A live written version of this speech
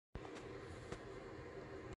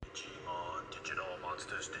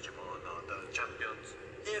Monsters, Digimon, the Champions.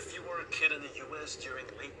 If you were a kid in the US during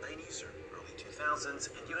late 90s or early 2000s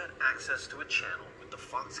and you had access to a channel with the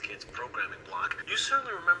Fox Kids programming block, you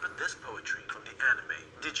certainly remember this poetry from the anime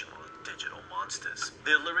Digimon Digital Monsters.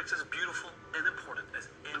 Their lyrics as beautiful and important as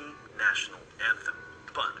any national anthem.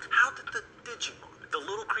 But how did the Digimon, the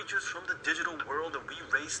little creatures from the digital world that we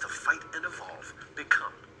raised to fight and evolve,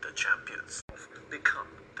 become the champions? Become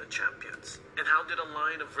the champions. And how did a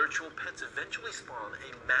line of virtual pets eventually spawn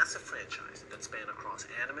a massive franchise that spanned across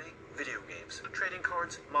anime, video games, trading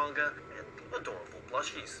cards, manga, and adorable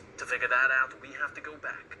plushies? To figure that out, we have to go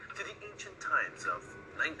back to the ancient times of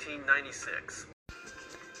 1996.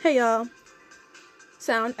 Hey y'all,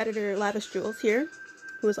 sound editor Lavish Jules here,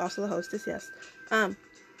 who is also the hostess, yes.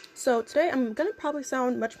 So today I'm gonna probably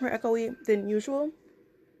sound much more echoey than usual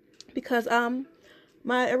because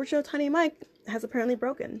my original tiny mic has apparently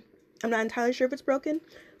broken. I'm not entirely sure if it's broken,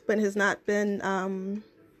 but it has not been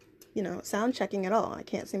sound checking at all. I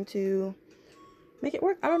can't seem to make it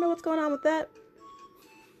work. I don't know what's going on with that.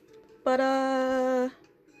 But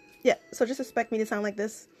yeah, so just expect me to sound like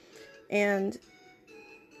this and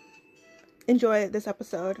enjoy this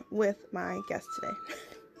episode with my guest today.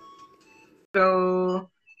 Go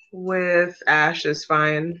with Ash is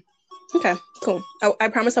fine. Okay, cool. I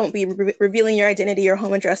promise I won't be revealing your identity or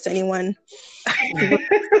home address to anyone.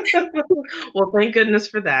 Well, thank goodness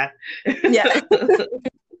for that. Yeah.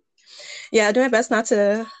 Yeah, I do my best not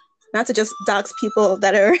to just dox people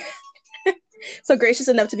that are so gracious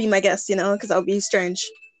enough to be my guests, because that would be strange.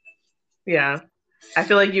 Yeah. I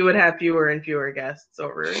feel like you would have fewer and fewer guests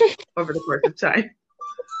over the course of time.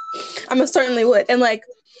 I most certainly would. And like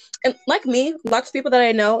me, lots of people that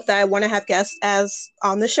I know that I want to have guests as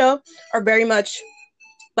on the show are very much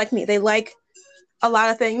like me. They like a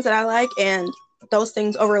lot of things that I like, and those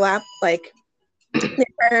things overlap. Like the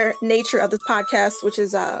entire nature of this podcast, which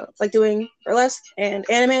is like doing burlesque and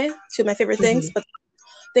anime, two of my favorite things. But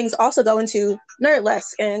things also go into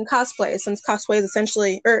nerdlesque and cosplay, since cosplay is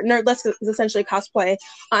essentially, or nerdlesque is essentially cosplay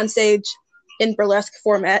on stage in burlesque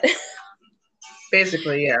format.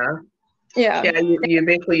 Basically, yeah. Yeah. Yeah, you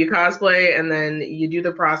basically you cosplay and then you do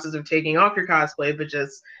the process of taking off your cosplay, but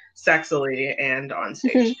just sexily and on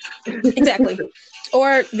stage. Exactly.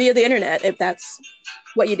 Or via the internet, if that's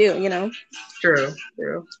what you do, True.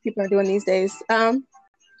 People are doing these days. So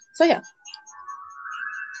yeah.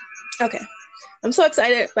 Okay. I'm so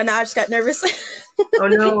excited, but now I just got nervous. Oh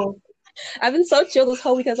no. I've been so chill this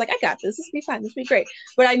whole week. I was like, I got this. This will be fine. This will be great.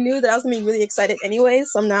 But I knew that I was gonna be really excited anyway.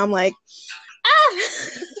 So now I'm like,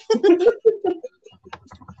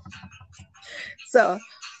 So,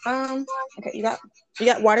 okay, you got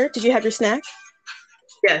water? Did you have your snack?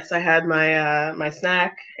 Yes, I had my my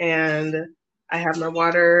snack and I have my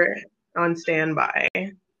water on standby.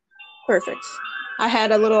 Perfect. I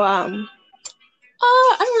had a little I don't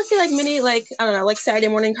want to say like mini, like, I don't know, like Saturday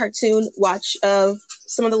morning cartoon watch of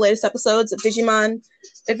some of the latest episodes of Digimon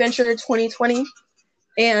Adventure 2020,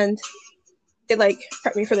 and it like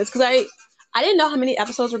prepped me for this because I didn't know how many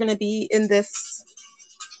episodes were going to be in this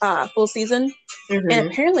full season, and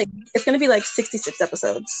apparently it's going to be like 66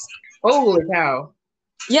 episodes. Holy cow!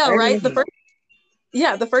 Yeah, right.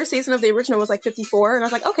 The first season of the original was like 54, and I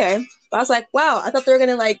was like, okay. But I was like, wow, I thought they were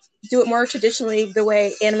gonna like do it more traditionally the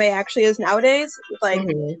way anime actually is nowadays, with like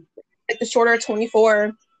the shorter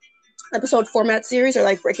 24 episode format series, or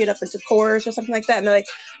like break it up into cores or something like that. And they're like,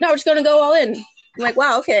 no, we're just gonna go all in. I'm like,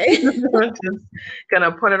 wow, okay. Just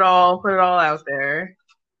gonna put it all out there.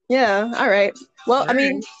 Yeah, all right. Well, I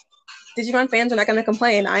mean, Digimon fans are not gonna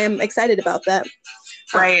complain. I am excited about that.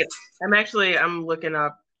 Right. I'm looking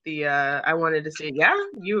up the I wanted to see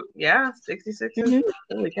 66.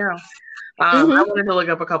 Holy cow. I wanted to look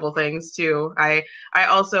up a couple things too. I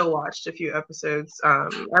also watched a few episodes.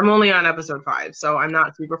 I'm only on episode 5, so I'm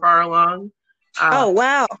not super far along. Oh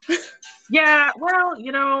wow. Yeah, well,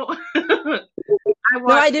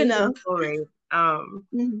 I do know.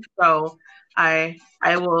 So I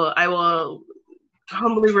will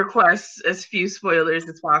humbly request as few spoilers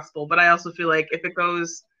as possible, but I also feel like if it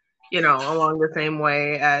goes along the same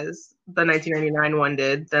way as the 1999 one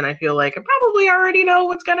did, then I feel like I probably already know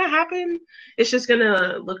what's gonna happen. It's just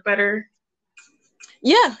gonna look better.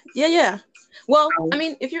 Yeah. Well, I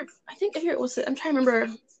mean, I'm trying to remember.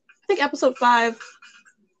 I think episode 5.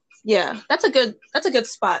 Yeah, that's a good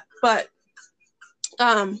spot. But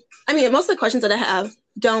I mean, most of the questions that I have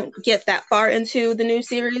don't get that far into the new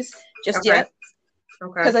series just yet.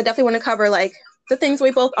 Okay. Because I definitely want to cover like the things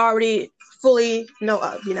we both already fully know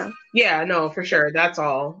of, Yeah, no, for sure. That's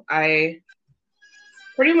all. I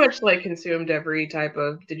pretty much like consumed every type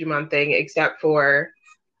of Digimon thing except for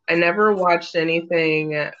I never watched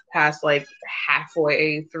anything past like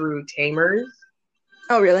halfway through Tamers.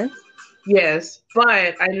 Oh, really? Yes,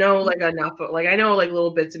 but I know like enough. Like I know like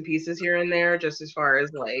little bits and pieces here and there, just as far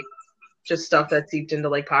as like just stuff that seeped into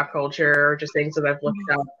like pop culture or just things that I've looked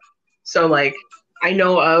up. So like I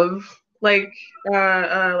know of like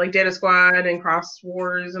Data Squad and Cross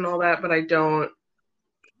Wars and all that, but I don't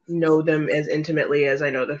know them as intimately as I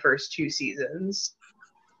know the first 2 seasons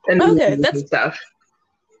and Okay, that's stuff.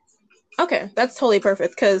 okay. That's totally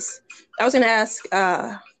perfect because I was gonna ask.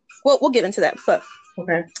 Well, we'll get into that, but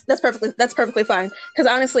Okay. that's perfectly fine. Because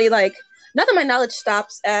honestly, like, not that my knowledge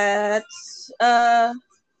stops at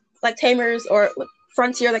like Tamers or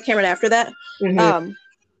Frontier that came right after that. Mhm.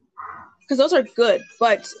 Because those are good,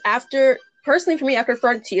 but personally for me, after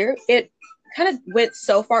Frontier, it kind of went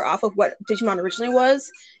so far off of what Digimon originally was,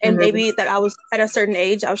 and maybe that I was at a certain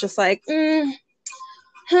age, I was just like, it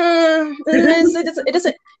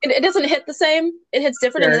doesn't hit the same. It hits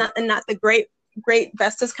different, Sure. and not the great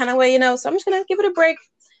bestest kind of way, you know. So I'm just gonna give it a break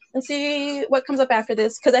and see what comes up after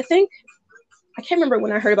this, because I can't remember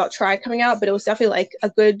when I heard about Tri coming out, but it was definitely like a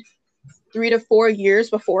good 3 to 4 years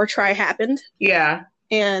before Tri happened. Yeah.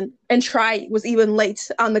 And Tri was even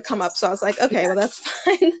late on the come up, so I was like, okay, well that's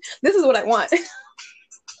fine. This is what I want.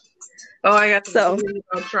 Oh, I got So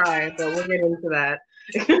I'll try, but we'll get into that.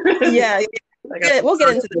 Yeah, we'll get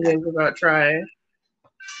into that. About Try.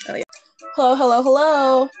 Oh, yeah.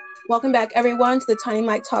 Hello. Welcome back, everyone, to the Tiny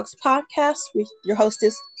Mike Talks podcast. Your host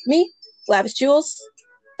is me, Lavish Jules.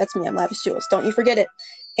 That's me, I'm Lavish Jules. Don't you forget it.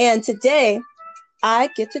 And today, I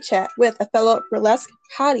get to chat with a fellow burlesque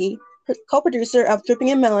hottie, co-producer of Dripping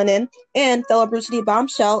in Melanin, and fellow Bruce Lee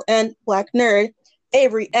bombshell and black nerd,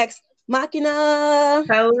 Avery X Machina.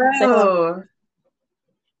 Hello. Say hello.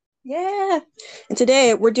 Yeah. And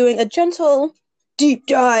today we're doing a gentle deep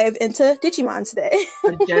dive into Digimon today.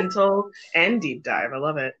 A gentle and deep dive. I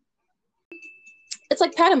love it. It's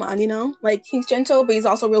like Patamon, you know? Like, he's gentle, but he's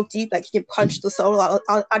also real deep. Like, he can punch the soul out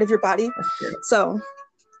of your body. So,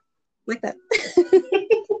 like that.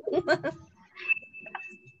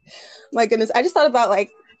 My goodness. I just thought about,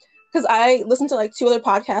 like, because I listened to, like, 2 other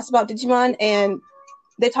podcasts about Digimon, and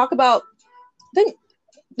they talk about, I think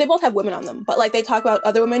they both have women on them, but, like, they talk about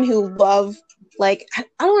other women who love, like, I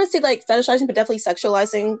don't want to say, like, fetishizing, but definitely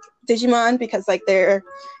sexualizing Digimon because, like, they're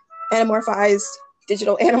anamorphized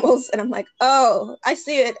digital animals. And I'm like, oh, I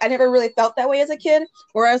see it. I never really felt that way as a kid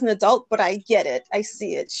or as an adult, but I get it. I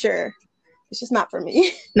see it. Sure. It's just not for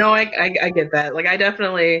me. No, I get that. Like, I've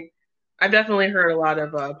definitely heard a lot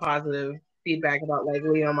of positive feedback about like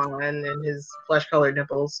Leomon and his flesh-colored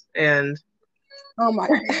nipples, and Oh my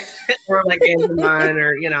or like Angemon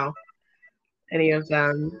or any of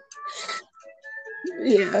them.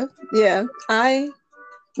 Yeah.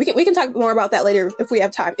 We can talk more about that later if we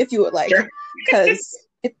have time, if you would like, because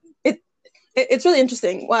it's really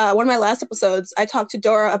interesting. One of my last episodes, I talked to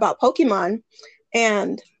Dora about Pokemon,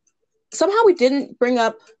 and somehow we didn't bring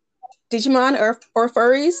up Digimon or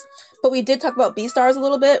furries, but we did talk about Beastars a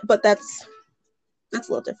little bit, but that's a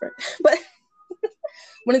little different. But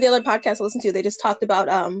one of the other podcasts I listened to, they just talked about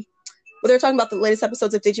they were talking about the latest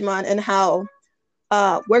episodes of Digimon and how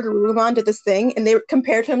where Garurumon did this thing, and they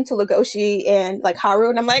compared him to Legoshi and like Haru,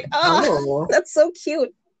 and I'm like, oh, that's so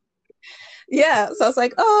cute. Yeah, so I was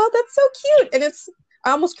like, oh, that's so cute, and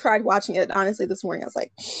I almost cried watching it. Honestly, this morning I was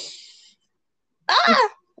like, ah.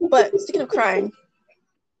 But speaking of crying,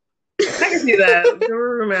 I can see that.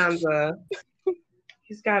 Garurumon's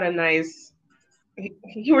he's got a nice.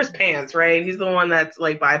 He wears pants, right? He's the one that's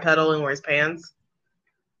like bipedal and wears pants.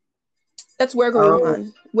 That's where Garurumon.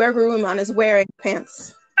 Oh. Where Garurumon is wearing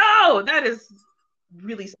pants. Oh, that is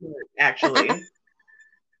really smart, actually. Thank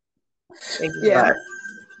you for that.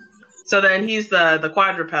 So then he's the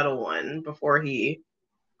quadrupedal one before he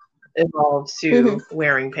evolves to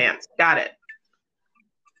wearing pants. Got it.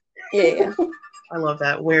 Yeah. I love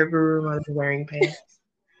that. Where Garurumon is wearing pants.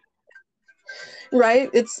 Right?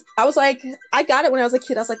 I was like, I got it when I was a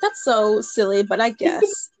kid. I was like, that's so silly, but I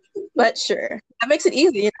guess. But sure. That makes it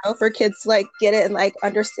easy, for kids to like get it and like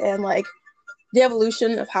understand like the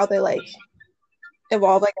evolution of how they like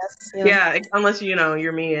evolve, I guess. Yeah, unless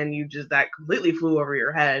you're me and you just that completely flew over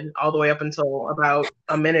your head all the way up until about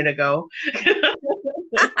a minute ago.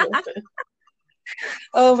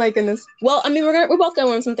 Oh my goodness. Well, I mean, we're both gonna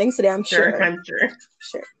learn some things today, I'm sure. I'm sure.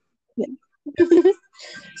 Sure. Yeah.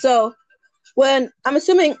 So when I'm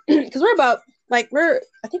assuming, because I think we're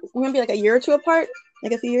gonna be like a year or two apart,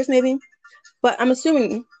 like a few years maybe. But I'm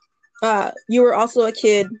assuming you were also a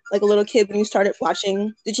kid, like a little kid, when you started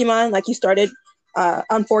watching Digimon, like you started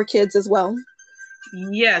on 4Kids as well.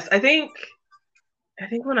 Yes, I think I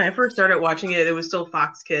think when I first started watching it, it was still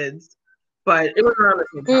Fox Kids, but it was around the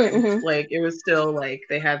same time. Mm-hmm. Like it was still like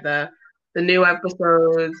they had the new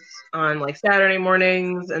episodes on like Saturday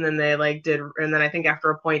mornings, and then they like did, and then I think after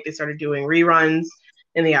a point they started doing reruns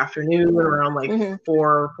in the afternoon around like Mm-hmm.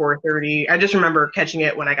 4:30. I just remember catching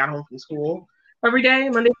it when I got home from school every day,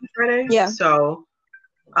 Monday through Friday. Yeah. So,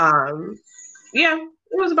 yeah,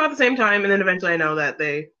 it was about the same time, and then eventually I know that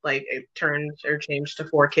they like it turned or changed to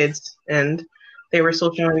 4 Kids, and they were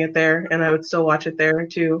still showing it there, and I would still watch it there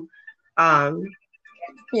too.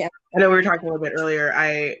 Yeah. I know we were talking a little bit earlier.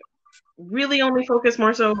 I really only focus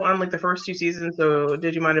more so on like the first 2 seasons, so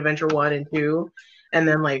Digimon Adventure 1 and 2, and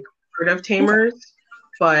then like part of Tamers,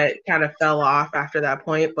 but kind of fell off after that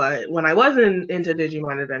point. But when I wasn't into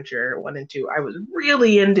Digimon Adventure 1 and 2, I was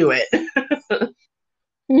really into it.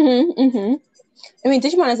 Mm-hmm. Mm-hmm. I mean,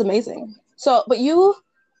 Digimon is amazing. So you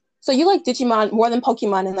like Digimon more than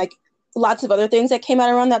Pokemon and like lots of other things that came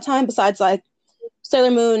out around that time besides like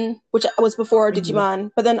Sailor Moon, which was before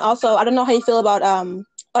Digimon. But then also, I don't know how you feel about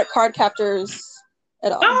like card captors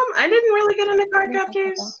at all. I didn't really get into card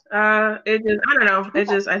captors. It just, I don't know. It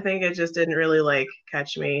just, I think it just didn't really like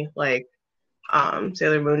catch me like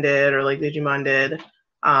Sailor Moon did or like Digimon did.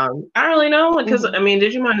 I don't really know because I mean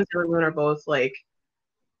Digimon and Sailor Moon are both like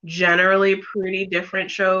generally pretty different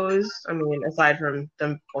shows. I mean, aside from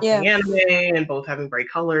them both being anime and both having bright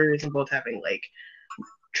colors and both having like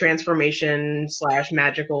transformation /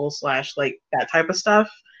 magical / like that type of stuff.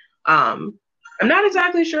 I'm not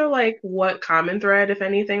exactly sure like what common thread, if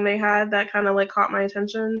anything, they had that kind of like caught my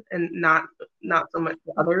attention, and not so much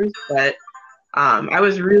the others, but I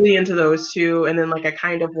was really into those two, and then like I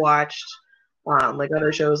kind of watched like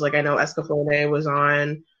other shows, like I know Escaflowne was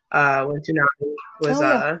on when Toonami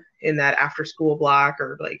was in that after school block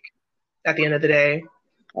or like at the end of the day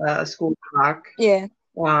school block. Yeah.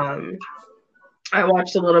 I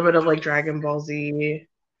watched a little bit of like Dragon Ball Z.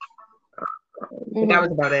 But that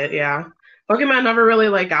was about it. Yeah, Pokemon never really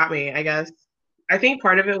like got me, I guess. I think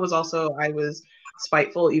part of it was also I was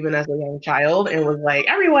spiteful even as a young child and was like,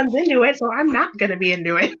 everyone's into it, so I'm not gonna be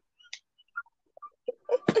into it.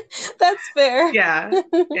 That's fair. Yeah,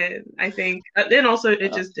 and I think then also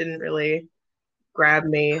it just didn't really grab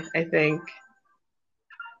me, I think.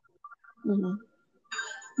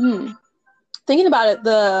 Thinking about it,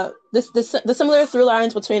 the similar through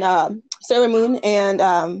lines between Sailor Moon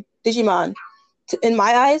and Digimon, in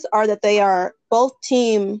my eyes, are that they are both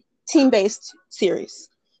team-based series,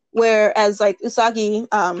 whereas like Usagi,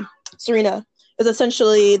 Serena, is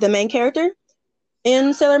essentially the main character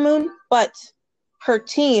in Sailor Moon, but her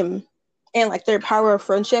team and like their power of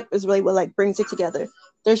friendship is really what like brings it together.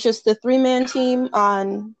 There's just the 3-man team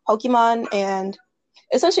on Pokemon, and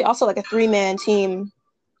essentially also like a 3-man team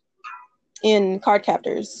in Card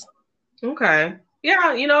Captors. Okay.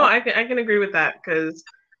 Yeah, you know, I can agree with that because,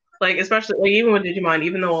 like, especially like even with Digimon,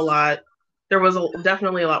 even though there was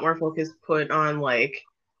definitely a lot more focus put on like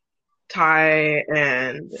Tai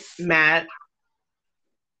and Matt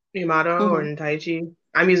Yamato or Taichi.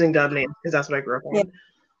 I'm using dub names because that's what I grew up on.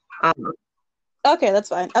 Yeah. Okay, that's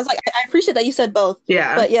fine. I was like, I appreciate that you said both.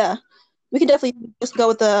 Yeah. But yeah, we could definitely just go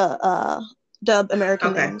with the dub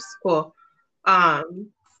American names. Cool.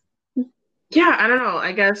 Yeah, I don't know.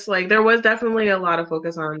 I guess like there was definitely a lot of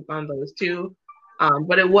focus on those two,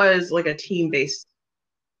 but it was like a team-based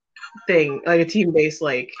thing, like a team-based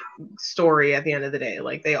like story at the end of the day.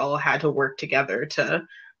 Like they all had to work together to,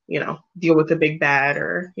 you know, deal with the big bad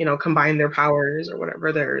or, you know, combine their powers or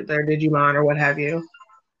whatever, their Digimon or what have you.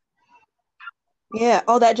 Yeah.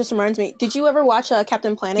 Oh, that just reminds me. Did you ever watch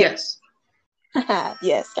Captain Planet? Yes.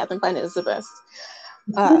 Yes, Captain Planet is the best.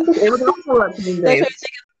 It was also a team-based.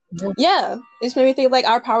 Yeah, it's made me think like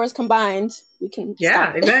our powers combined, we can.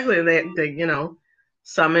 Yeah, exactly. They you know,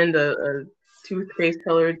 summoned a toothpaste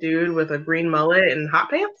colored dude with a green mullet and hot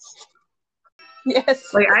pants.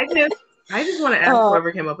 Yes. Like I just want to ask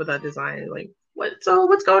whoever came up with that design, like, what's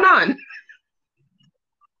going on?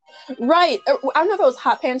 Right. I don't know if it was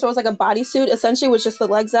hot pants or it was like a bodysuit, essentially with just the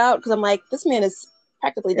legs out, because I'm like, this man is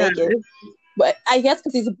practically naked. But I guess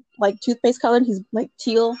because he's like toothpaste colored, he's like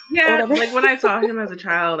teal. Yeah, like when I saw him as a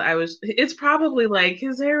child, it's probably like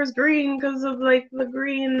his hair is green because of like the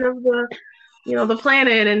green of the, you know, the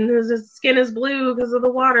planet, and his skin is blue because of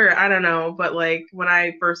the water. I don't know, but like when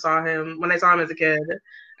I saw him as a kid,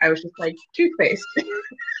 I was just like, toothpaste.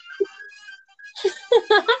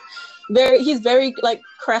 He's very like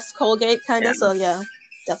Crest Colgate kind of. Yeah. So yeah,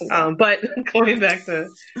 definitely. But going back to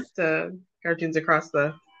cartoons across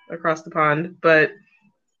the pond, but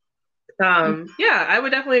yeah, I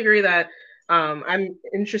would definitely agree that I'm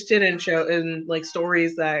interested in like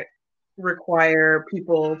stories that require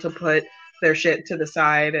people to put their shit to the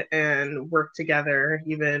side and work together,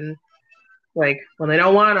 even like when they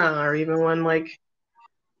don't wanna, or even when like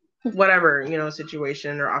whatever,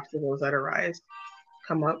 situation or obstacles that arise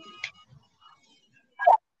come up.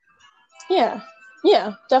 Yeah,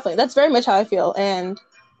 yeah, definitely. That's very much how I feel, and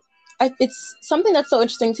it's something that's so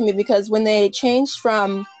interesting to me because when they changed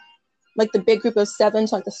from like the big group of 7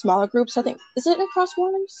 to like the smaller groups, I think is it in Cross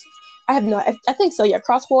Wars? I have no, I think so. Yeah,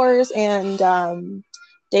 Cross Wars and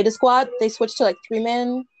Data Squad. They switched to like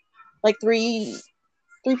 3-man, like three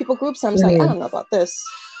people groups. And I'm just like, I don't know about this.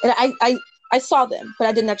 And I saw them, but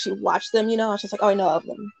I didn't actually watch them. I was just like, oh, I know of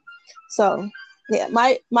them. So yeah,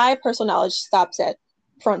 my personal knowledge stops at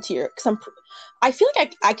Frontier because I feel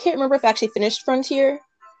like I can't remember if I actually finished Frontier.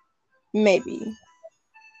 Maybe.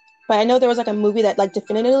 But I know there was like a movie that like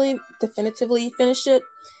definitively finished it,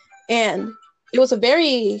 and it was a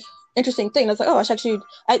very interesting thing. I was like, oh, I think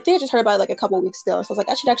I just heard about it like a couple of weeks ago, so I was like,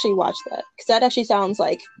 I should actually watch that because that actually sounds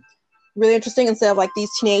like really interesting instead of like these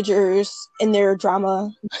teenagers and their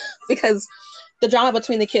drama, because the drama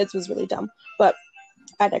between the kids was really dumb. But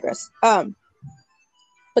I digress. But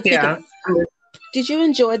Yeah. did you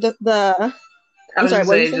enjoy the? I was gonna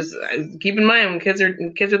say, just keep in mind when kids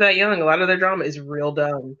are that young, a lot of their drama is real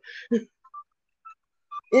dumb.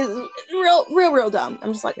 Is real dumb.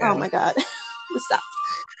 I'm just like, oh my god, stop.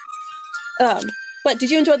 But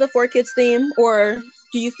did you enjoy the 4Kids theme, or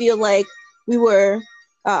do you feel like we were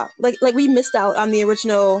like we missed out on the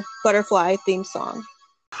original Butterfly theme song?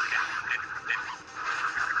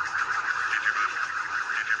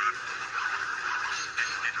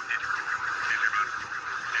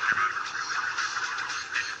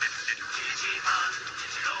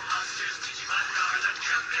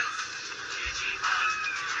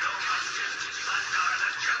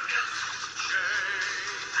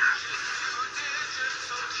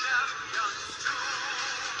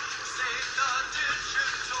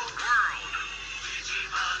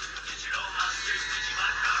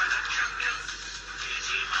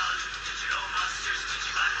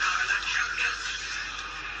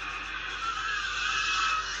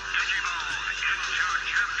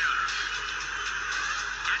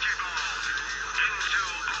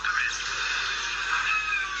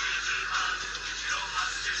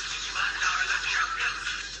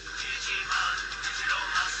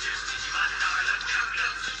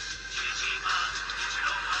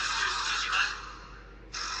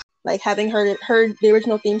 Like having heard the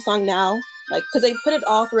original theme song now, like because they put it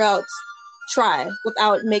all throughout Tri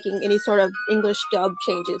without making any sort of English dub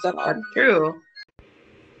changes at all. That's true.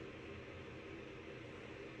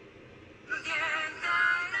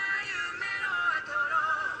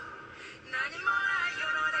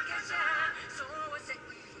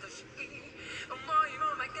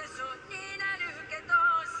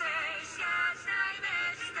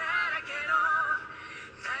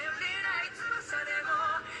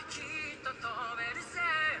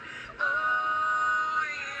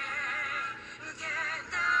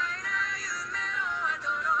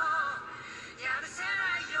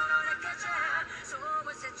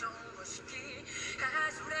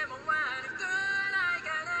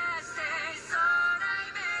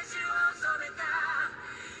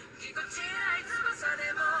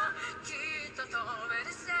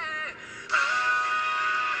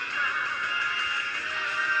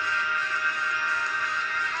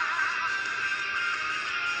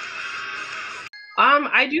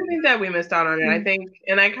 I do think that we missed out on it. I think,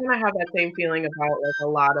 and I kind of have that same feeling about like a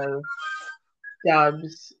lot of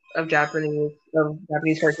dubs of Japanese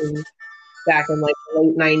cartoons back in like the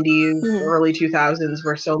late 90s, early 2000s,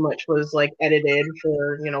 where so much was like edited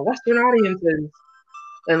for, Western audiences.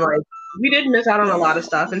 And like we did miss out on a lot of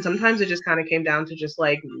stuff, and sometimes it just kind of came down to just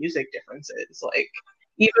like music differences. Like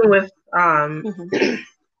even with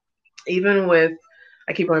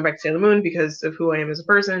I keep going back to Sailor Moon because of who I am as a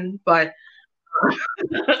person, but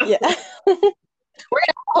yeah. We're gonna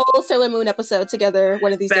have a whole Sailor Moon episode together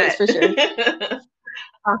one of these days for sure.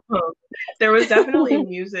 There was definitely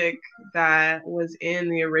music that was in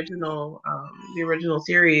the original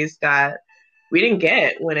series that we didn't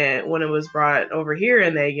get when it was brought over here,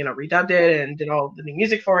 and they redubbed it and did all the new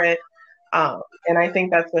music for it. And I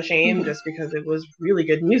think that's a shame, just because it was really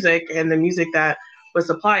good music, and the music that was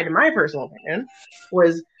supplied, in my personal opinion,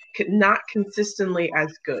 was not consistently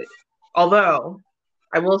as good. Although,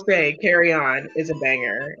 I will say Carry On is a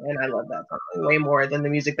banger, and I love that song way more than the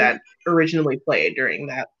music that originally played during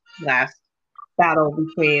that last battle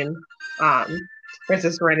between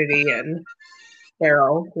Princess Serenity and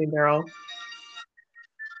Queen Beryl.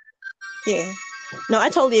 Yeah. No, I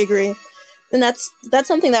totally agree. And that's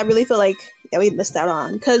something that I really feel like we missed out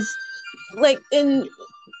on. Because like in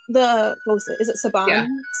the what was it? Is it Saban? Yeah.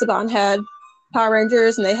 Saban had Power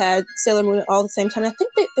Rangers and they had Sailor Moon all at the same time. I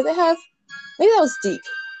think did they have maybe that was Deke.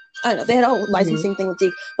 I don't know. They had a whole licensing thing with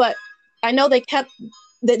Deke, but I know they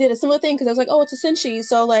did a similar thing because I was like, oh, it's a Senshi,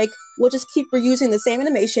 so like we'll just keep reusing the same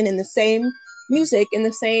animation and the same music and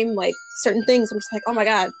the same like certain things. I'm just like, oh my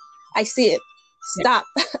god, I see it. Stop.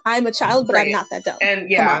 I'm a child, but I'm not that dumb. And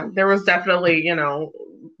yeah, there was definitely,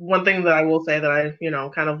 one thing that I will say that I,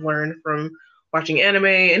 kind of learned from watching anime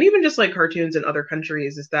and even just like cartoons in other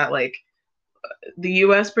countries is that like the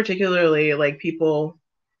US particularly, like people,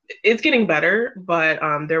 it's getting better, but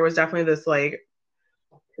there was definitely this like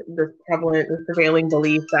this prevalent, this prevailing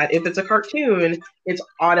belief that if it's a cartoon, it's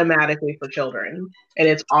automatically for children and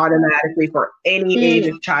it's automatically for any age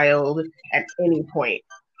of child at any point.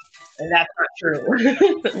 And that's not true.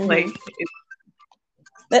 Like,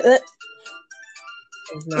 that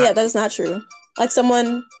is not true. Like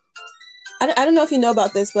someone, I don't know if you know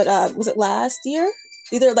about this, but was it last year?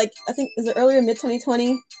 Either like, I think, is it earlier, mid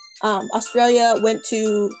 2020? Australia went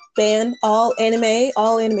to ban all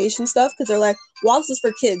animation stuff because they're like, well, this is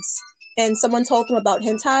for kids. And someone told them about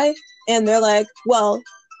hentai, and they're like, well,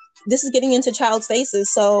 this is getting into child's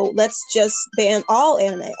faces, so let's just ban all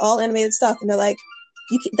animated stuff. And they're like,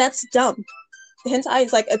 that's dumb. Hentai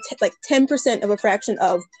is like 10% of a fraction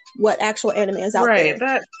of what actual anime is out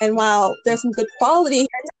there. And while there's some good quality,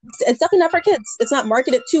 it's definitely not for kids. It's not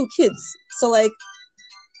marketed to kids. So like,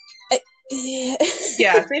 yeah,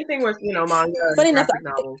 same thing with manga and graphic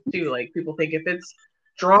novels too. Like people think if it's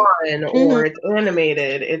drawn or it's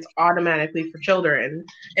animated, it's automatically for children.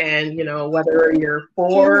 And whether you're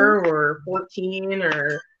 4 or 14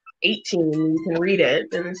 or 18, you can read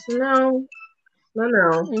it. And it's no.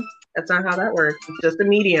 That's not how that works. It's just a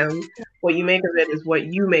medium. What you make of it is what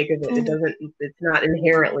you make of it. It doesn't. It's not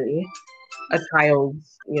inherently a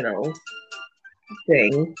child's,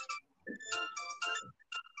 thing.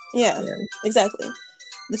 Yeah, exactly.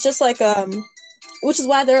 It's just like which is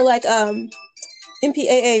why they're like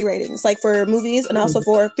MPAA ratings, like for movies and also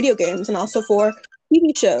for video games and also for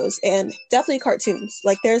TV shows and definitely cartoons.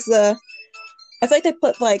 Like I feel like they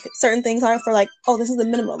put like certain things on it for like, oh, this is the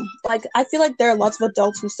minimum. Like I feel like there are lots of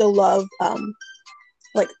adults who still love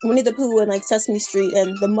like Winnie the Pooh and like Sesame Street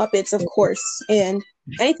and the Muppets, of course, and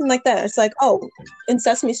anything like that. It's like, oh, in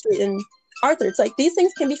Sesame Street and Arthur, it's like these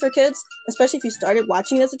things can be for kids, especially if you started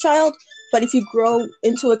watching it as a child. But if you grow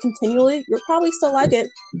into it continually, you'll probably still like it.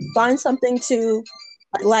 Find something to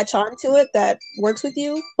latch on to it that works with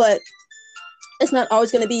you, but it's not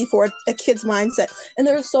always going to be for a kid's mindset. And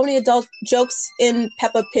there are so many adult jokes in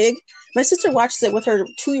Peppa Pig. My sister watches it with her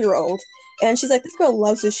 2-year-old, and she's like, this girl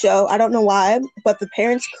loves this show. I don't know why, but the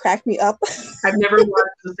parents crack me up. I've never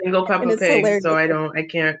watched a single Peppa Pig, hilarious. So I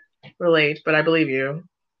can't relate, but I believe you.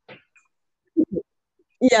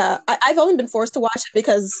 Yeah, I've only been forced to watch it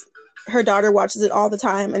because her daughter watches it all the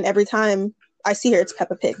time, and every time I see her, it's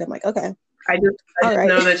Peppa Pig. And I'm like, okay. I just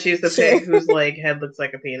know that she's the pig whose like head looks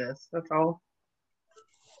like a penis. That's all.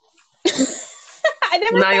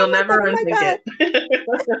 You'll never unthink it.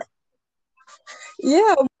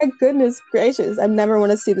 Yeah, oh my goodness gracious. I never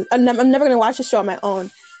want to see this. I'm never going to watch the show on my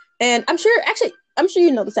own. And I'm sure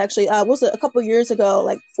you know this actually. Was it a couple years ago,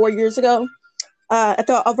 like 4 years ago, at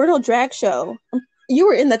the Alberto Drag Show? You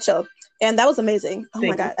were in that show, and that was amazing. Oh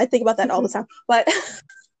my God, I think about that all the time. But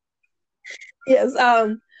yes,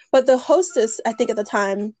 but the hostess, I think at the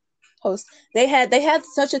time, they had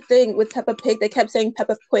such a thing with Peppa Pig. They kept saying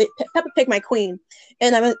Peppa Pig, my queen,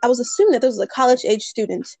 and I was assuming that this was a college age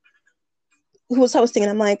student who was hosting, and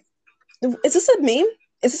I'm like, is this a meme?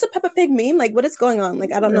 Is this a Peppa Pig meme? Like, what is going on?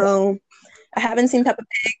 Like, I don't know. I haven't seen Peppa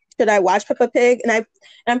Pig. Should I watch Peppa Pig? And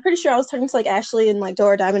I'm pretty sure I was talking to like Ashley and like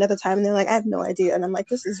Dora Diamond at the time, and they're like, I have no idea. And I'm like,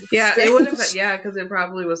 this is strange. It would have, because it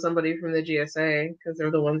probably was somebody from the GSA because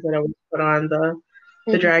they're the ones that always put on the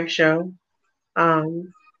drag show. I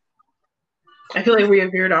feel like we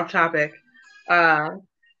have veered off topic. My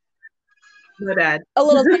bad. A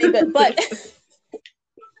little tiny bit,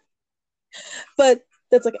 but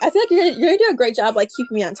that's like, I feel like you're gonna do a great job like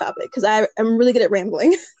keeping me on topic because I'm really good at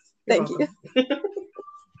rambling. Thank you.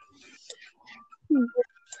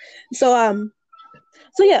 So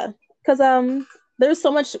yeah, because there's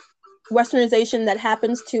so much westernization that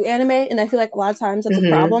happens to anime, and I feel like a lot of times that's a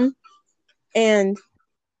problem. And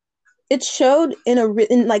it showed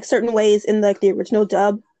in like certain ways in like the original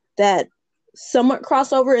dub that somewhat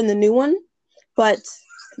crossover in the new one, but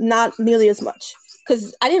not nearly as much.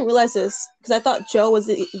 Because I didn't realize this, because I thought Joe was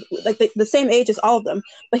like the same age as all of them,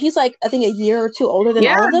 but he's like I think a year or two older than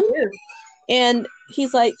all of them. And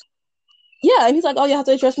he's like, yeah, and he's like, oh, you have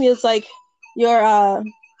to address me as like your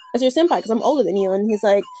as your senpai because I'm older than you. And he's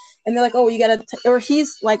like, and they're like, oh, you gotta, or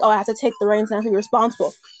he's like, oh, I have to take the reins and I have to be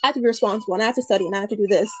responsible. I have to be responsible and I have to study and I have to do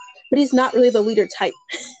this. But he's not really the leader type.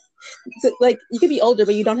 So, like, you could be older,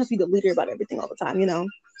 but you don't have to be the leader about everything all the time, you know?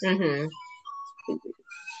 Mm-hmm.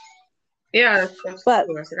 Yeah, but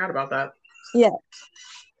cool. I forgot about that. Yeah.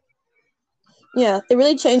 Yeah, it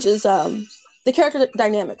really changes the character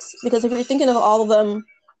dynamics, because if you're thinking of all of them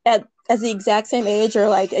as the exact same age or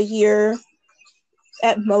like a year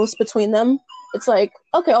at most between them, it's like,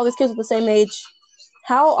 okay, all these kids are the same age.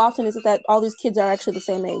 How often is it that all these kids are actually the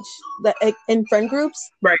same age that in friend groups?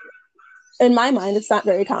 Right. In my mind, it's not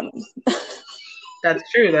very common. That's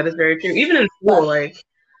true. That is very true. Even in school, like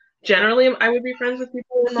generally, I would be friends with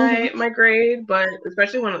people in my grade, but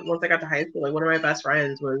especially once I got to high school, like one of my best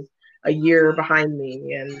friends was a year behind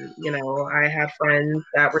me, and you know, I had friends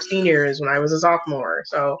that were seniors when I was a sophomore.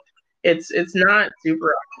 So it's not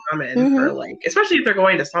super common for like, especially if they're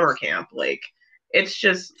going to summer camp. Like it's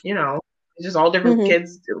just, you know, it's just all different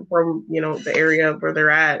kids from, you know, the area where they're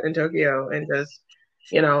at in Tokyo, and just,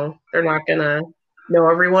 you know, they're not gonna know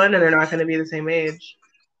everyone and they're not gonna be the same age.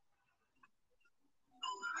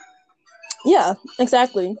 Yeah,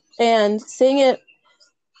 exactly. And seeing it,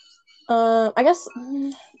 I guess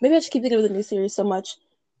maybe I should keep thinking of the new series so much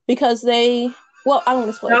because I don't want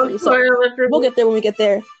to spoil it for you, so we'll get there when we get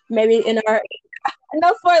there. Maybe in our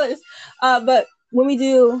no spoilers, but when we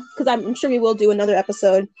do, because I'm sure we will do another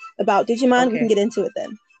episode about Digimon, we can get into it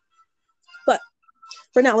then. But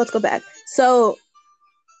for now, let's go back. So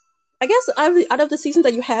I guess out of the seasons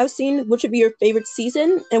that you have seen, which would be your favorite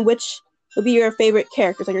season, and which would be your favorite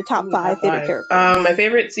characters, like your top five favorite characters? My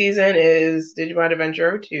favorite season is Digimon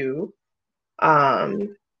Adventure 02.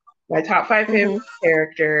 My top five favorite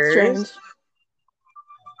characters. Strange.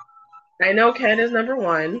 I know Ken is number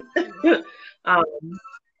one.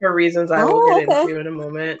 For reasons I will get into in a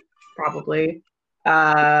moment, probably.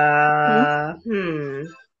 I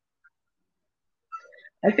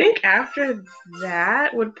think after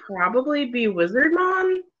that would probably be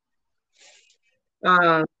Wizardmon.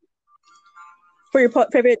 For your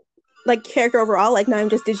favorite, like, character overall, like not even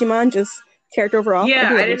just Digimon, just character overall.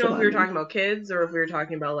 Yeah, I didn't know if we were talking about kids or if we were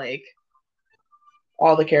talking about like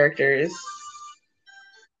all the characters.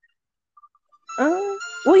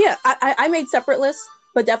 Well, yeah, I made separate lists,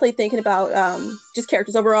 but definitely thinking about just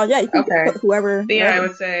characters overall. Yeah, you can put whoever. Yeah, I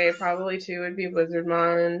would say probably 2 would be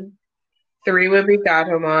Wizardmon, 3 would be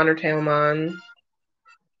Gatomon or Tailmon.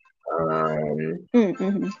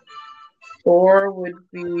 4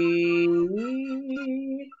 would be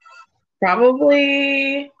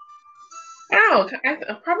probably, I don't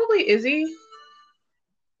know, probably Izzy.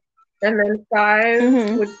 And then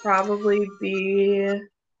 5 would probably be,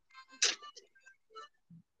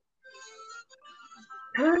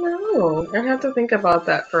 I don't know. I'd have to think about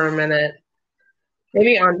that for a minute.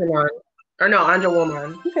 Maybe Anjumon. Or no,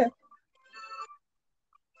 Anjumon. Okay.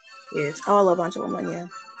 Yes. Oh, I love Anjumon, yeah.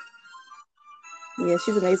 Yeah,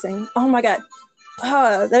 she's amazing. Oh my god.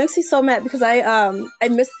 That makes me so mad because I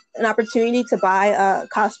missed an opportunity to buy a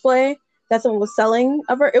cosplay that someone was selling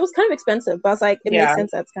of her. It was kind of expensive, but I was like, it makes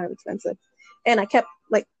sense that it's kind of expensive. And I kept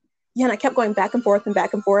going back and forth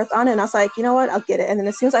on it, and I was like, you know what, I'll get it. And then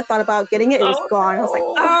as soon as I thought about getting it, it was gone. I was like,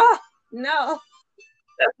 no.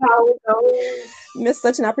 That's how it goes. Missed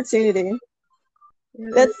such an opportunity.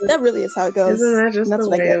 That really is how it goes. Isn't that just the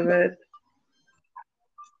way of it?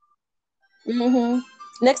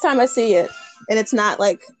 Next time I see it, and it's not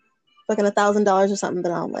like fucking $1,000 or something,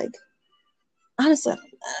 then I'm like, honestly,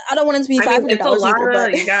 I don't want it to be $500 either.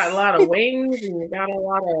 But you got a lot of wings, and you got a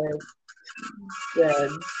lot of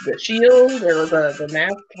the shield or the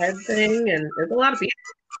mask head thing, and there's a lot of people.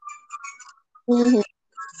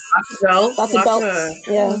 Lots of belts.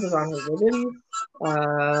 Yeah. On her ribbons.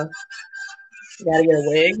 You gotta get a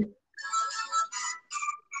wig.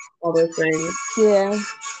 All those things. Yeah.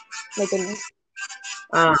 My goodness.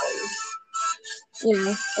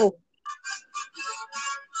 Yeah. Oh.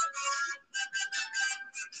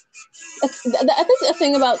 I think the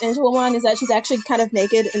thing about Anjumon is that she's actually kind of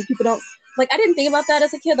naked, and people don't like. I didn't think about that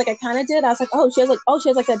as a kid. Like I kind of did. I was like, she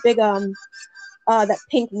has like that big that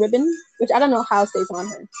pink ribbon, which I don't know how it stays on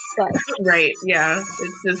her. But right, yeah,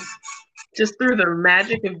 it's just through the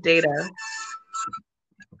magic of data.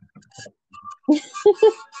 I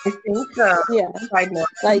think. Yeah.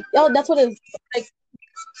 Like, that's what it's like.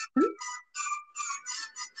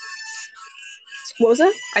 What was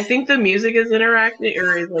it? I think the music is interacting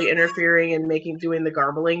or is like interfering and doing the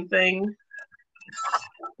garbling thing.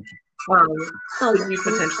 Could you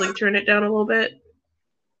potentially turn it down a little bit?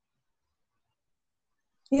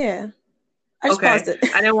 Yeah. I just paused it.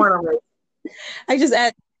 I didn't want to. I just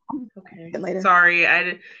add Okay. later. Sorry,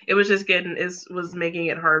 it was just was making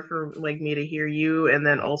it hard for like me to hear you, and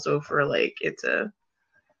then also for like it to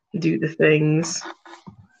do the things.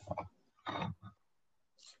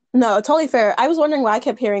 No, totally fair. I was wondering why I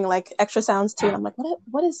kept hearing like extra sounds too, and I'm like,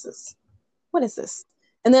 what is this? What is this?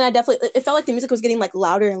 And then it felt like the music was getting like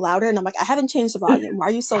louder and louder, and I'm like, I haven't changed the volume. Why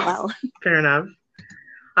are you so loud? Fair enough.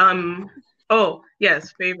 Oh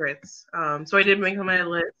yes, favorites. So I did make on my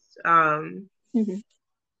list. Mm-hmm.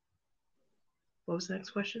 What was the next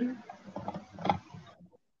question?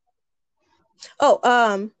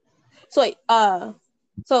 Oh,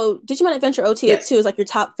 so Digimon Adventure OT2 Yes. is like your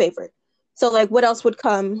top favorite. So like, what else would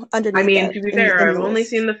come underneath? I mean, that to be fair, I've only list?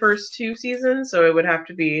 seen the first 2 seasons, so it would have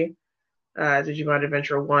to be Digimon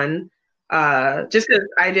Adventure 1. Just because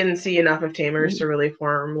I didn't see enough of Tamers to really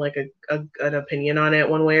form like an opinion on it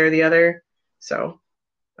one way or the other. So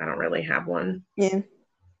I don't really have one. Yeah.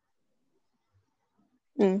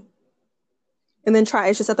 Mm. And then Try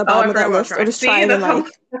is just at the bottom of that list, or just Try and then like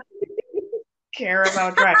care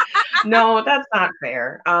about Try. No, that's not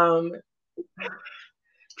fair.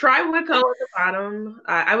 Try would go at the bottom.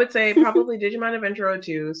 I would say probably Digimon Adventure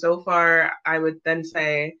 02. So far, I would then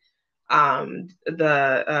say the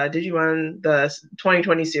Digimon, the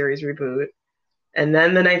 2020 series reboot, and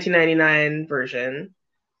then the 1999 version,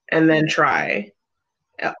 and then Try.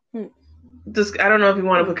 Just, I don't know if you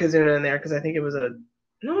want to put Kizuna in there because I think it was a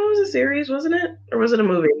series, wasn't it? Or was it a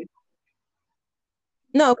movie?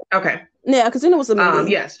 No. Okay. Yeah, Kizuna was a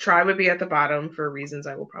movie. Yes, Try would be at the bottom for reasons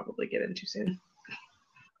I will probably get into soon.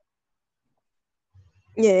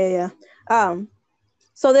 Yeah.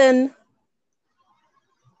 So then,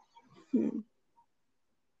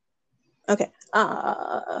 okay.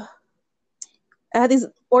 I had these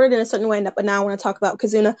ordered in a certain way, but now I want to talk about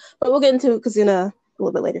Kizuna. But we'll get into Kizuna a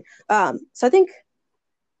little bit later. So I think,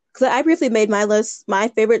 because I briefly made my list, my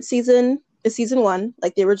favorite season is season 1,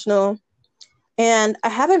 like the original. And I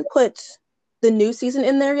haven't put the new season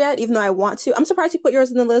in there yet, even though I want to. I'm surprised you put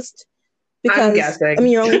yours in the list. Because, I'm guessing. I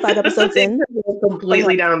mean, you're only 5 episodes in.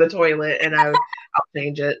 Completely down the toilet, and I'll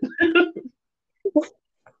change it.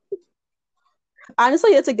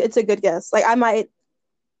 Honestly, it's a good guess. Like, I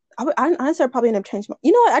honestly probably end up changing.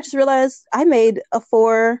 You know what? I just realized I made a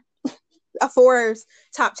 4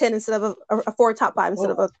 top 10 instead of a 4 top 5 instead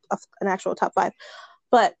of an actual top 5.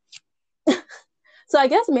 But so I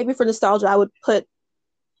guess maybe for nostalgia, I would put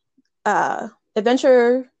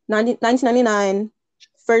Adventure 1999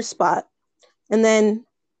 first spot, and then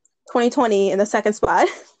 2020 in the second spot,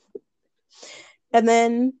 and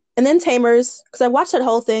then Tamers, because I watched that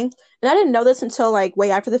whole thing, and I didn't know this until like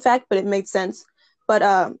way after the fact, but it made sense.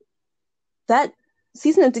 But that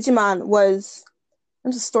season of Digimon was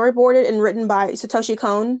storyboarded and written by Satoshi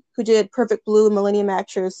Kon, who did Perfect Blue, Millennium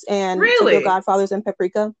Actress, and Tokyo Godfathers and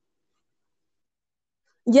Paprika.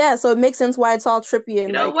 Yeah, so it makes sense why it's all trippy and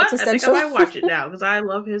you know what? It's I think I might watch it now because I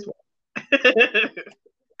love his work.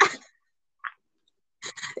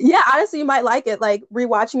 Yeah, honestly, you might like it. Like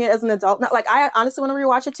rewatching it as an adult. Not like I honestly want to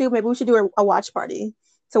rewatch it too. Maybe we should do a watch party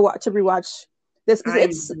to rewatch this because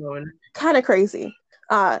it's kind of crazy.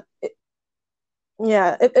 Yeah,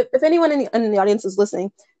 if anyone in the audience is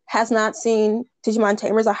listening has not seen Digimon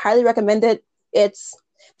Tamers, I highly recommend it.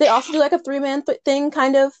 They also do like a 3-man thing,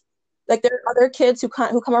 kind of. Like there are other kids who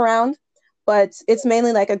come around, but it's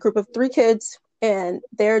mainly like a group of 3 kids and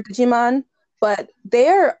they're Digimon, but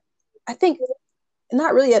they're, I think,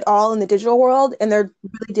 not really at all in the digital world, and they're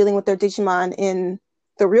really dealing with their Digimon in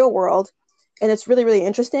the real world, and it's really, really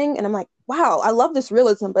interesting. And I'm like, wow, I love this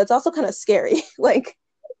realism, but it's also kind of scary. like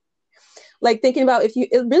thinking about it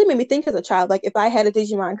really made me think as a child, like if I had a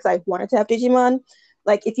Digimon, because I wanted to have Digimon,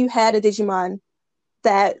 like if you had a Digimon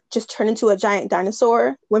that just turned into a giant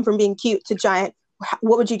dinosaur, went from being cute to giant,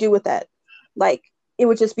 what would you do with that? Like it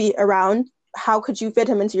would just be around. How could you fit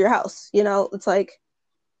him into your house? You know, it's like,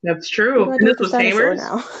 that's true. And this was Tamers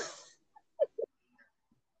now.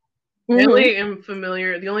 The only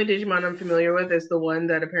Digimon I'm familiar with is the one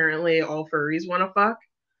that apparently all furries want to fuck.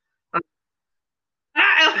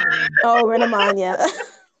 Oh, Renamon, yeah.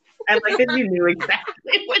 I like that you knew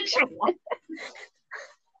exactly which one.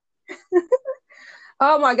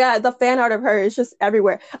 Oh my god, the fan art of her is just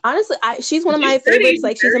everywhere. Honestly, she's one of my favorites.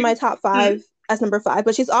 Like she's in my top 5 as number 5,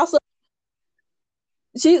 but she's also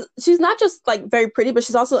she's not just like very pretty, but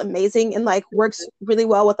she's also amazing and like works really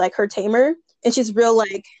well with like her tamer. And she's real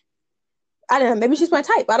like, I don't know, maybe she's my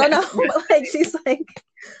type. I don't know, but like she's like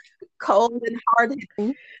cold and hard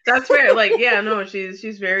hitting. That's fair. Like, yeah, no,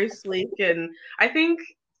 she's very sleek, and I think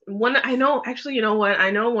One, I know, actually, you know what? I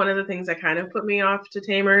know one of the things that kind of put me off to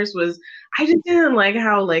Tamers was I just didn't like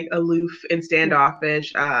how like aloof and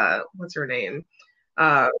standoffish, what's her name?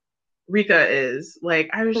 Uh, Rika is. Like,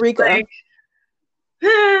 I was just Rika. like,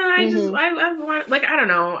 I just, Mm-hmm. I want, like, I don't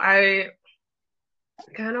know. I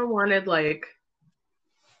kind of wanted like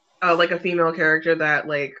a female character that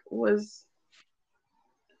like was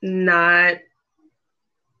not,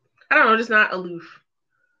 I don't know, just not aloof,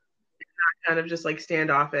 kind of just like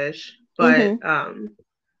standoffish. But Mm-hmm.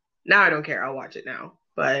 now I don't care. I'll watch it now.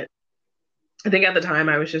 But I think at the time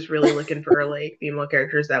I was just really looking for like female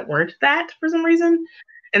characters that weren't that for some reason.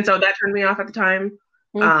 And so that turned me off at the time.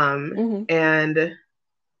 Mm-hmm. And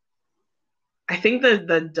I think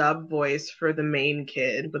the dub voice for the main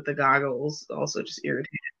kid with the goggles also just irritated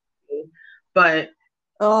me. But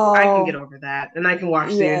I can get Oh, over that, and I can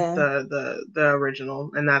watch yeah. the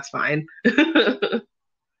original, and that's fine.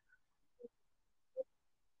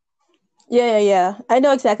 Yeah. I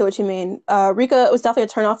know exactly what you mean. Rika was definitely a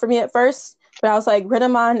turnoff for me at first, but I was like,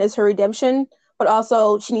 Renamon is her redemption, but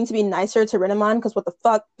also she needs to be nicer to Renamon because what the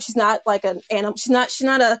fuck? She's not like an animal. She's not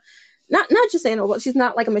a, not just animal, but she's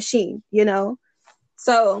not like a machine, you know?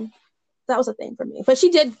 So that was a thing for me. But she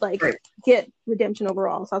did like Right. get redemption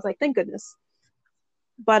overall. So I was like, thank goodness.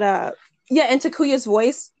 But yeah, and Takuya's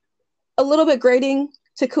voice, a little bit grating.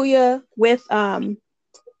 Takuya with why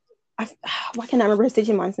can't I remember his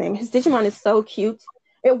Digimon's name? His Digimon is so cute.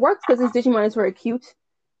 It works because his Digimon is very cute,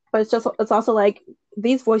 but it's also like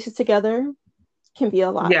these voices together can be a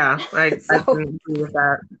lot. Yeah, I So can agree with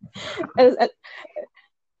that. at,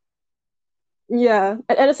 yeah,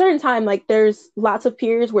 at a certain time, like there's lots of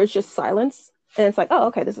periods where it's just silence, and it's like, oh,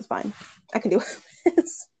 okay, this is fine. I can do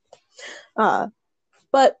this.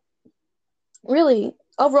 But really,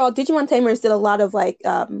 overall, Digimon Tamers did a lot of like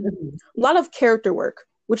a lot of character work,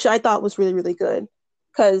 which I thought was really really good.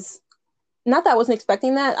 Because not that I wasn't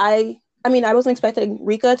expecting that. I mean, I wasn't expecting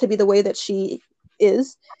Rika to be the way that she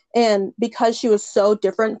is, and because she was so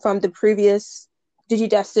different from the previous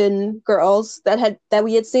Digidestin girls that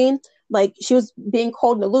we had seen, like she was being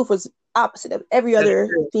cold and aloof was opposite of every That's other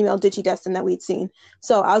true. female Digidestin that we'd seen.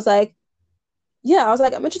 So I was like, yeah, I was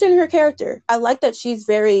like, I'm interested in her character. I like that she's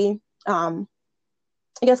very, I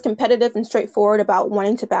guess, competitive and straightforward about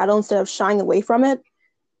wanting to battle instead of shying away from it.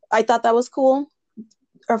 I thought that was cool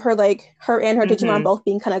of her, like her and her Digimon Mm-hmm. both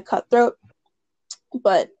being kind of cutthroat.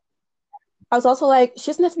 But I was also like, she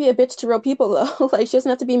doesn't have to be a bitch to real people though. Like she doesn't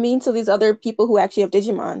have to be mean to these other people who actually have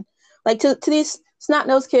Digimon. Like to these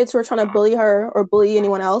snot-nosed kids who are trying to bully her or bully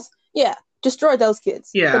anyone else. Yeah, destroy those kids,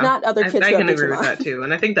 but Yeah, not other kids I who have can agree with that Digimon. too.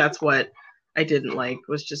 And I think that's what I didn't like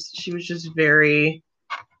was just she was just very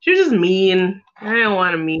she was just mean. I don't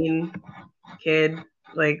want a mean kid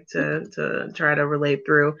like to try to relate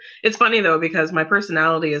through. It's funny though because my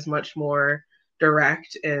personality is much more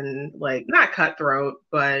direct and like not cutthroat,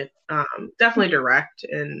 but definitely direct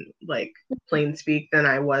and like plain speak than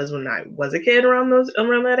I was when I was a kid around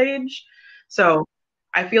that age. So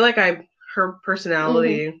I feel like I her Mm-hmm.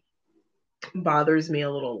 personality bothers me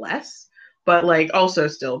a little less. But like also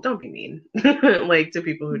still don't be mean like to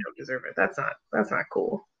people who don't deserve it. That's not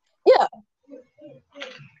cool. Yeah,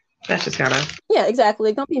 That's just kind of yeah, exactly.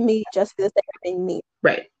 Like, don't be me just for the sake of being me.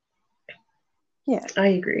 right. Yeah, I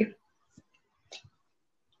agree.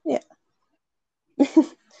 yeah.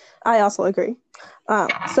 I also agree.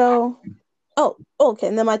 So, okay.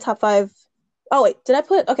 And then my top five. Oh wait, did I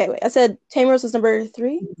put? Okay, wait. I said Tamers was number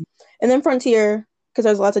 3, and then Frontier because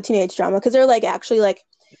there's lots of teenage drama because they're like actually like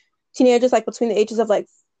teenagers like between the ages of like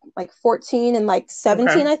 14 and like Okay.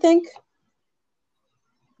 17, I think.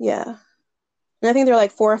 Yeah, and I think there were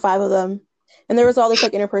like 4 or 5 of them, and there was all this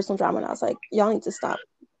like interpersonal drama, and I was like, y'all need to stop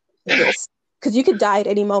this because you could die at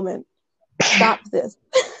any moment. Stop this.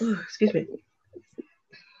 Ooh, excuse me.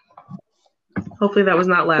 Hopefully that was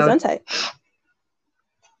not Because loud. untight.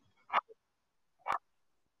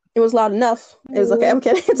 It was loud enough. It was okay. I'm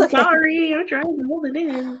kidding. It's okay. Sorry, I'm trying to hold it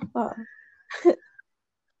in.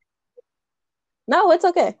 No, it's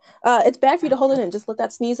okay. It's bad for you to hold it in. Just let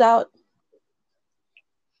that sneeze out.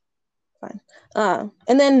 Fine.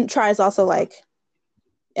 And then Try is also like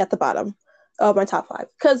at the bottom of my top 5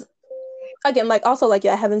 because again, like also like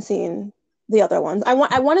yeah, I haven't seen the other ones. I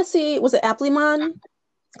want to see, was it Applemon?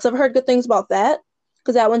 Because I've heard good things about that.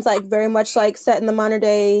 Because that one's like very much like set in the modern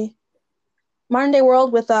day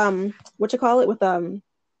world with what you call it with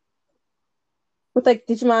like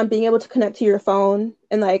Digimon being able to connect to your phone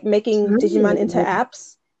and like making Digimon into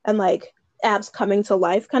apps and like apps coming to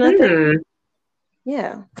life kind of thing.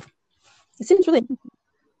 Yeah. It seems really,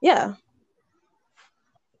 yeah.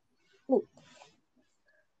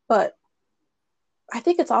 But I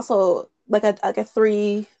think it's also like a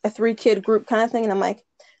three kid group kind of thing, and I'm like,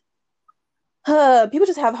 people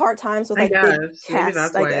just have hard times with like big maybe casts,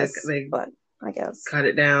 that's I why guess. they But I guess cut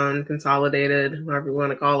it down, consolidated, whatever you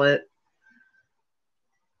want to call it.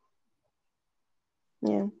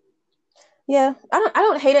 yeah. Yeah, I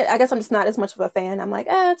don't hate it. I guess I'm just not as much of a fan. I'm like,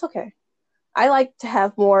 it's okay. I like to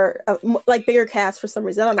have more, like bigger casts for some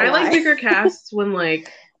reason. I don't know why. like bigger casts when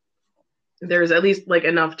like there's at least like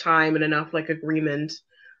enough time and enough like agreement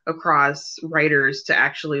across writers to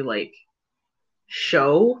actually like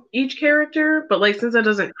show each character. But like since that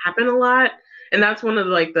doesn't happen a lot, and that's one of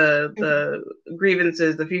like the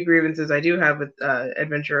grievances, the few grievances I do have with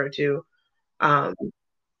Adventure 02.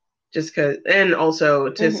 Just because, and also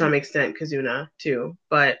to some extent Kazuna too.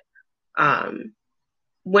 But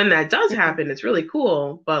when that does happen, it's really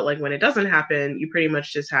cool. But like when it doesn't happen, you pretty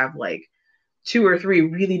much just have like 2 or 3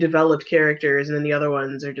 really developed characters, and then the other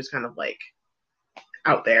ones are just kind of like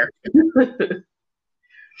out there.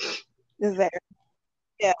 There,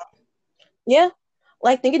 yeah, yeah.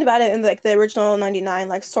 Like thinking about it in like the original 99,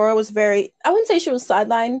 like Sora was very, I wouldn't say she was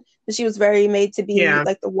sidelined, but she was very made to be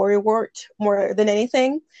like the warrior wart more than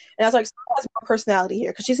anything. And I was like, Sora has more personality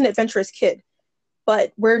here because she's an adventurous kid,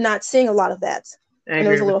 but we're not seeing a lot of that. And it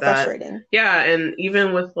was a little frustrating. Yeah, and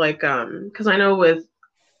even with like, because I know with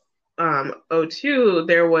 02,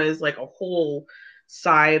 there was like a whole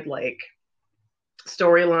side like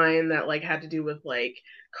storyline that like had to do with like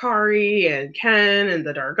Kari and Ken and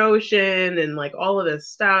the Dark Ocean and like all of this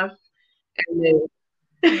stuff, and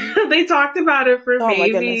they talked about it for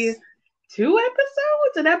maybe 2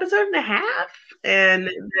 episodes, an episode and a half, and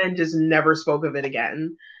then just never spoke of it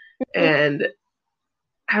again. And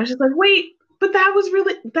I was just like, wait, but that was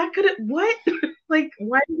really, that could have, what? Like,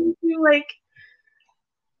 why didn't you like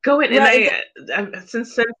go in? And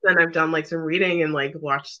since then I've done like some reading and like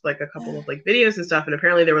watched like a couple of like videos and stuff, and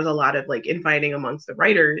apparently there was a lot of like infighting amongst the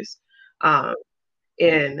writers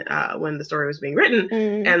in when the story was being written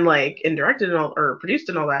and like and directed and all, or produced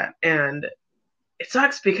and all that. And it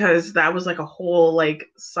sucks because that was like a whole like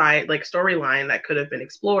side like storyline that could have been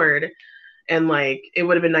explored, and like it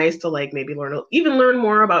would have been nice to like maybe learn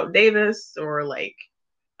more about Davis or like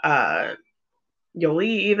Yoli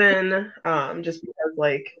even, just because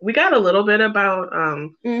like we got a little bit about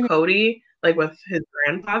Cody like with his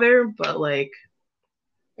grandfather, but like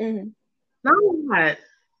not a lot.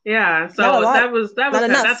 Yeah, so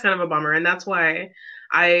that's kind of a bummer, and that's why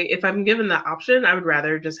if I'm given the option, I would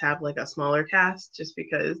rather just have like a smaller cast, just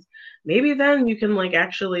because maybe then you can like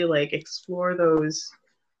actually like explore those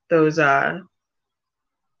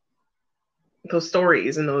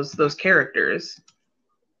stories and those characters.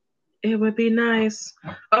 It would be nice.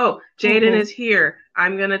 Oh, Jaden is here.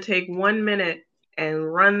 I'm gonna take 1 minute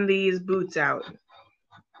and run these boots out.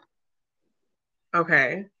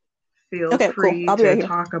 Okay. Feel free to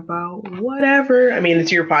talk about whatever. I mean,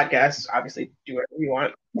 it's your podcast. Obviously, do whatever you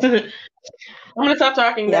want. I'm gonna stop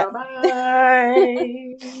talking now.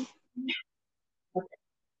 Bye.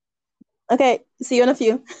 Okay. See you in a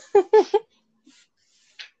few.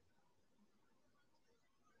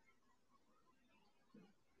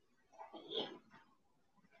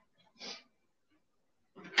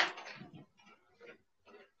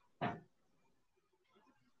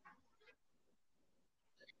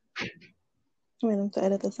 I'm going to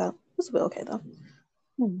edit this out. This will be okay though.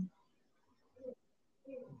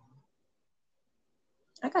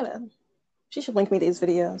 She should link me these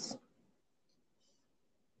videos.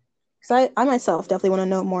 Because I myself definitely want to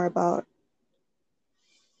know more about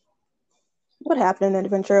what happened in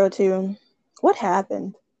Adventure 02. What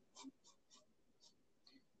happened?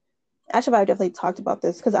 Actually, I definitely talked about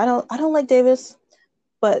this because I don't like Davis,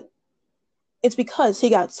 but it's because he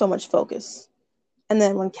got so much focus. And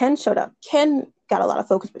then when Ken showed up, Ken got a lot of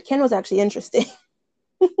focus, but Ken was actually interesting.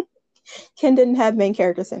 Ken didn't have main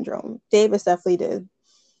character syndrome. Davis definitely did.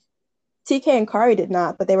 TK and Kari did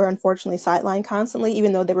not, but they were unfortunately sidelined constantly,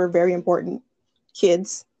 even though they were very important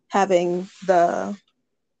kids, having the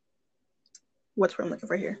what's what I'm looking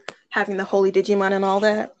for here, having the holy Digimon and all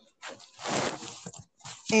that.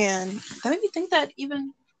 And that made me think that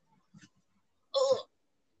even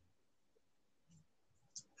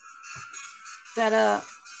that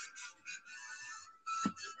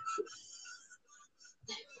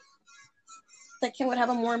Ken would have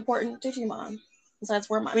a more important Digimon besides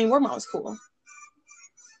Wormmon. I mean, Wormmon was cool,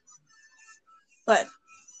 but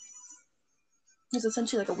he's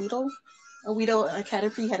essentially like a Weedle. A Weedle and a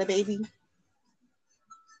Caterpie had a baby.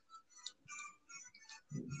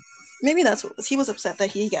 Maybe that's what he was upset that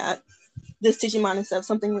he got this Digimon instead of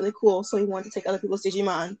something really cool, so he wanted to take other people's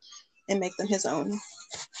Digimon and make them his own.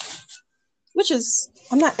 which is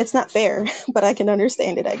it's not fair, but I can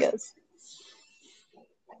understand it, I guess.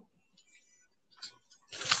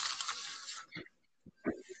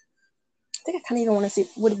 I think I kind of even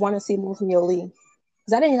would want to see more from Yoli,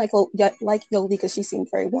 because I didn't like Yoli because she seemed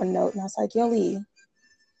very one note, and I was like, Yoli,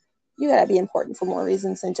 you gotta be important for more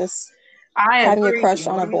reasons than just having a crush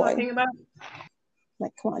on a boy. Talking about?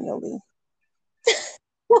 Like, come on, Yoli.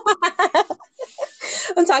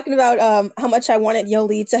 I'm talking about how much I wanted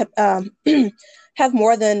Yoli to have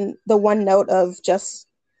more than the one note of just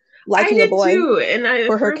liking a boy too, and I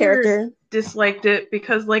for her character. Disliked it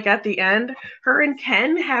because, like, at the end, her and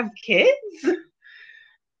Ken have kids.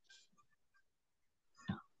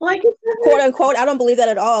 Like, quote unquote, I don't believe that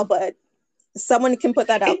at all, but someone can put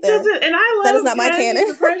that out there. And I love that is not Ken, my canon.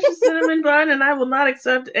 the precious cinnamon bun, and I will not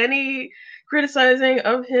accept any criticizing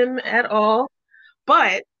of him at all.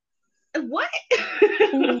 But what?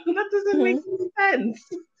 That doesn't make any sense.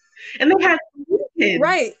 And they had kids.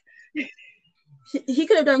 Right. He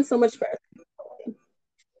could have done so much better.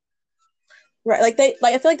 Right. I feel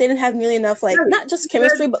like they didn't have nearly enough, like, not just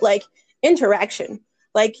chemistry, but like interaction.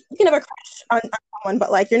 Like, you can have a crush on someone,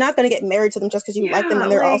 but like, you're not going to get married to them just because you like them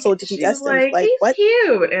and they're also to be destined. Like, he's what?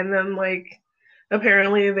 Cute. And then, like,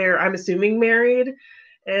 apparently they're, I'm assuming, married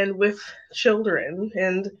and with children.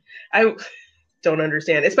 And I don't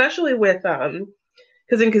understand, especially with,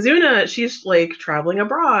 because in Kizuna, she's like traveling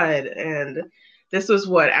abroad. And this was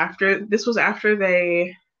after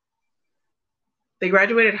they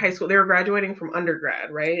graduated high school. They were graduating from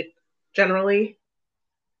undergrad, right? Generally.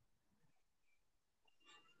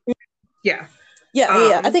 Yeah.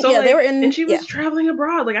 Yeah. I think, so, like, they were in... And she was traveling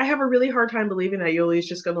abroad. Like, I have a really hard time believing that Yoli's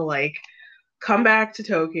just going to, like, come back to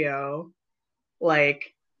Tokyo,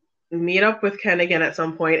 like, meet up with Ken again at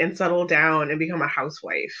some point and settle down and become a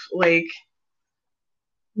housewife. Like,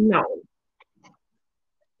 no.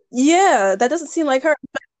 Yeah, that doesn't seem like her,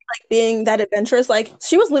 like, being that adventurous. Like,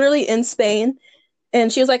 she was literally in Spain,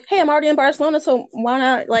 and she was like, hey, I'm already in Barcelona, so why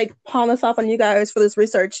not, like, pawn this off on you guys for this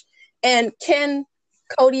research? And Ken,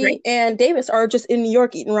 Cody, and Davis are just in New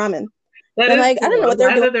York eating ramen. And, like, cool. I don't know what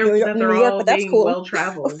they're doing in New York, but that's cool. Well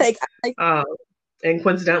traveled. And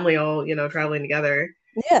coincidentally all, traveling together.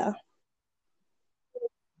 Yeah.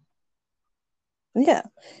 Yeah.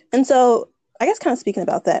 And so, I guess kind of speaking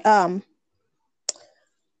about that,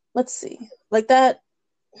 let's see. Like that,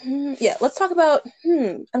 yeah, let's talk about,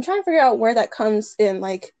 I'm trying to figure out where that comes in,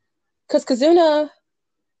 like, because Kizuna,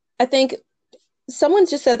 I think someone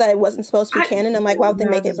just said that it wasn't supposed to be canon. I'm like, why would they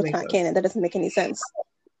make it if it's not canon? That doesn't make any sense.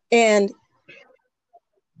 And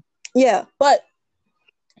yeah, but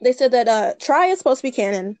they said that Try is supposed to be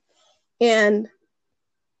canon, and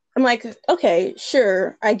I'm like, okay,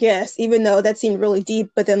 sure, I guess, even though that seemed really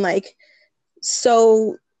deep, but then, like,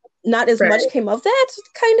 so not as much came of that,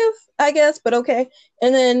 kind of, I guess, but okay.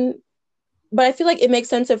 And then, but I feel like it makes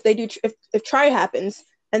sense if they do, if Try happens,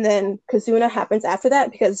 and then Kizuna happens after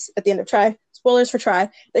that, because at the end of Try, spoilers for Try,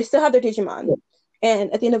 they still have their Digimon.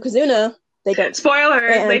 And at the end of Kizuna, they don't.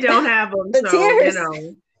 Spoilers, they don't have them. The so, tears.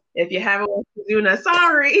 If you haven't watched Kizuna,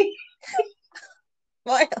 sorry.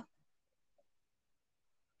 Well,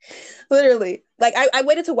 literally. Like, I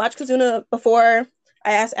waited to watch Kizuna before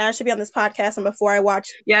I asked Ash to be on this podcast and before I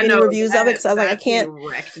watched any reviews of it, because I was like, I can't.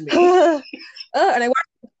 And I watched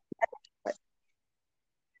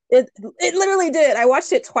it. It literally did. I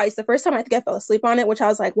watched it twice. The first time I think I fell asleep on it, which I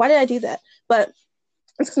was like, why did I do that? But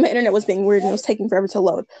it's because my internet was being weird and it was taking forever to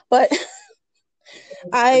load. But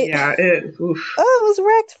it was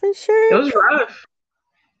wrecked for sure. It was rough.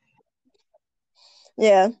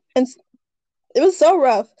 Yeah. And it was so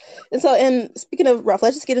rough. And so, and speaking of rough,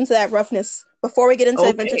 let's just get into that roughness. Before we get into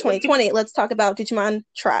Adventure 2020, let's talk about Digimon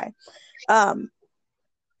Try.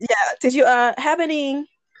 Did you have any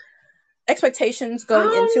expectations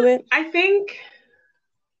going into it? I think,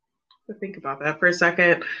 to think about that for a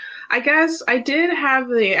second, I guess I did have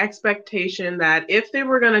the expectation that if they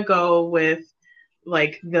were going to go with,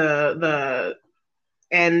 like, the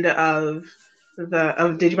end of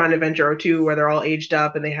Digimon Adventure 02, where they're all aged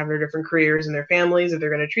up and they have their different careers and their families, if they're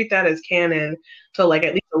going to treat that as canon, to, like,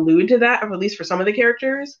 at least allude to that, or at least for some of the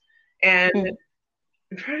characters. And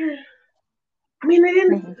I'm trying to, they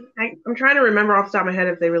didn't. I'm trying to remember off the top of my head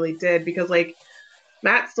if they really did, because, like,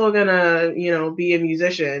 Matt's still gonna, be a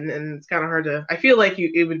musician, and it's kind of hard to. I feel like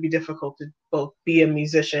it would be difficult to both be a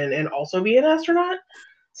musician and also be an astronaut.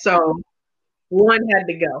 So one had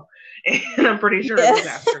to go, and I'm pretty sure it was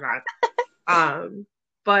astronaut.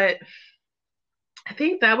 But I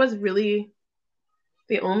think that was really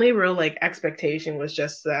the only real, like, expectation, was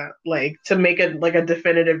just that, like, to make a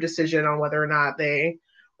definitive decision on whether or not they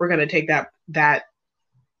were going to take that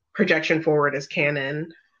projection forward as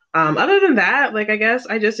canon. Other than that, like I guess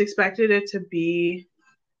I just expected it to be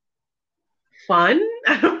fun.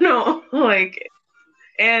 I don't know, like,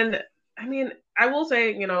 and I mean, I will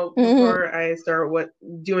say, you know, before I start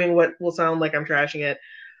doing what will sound like I'm trashing it,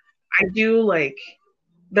 I do like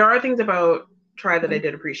there are things about Try that I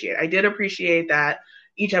did appreciate. I did appreciate that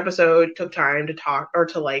each episode took time to talk or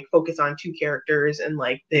to like focus on two characters and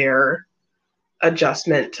like their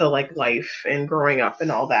adjustment to like life and growing up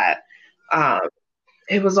and all that.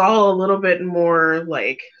 It was all a little bit more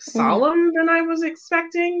like solemn than I was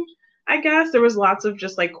expecting. I guess there was lots of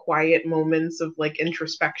just like quiet moments of like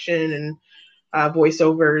introspection and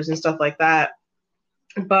voiceovers and stuff like that.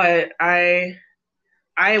 But I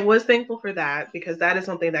was thankful for that because that is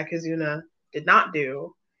something that Kizuna did not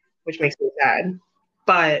do, which makes me sad.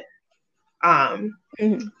 But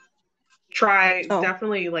Try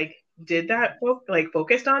definitely like did that like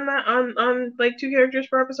focused on that on like two characters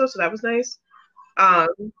per episode, so that was nice. And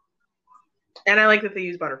I like that they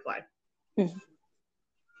use Butterfly.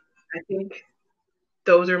 I think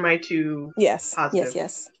those are my two positive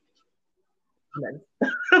yes comments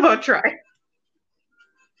about Try.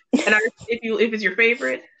 And if it's your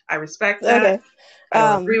favorite, I respect that. Okay.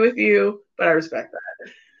 I don't agree with you, but I respect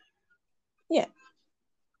that. Yeah.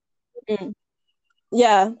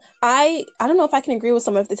 Yeah. I don't know if I can agree with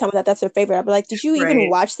someone if they tell me that that's their favorite. I'd be like, did you even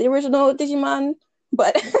watch the original Digimon?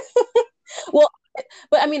 But well,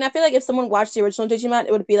 but I mean, I feel like if someone watched the original Digimon,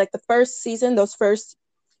 it would be like the first season, those first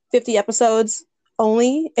 50 episodes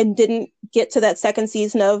only, and didn't get to that second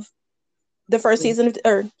season of the first season,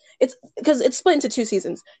 or it's because it's split into two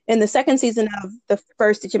seasons. And the second season of the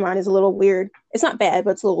first Digimon is a little weird. It's not bad,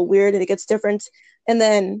 but it's a little weird and it gets different. And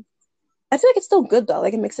then I feel like it's still good though.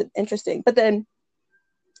 Like it makes it interesting. But then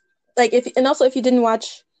like if you didn't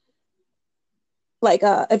watch like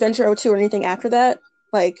Adventure 02 or anything after that,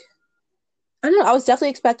 like I don't know, I was definitely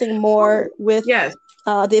expecting more with the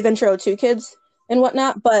Adventure 02 kids and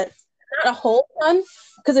whatnot, but not a whole ton,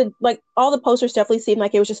 because it like all the posters definitely seemed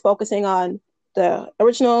like it was just focusing on the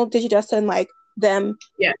original Digidestin and like them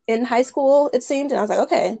in high school, it seemed. And I was like,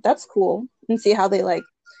 okay, that's cool. And see how they like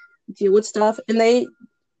deal with stuff. And they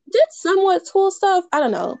did somewhat cool stuff. I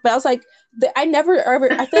don't know. But I was like, I feel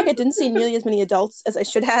like I didn't see nearly as many adults as I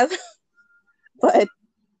should have. But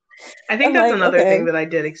I think that's like, another thing that I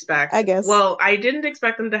did expect. I guess. Well, I didn't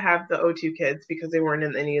expect them to have the O2 kids because they weren't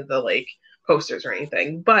in any of the like posters or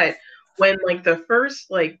anything. But when like the first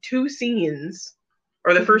like two scenes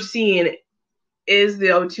or the first scene is the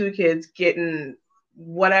O2 kids getting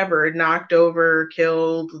whatever, knocked over,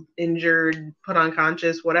 killed, injured, put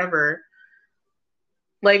unconscious, whatever.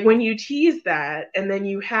 Like when you tease that and then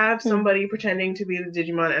you have somebody pretending to be the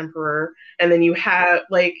Digimon Emperor, and then you have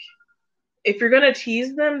like, if you're going to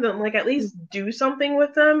tease them, then like at least do something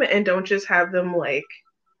with them and don't just have them like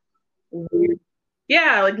weird,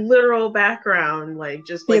 like literal background, like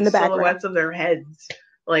just like silhouettes of their heads.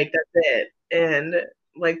 Like that's it. And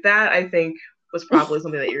like that I think was probably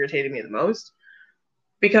something that irritated me the most.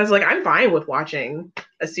 Because like I'm fine with watching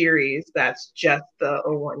a series that's just the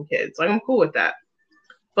 01 kids. Like I'm cool with that.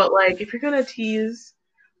 But like if you're gonna tease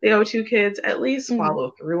the O2 kids, at least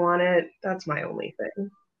follow through on it. That's my only thing.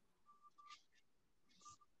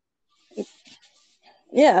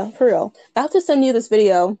 Yeah, for real. I'll have to send you this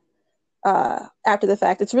video after the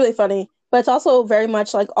fact. It's really funny, but it's also very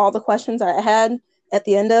much like all the questions I had at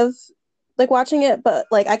the end of like watching it. But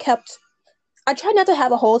like I tried not to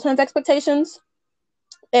have a whole ton of expectations,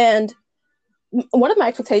 and one of my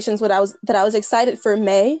expectations that I was excited for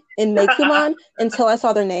Mei and Meikuman until I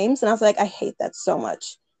saw their names, and I was like, I hate that so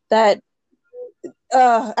much.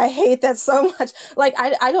 I hate that so much. Like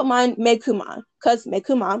I don't mind Meikuman because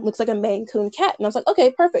Meikuman looks like a Maine Coon cat, and I was like,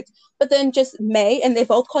 okay, perfect. But then just Mei, and they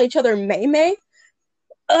both call each other Mei.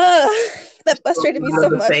 That frustrated me so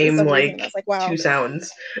much. Same like, I was like, wow. Two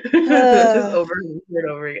sounds, just over and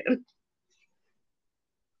over again.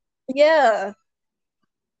 Yeah.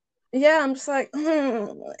 Yeah, I'm just like,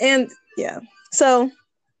 and yeah. So,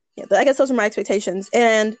 yeah, I guess those are my expectations.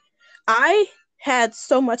 And I had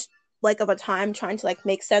so much like of a time trying to like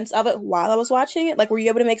make sense of it while I was watching it. Like, were you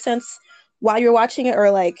able to make sense while you're watching it, or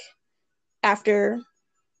like after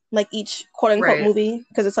like each quote unquote movie?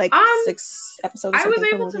 Because it's like 6 episodes. I was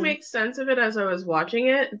able to make sense of it as I was watching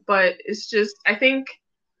it, but it's just I think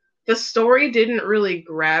the story didn't really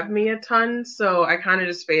grab me a ton, so I kind of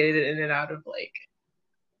just faded in and out of like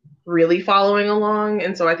really following along.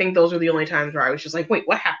 And so I think those were the only times where I was just like, wait,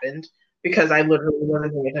 what happened? Because I literally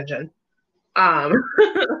wasn't paying attention.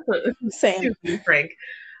 Same. To be frank.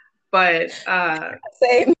 But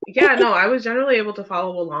same. Yeah, no, I was generally able to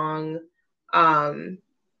follow along.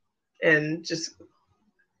 and just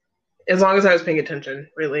as long as I was paying attention,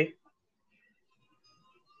 really.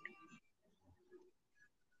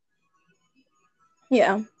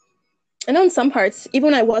 Yeah. I know in some parts,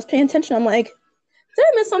 even when I was paying attention, I'm like, did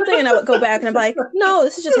I miss something? And I would go back and I'm like, no,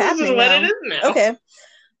 this is just happening. This is what now. it is now. Okay.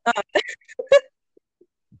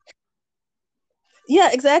 Yeah,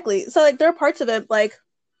 exactly. So like there are parts of it like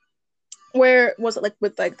where was it like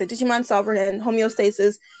with like the Digimon Sovereign and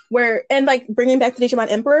homeostasis where and like bringing back the Digimon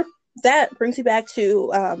Emperor, that brings you back to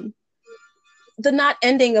the not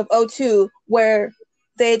ending of O2 where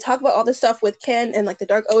they talk about all this stuff with Ken and like the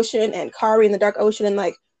Dark Ocean and Kari in the Dark Ocean and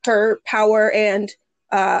like her power and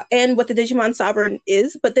what the Digimon Sovereign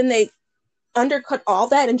is, but then they undercut all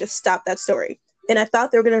that and just stop that story. And I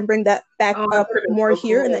thought they were going to bring that back up more so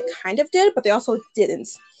here, cool. And they kind of did, but they also didn't.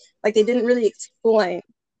 Like, they didn't really explain.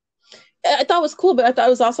 I thought it was cool, but I thought it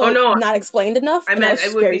was also not explained enough. I meant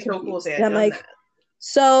it would be so cool if they had done like, that.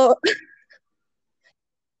 So,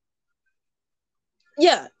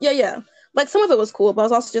 yeah. Like, some of it was cool, but I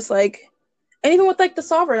was also just like, and even with, like, the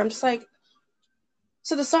Sovereign, I'm just like,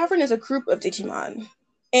 so the Sovereign is a group of Digimon,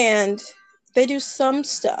 and they do some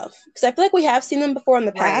stuff. Because I feel like we have seen them before in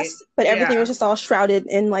the past, but everything was just all shrouded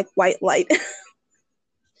in, like, white light.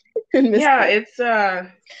 Yeah, it's,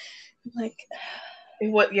 like...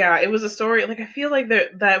 it was a story, like, I feel like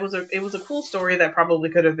it was a cool story that probably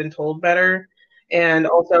could have been told better. And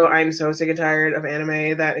also, I'm so sick and tired of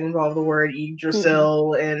anime that involve the word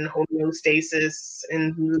Yggdrasil and homeostasis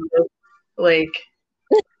and, like,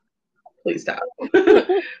 please stop.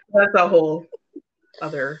 That's a whole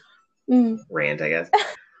other rant, I guess.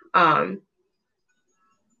 And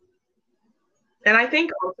I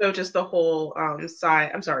think also just the whole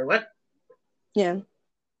side. I'm sorry, what? Yeah.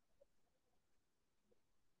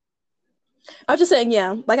 I was just saying,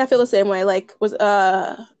 yeah. Like, I feel the same way. Like,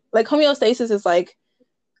 like homeostasis is like,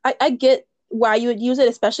 I get why you would use it,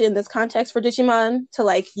 especially in this context for Digimon, to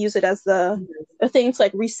like use it as the thing to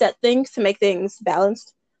like reset things to make things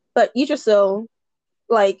balanced. But Yggdrasil,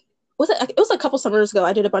 like, it was a couple summers ago.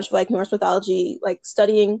 I did a bunch of like Norse mythology like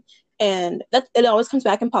studying, and that it always comes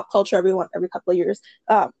back in pop culture every couple of years.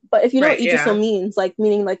 But if you know what Yggdrasil means, like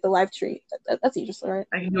meaning like the life tree, that's Yggdrasil, right?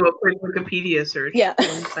 I can do a quick Wikipedia search. Yeah. 1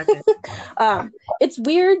 second. It's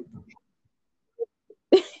weird.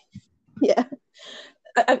 Yeah.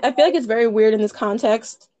 I feel like it's very weird in this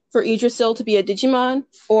context for Yggdrasil to be a Digimon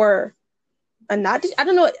or a not. I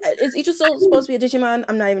don't know. Is Yggdrasil supposed to be a Digimon?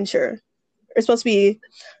 I'm not even sure. It's supposed to be.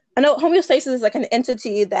 I know homeostasis is like an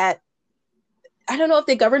entity that I don't know if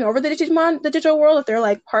they govern over the Digimon, the digital world, if they're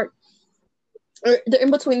like part, or they're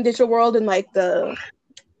in between the digital world and like the.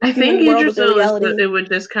 I think Yggdrasil it would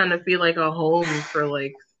just kind of be like a home for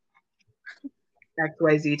like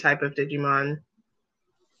XYZ type of Digimon.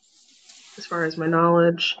 As far as my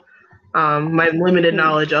knowledge, my limited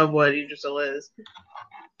knowledge of what Yggdrasil is,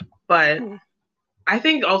 but I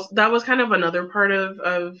think also that was kind of another part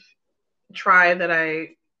of Tri that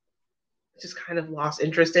I just kind of lost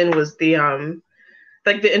interest in was the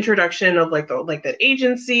like the introduction of like that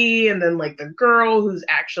agency and then like the girl who's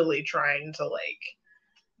actually trying to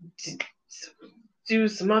like do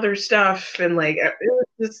some other stuff and like it was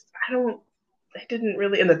just I didn't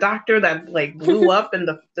really, and the doctor that like blew up in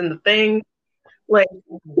the thing, like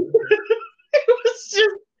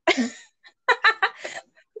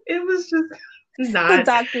it was just not. The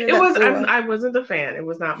doctor it was. I wasn't a fan. It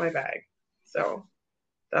was not my bag. So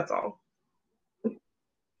that's all.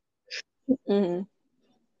 Mm-hmm.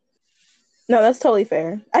 No, that's totally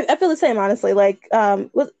fair. I feel the same, honestly. Like,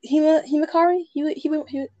 was Himikari?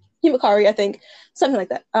 Himikari, I think, something like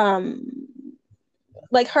that.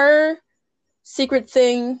 Like her secret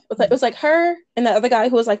thing it was like her and that other guy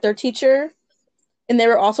who was like their teacher, and they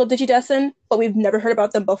were also Digidestin, but we've never heard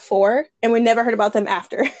about them before, and we never heard about them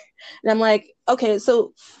after. And I'm like, okay,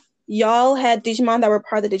 so y'all had Digimon that were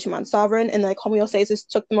part of the Digimon Sovereign, and like homeostasis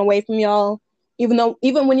took them away from y'all, even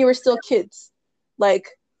when you were still kids. Like,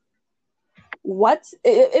 what?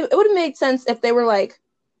 It would have made sense if they were like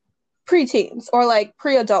pre-teens or like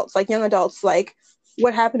pre-adults, like young adults, like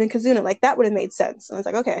what happened in Kizuna. Like that would have made sense. And I was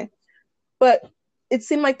like, okay. But it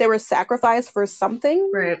seemed like they were sacrificed for something,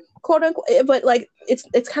 right? Quote unquote. But like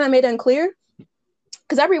it's kind of made unclear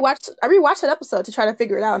because I rewatched that episode to try to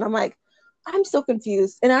figure it out, and I'm like, I'm so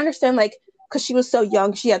confused. And I understand like because she was so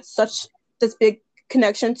young, she had such this big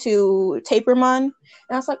connection to Tapermon, and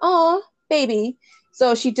I was like, oh, baby.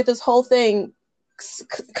 So she did this whole thing,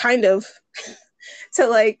 kind of, to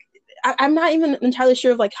like. I'm not even entirely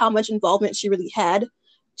sure of like how much involvement she really had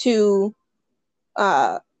to.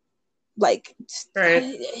 Like,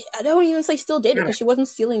 right. I don't even say steal data because she wasn't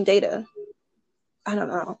stealing data. I don't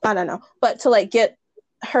know, but to like get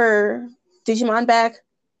her Digimon back,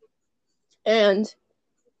 and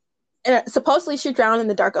supposedly she drowned in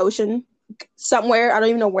the dark ocean somewhere. I don't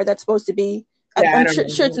even know where that's supposed to be. Yeah, I'm sure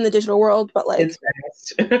it's in the digital world, but like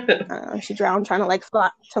it's she drowned trying to like fly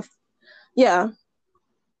to, yeah,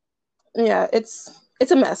 it's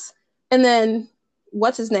a mess. And then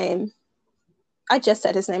what's his name? I just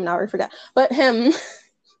said his name and I already forgot. But him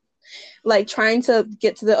like trying to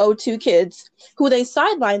get to the O2 kids who they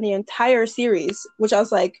sidelined the entire series, which I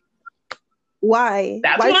was like, why?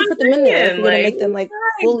 That's why did you put them in there if you're gonna make them like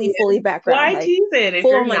fully background? Why like, tease it if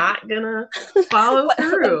you're not gonna follow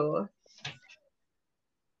through?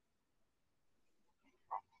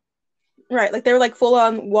 Right, like they were like full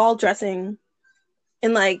on wall dressing,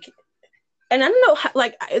 and like, and I don't know how,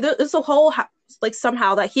 like there's a whole like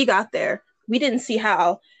somehow that he got there. We didn't see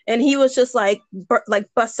how, and he was just like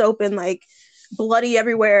bust open, like bloody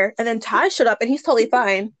everywhere. And then Tai showed up, and he's totally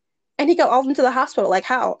fine, and he got all into the hospital. Like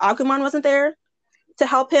how Agumon wasn't there to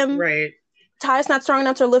help him. Right. Tai's not strong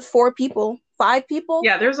enough to lift 4 people, 5 people.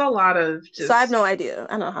 Yeah, there's a lot of just. So I have no idea.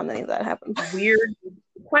 I don't know how many of that happened. Weird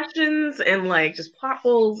questions and like just plot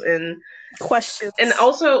holes and questions, and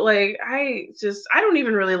also like I don't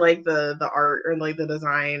even really like the art or like the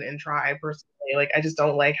design and Tri personally. Like I just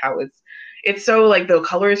don't like how it's so like the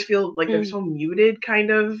colors feel like they're so muted kind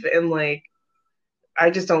of, and like I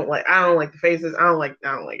don't like the faces. I don't like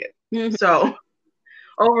it. Mm-hmm. So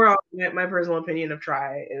overall, my personal opinion of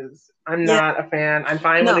Tri is I'm not a fan. I'm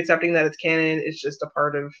fine with accepting that it's canon. It's just a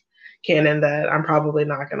part of canon that I'm probably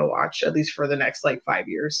not going to watch, at least for the next like 5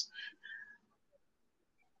 years.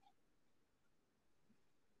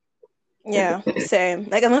 Yeah, same.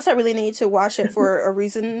 Like unless I really need to watch it for a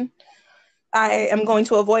reason, I am going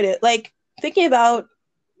to avoid it. Like thinking about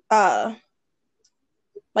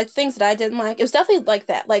like things that I didn't like, it was definitely like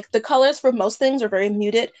that. Like the colors for most things are very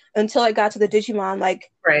muted until I got to the Digimon. Like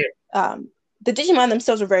right. The Digimon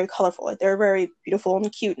themselves were very colorful. Like they were very beautiful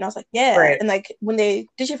and cute. And I was like, yeah. Right. And like when they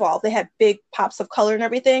Digivolve, they had big pops of color and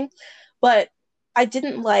everything. But I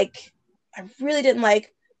really didn't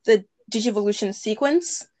like the Digivolution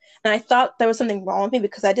sequence. And I thought there was something wrong with me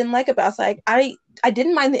because I didn't like it. But I was like, I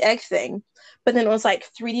didn't mind the egg thing. But then it was like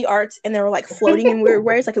 3D arts and they were like floating in weird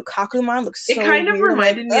ways. Like Kakumon looks so weird. It kind of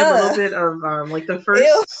reminded me a little bit of like the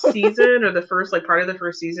first season or the first like part of the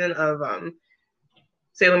first season of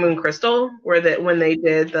Sailor Moon Crystal, where when they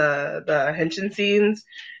did the henshin scenes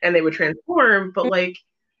and they would transform, but like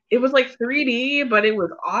it was like 3D, but it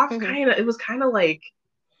was off kind of. It was kind of like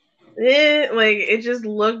like it just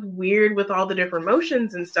looked weird with all the different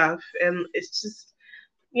motions and stuff, and it's just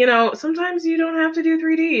sometimes you don't have to do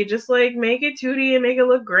 3D. Just like make it 2D and make it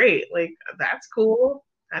look great. Like that's cool.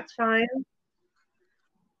 That's fine.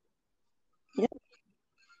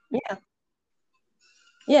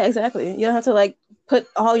 Yeah, exactly. You don't have to like put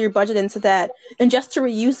all your budget into that, and just to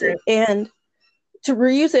reuse it, and to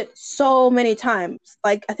reuse it so many times.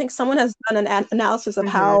 Like I think someone has done an analysis of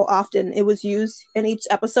how often it was used in each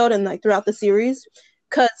episode and like throughout the series,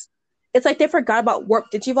 because it's like they forgot about warp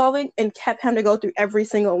digivolving and kept having to go through every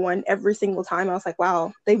single one every single time. I was like,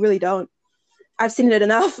 wow, they really don't. I've seen it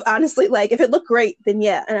enough, honestly. Like if it looked great, then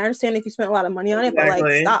yeah, and I understand if you spent a lot of money on it, but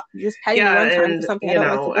like stop, you're just petting runtime for something I don't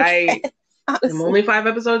like to look at. I'm only 5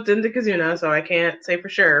 episodes into Kizuna, so I can't say for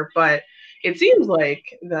sure, but it seems like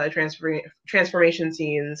the transformation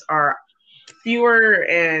scenes are fewer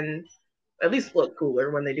and at least look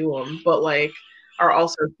cooler when they do them, but like are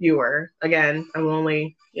also fewer. Again, I'm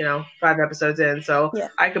only 5 episodes in, so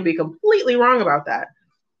I could be completely wrong about that.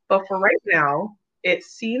 But for right now, it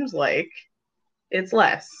seems like it's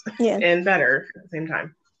less and better at the same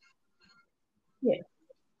time.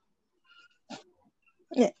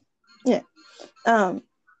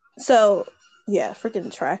 So yeah,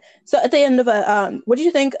 freaking Tri. So at the end of what did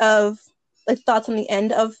you think of like thoughts on the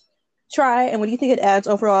end of Tri, and what do you think it adds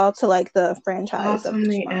overall to like the franchise? Thoughts on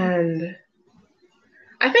the end.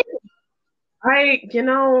 I think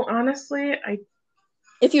honestly,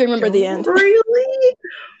 if you remember the end, really,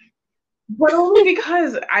 but only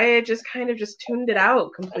because I had just kind of just tuned it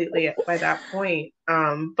out completely by that point.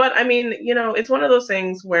 But I mean, it's one of those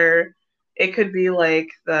things where it could be like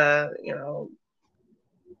the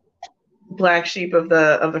black sheep of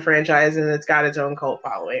the franchise, and it's got its own cult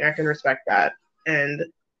following. I can respect that, and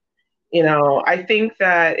I think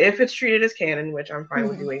that if it's treated as canon, which I'm fine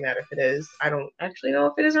with doing that if it is. I don't actually know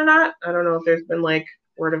if it is or not. I don't know if there's been like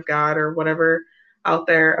word of God or whatever out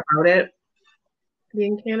there about it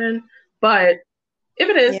being canon, but if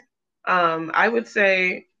it is, I would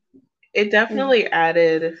say it definitely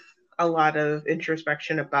added a lot of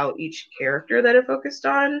introspection about each character that it focused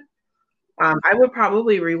on. I would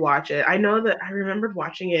probably rewatch it. I know that I remembered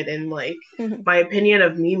watching it and like Mhm. my opinion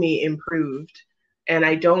of Mimi improved, and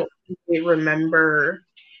I don't really remember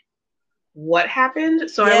what happened.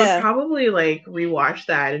 So I would Yeah. probably like rewatch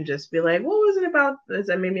that and just be like, what was it about this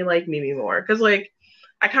that made me like Mimi more? Because like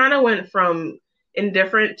I kind of went from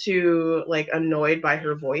indifferent to like annoyed by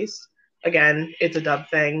her voice. Again, it's a dub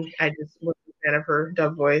thing. I just wasn't a fan of her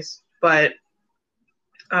dub voice, but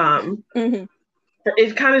um, Hmm.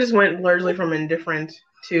 it kind of just went largely from indifferent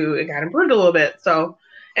to it got improved a little bit. So,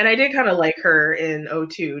 and I did kind of like her in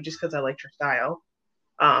O2 just because I liked her style.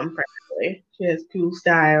 Practically, she has cool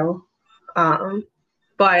style. Um,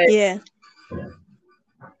 but Yeah.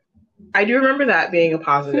 I do remember that being a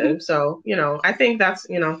positive. So, I think that's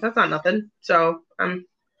not nothing. So I'm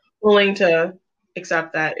willing to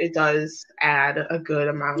accept that it does add a good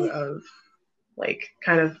amount Yeah. of like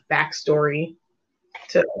kind of backstory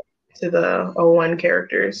to the O1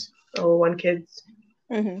 characters, O1 kids.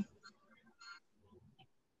 Hmm.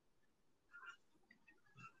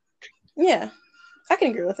 Yeah. I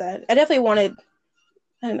can agree with that. I definitely wanted.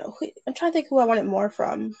 I don't know. I'm trying to think who I wanted more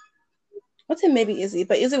from. Let's say maybe Izzy,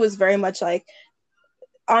 but Izzy was very much like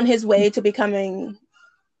on his way to becoming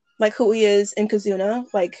like who he is in Kazuna.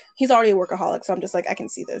 Like he's already a workaholic, so I'm just like I can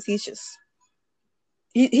see this. He's just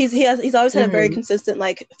he's always had a very Mm-hmm. consistent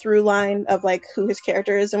like through line of like who his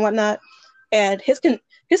character is and whatnot. And his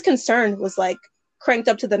concern was like cranked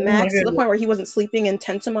up to the Oh my max to the goodness. point where he wasn't sleeping and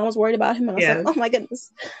Tentamon was worried about him. And I was like, Yeah. oh my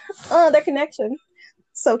goodness, oh their connection,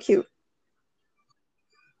 so cute.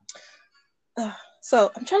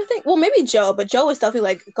 So I'm trying to think. Well, maybe Joe, but Joe was definitely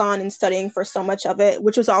like gone and studying for so much of it,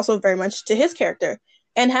 which was also very much to his character.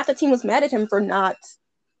 And half the team was mad at him for not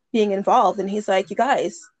being involved. And he's like, "You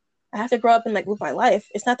guys, I have to grow up and like live my life.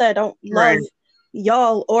 It's not that I don't Right. love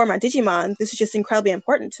y'all or my Digimon. This is just incredibly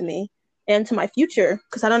important to me and to my future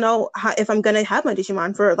because I don't know if I'm gonna have my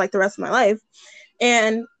Digimon for like the rest of my life."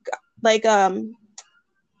 And like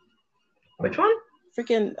Which one?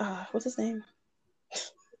 freaking what's his name?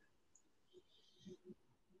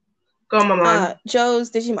 Go, Maman.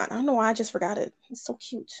 Joe's Digimon. I don't know why I just forgot it. It's so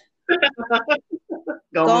cute. Go,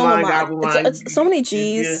 Maman. Gomamon. Gabumon. It's so many Yeah.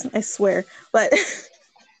 G's, I swear. But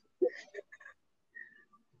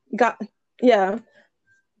got yeah,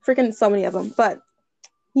 freaking so many of them. But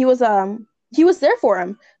he was there for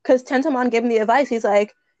him because Tentamon gave him the advice. He's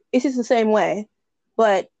like, it's just the same way,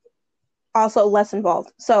 but also less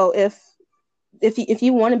involved. So if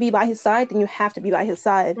you want to be by his side, then you have to be by his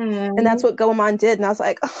side, and that's what Gomamon did. And I was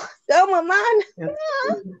like, oh, Gomamon,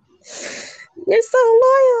 you're so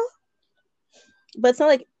loyal. But it's not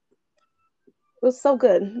like it was so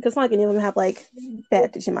good because it's not like any of them have like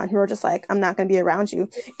bad Digimon who are just like, I'm not going to be around you.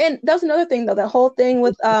 And that was another thing though, that whole thing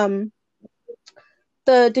with the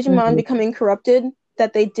Digimon becoming corrupted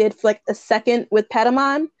that they did for like a second with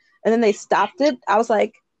Patamon and then they stopped it. I was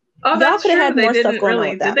like, Oh, y'all that's could have true. had They more stuff didn't going on really.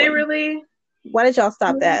 with that Did they one. really Why did y'all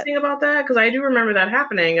stop do that? anything about that? Because I do remember that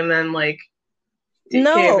happening, and then like DK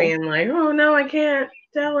No. being like, "Oh no, I can't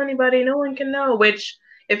tell anybody. No one can know." Which,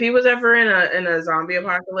 if he was ever in a zombie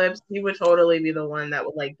apocalypse, he would totally be the one that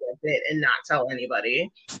would like get bit and not tell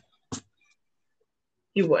anybody.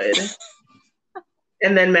 He would,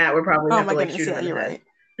 and then Matt would probably have to like shoot him in the head.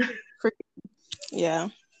 Right. Yeah.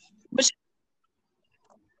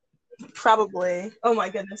 Probably. Oh my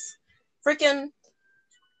goodness. Freaking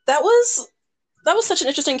that was such an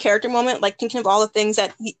interesting character moment, like thinking of all the things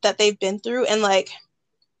that they've been through and like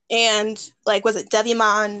was it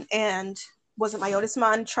Devimon and was it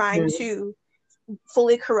Myotismon trying to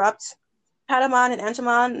fully corrupt Patamon and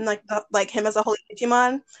Antamon and like him as a holy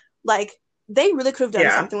Digimon. Like they really could have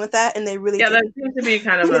done something with that and they really didn't. That seems to be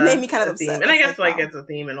kind of it made me kind of theme. upset. And I guess like it's a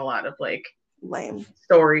theme in a lot of like lame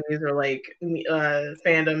stories or like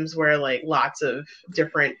fandoms where like lots of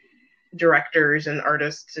different directors and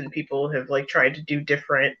artists and people have like tried to do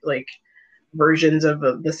different like versions of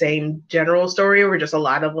the same general story where just a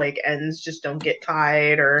lot of like ends just don't get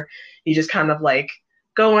tied or you just kind of like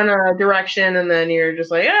go in a direction and then you're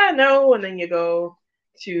just like no and then you go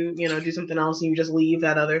to do something else and you just leave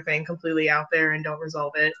that other thing completely out there and don't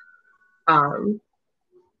resolve it.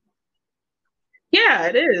 Yeah,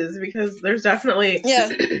 it is because there's definitely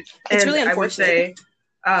it's really unfortunate. I would say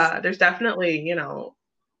there's definitely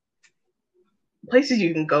places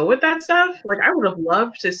you can go with that stuff. Like I would have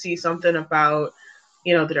loved to see something about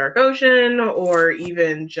the Dark Ocean or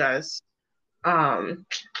even just there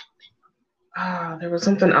was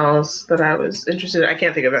something else that I was interested in. I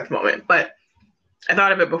can't think of it at the moment, but I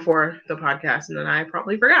thought of it before the podcast and then I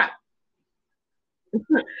probably forgot.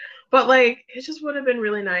 But like it just would have been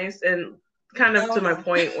really nice and kind of to my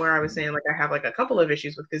point where I was saying like I have like a couple of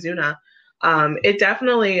issues with Kazuna. It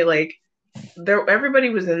definitely like everybody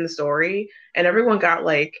was in the story and everyone got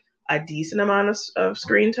like a decent amount of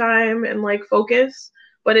screen time and like focus,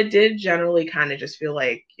 but it did generally kind of just feel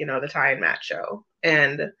like, you know, the Ty and Matt show.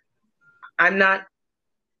 And I'm not.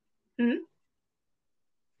 Hmm?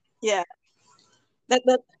 Yeah, that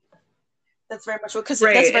that's very much what that's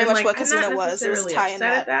Right. very And much like what I'm not Kazuna was. It was necessarily Ty and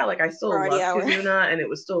upset at Matt that. Like I still variety loved hour. Kazuna and it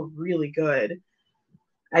was still really good.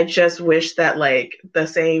 I just wish that like the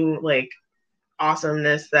same like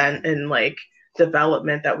awesomeness then and like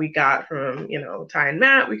development that we got from, you know, Ty and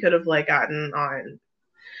Matt, we could have like gotten on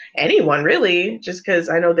anyone really, just because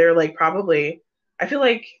I know they're like probably, I feel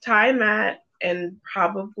like Ty, Matt, and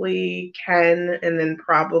probably Ken, and then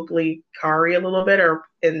probably Kari a little bit, or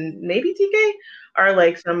and maybe TK are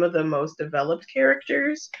like some of the most developed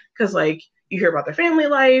characters because like you hear about their family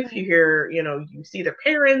life, you hear, you know, you see their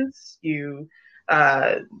parents, you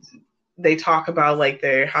uh they talk about like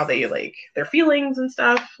their how they like their feelings and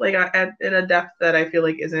stuff like in a depth that I feel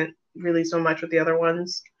like isn't really so much with the other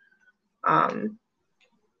ones. um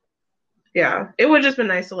yeah, it would just been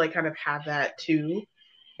nice to like kind of have that too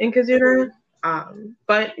in Kazuna.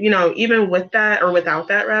 But you know, even with that or without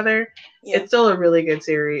that, rather, Yeah. it's still a really good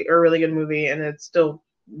series or a really good movie, and it's still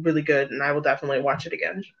really good, and I will definitely watch it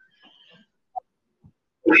again.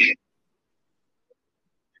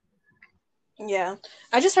 Yeah,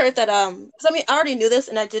 I just heard that. Because I mean, I already knew this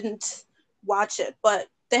and I didn't watch it, but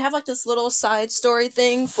they have like this little side story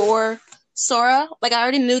thing for Sora. Like I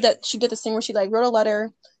already knew that she did this thing where she like wrote a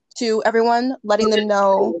letter to everyone, letting them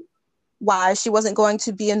know why she wasn't going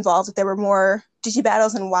to be involved if there were more Digi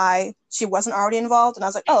battles and why she wasn't already involved. And I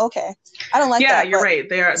was like, oh, okay. I don't like that. Yeah, you're right.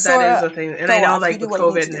 That Sora, is a thing, and I know off. like with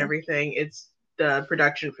COVID COVID and everything, it's the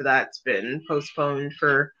production for that's been postponed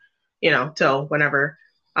for, you know, till whenever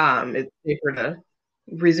it's safer to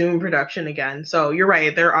resume production again. So you're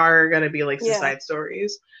right. There are going to be like some side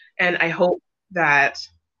stories, and I hope that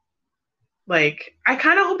like I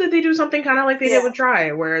kind of hope that they do something kind of like they did with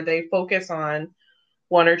Try, where they focus on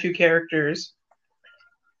one or two characters,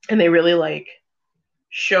 and they really like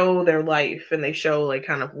show their life and they show like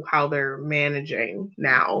kind of how they're managing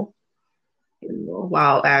now, you know,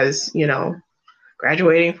 while as you know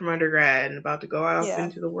graduating from undergrad and about to go out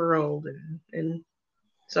into the world and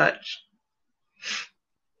such.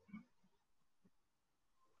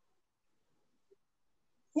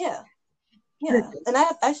 Yeah, and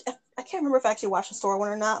I can't remember if I actually watched the Sora one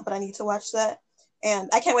or not, but I need to watch that, and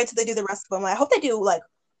I can't wait till they do the rest of them. I hope they do like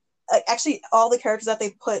actually all the characters that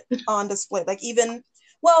they put on display, like even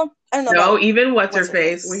well, I don't know. No, even what's her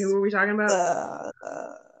face? Who were we talking about?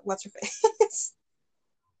 What's her face?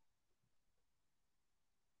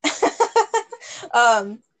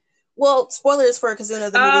 Well, spoilers for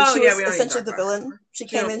Kazuna the movie. She was essentially the villain. She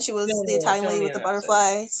came in. She was the Italian lady with the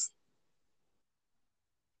butterflies.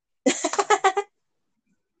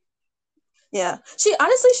 Yeah, she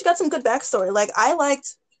got some good backstory. Like I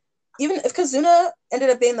liked, even if Kazuna ended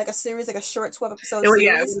up being like a series, like a short 12-episode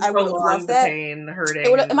series, I would have loved that. Pain, hurting,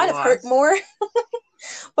 it might have hurt more,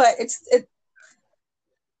 but it.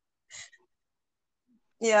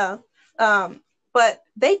 Yeah, but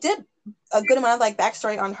they did a good amount of like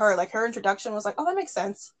backstory on her. Like her introduction was like, oh, that makes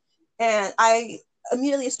sense, and I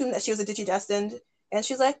immediately assumed that she was a Digidestined. And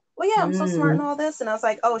she's like, well, yeah, I'm so smart and all this. And I was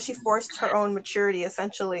like, oh, she forced her own maturity,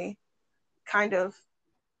 essentially, kind of.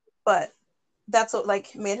 But that's what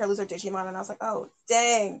like made her lose her Digimon. And I was like, oh,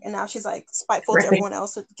 dang. And now she's like spiteful to everyone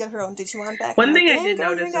else to get her own Digimon back. One thing I did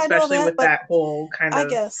notice, especially with that whole kind of, I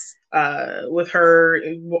guess, with her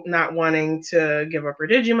not wanting to give up her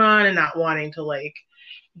Digimon and not wanting to like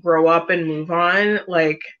grow up and move on,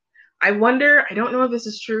 like, I wonder, I don't know if this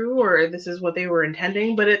is true or this is what they were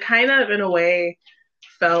intending, but it kind of, in a way,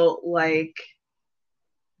 felt like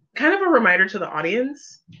kind of a reminder to the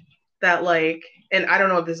audience that like, and I don't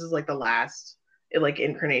know if this is like the last like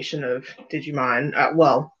incarnation of Digimon,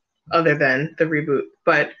 well, other than the reboot,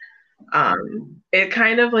 but it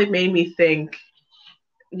kind of like made me think,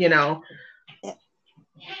 you know,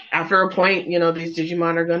 after a point, you know, these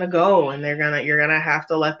Digimon are gonna go and you're gonna have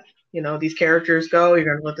to let, you know, these characters go,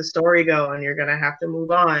 you're gonna let the story go and you're gonna have to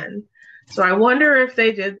move on. So I wonder if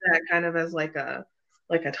they did that kind of as like a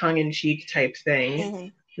tongue-in-cheek type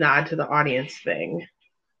thing, nod to the audience thing.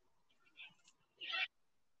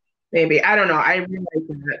 Maybe. I don't know. I really like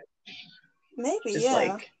that. Maybe, just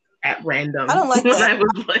like at random. I don't like when that. I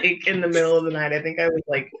was like in the middle of the night. I think I was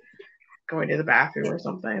like going to the bathroom or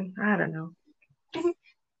something. I don't know.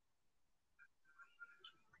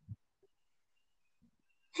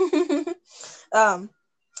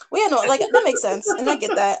 Well, yeah, no, like that makes sense, and I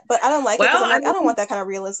get that, but I don't like it because Well, I'm like, I don't want that kind of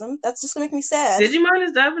realism. That's just gonna make me sad. Digimon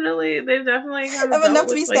is they've definitely kind I of have enough dealt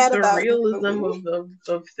to with be like sad the about in the realism movie.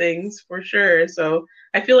 of things for sure. So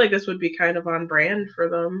I feel like this would be kind of on brand for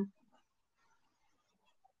them.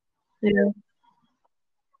 Yeah.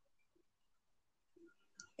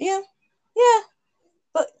 Yeah, yeah,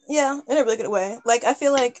 but yeah, in a really good way. Like I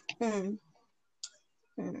feel like, hmm,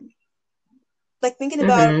 like thinking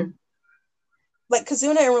about Mm-hmm. like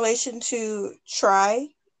Kazuna in relation to Try,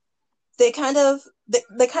 they kind of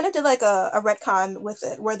did like a retcon with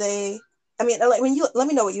it where they, I mean, like when you let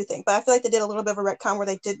me know what you think, but I feel like they did a little bit of a retcon where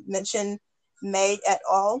they didn't mention May at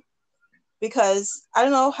all because I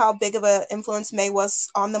don't know how big of an influence May was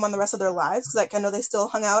on them on the rest of their lives because like I know they still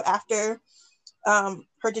hung out after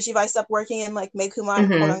her Digivice stopped working and like May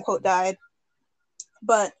Kuman quote Mm-hmm. unquote died,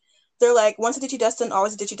 but they're like once a Digidestined,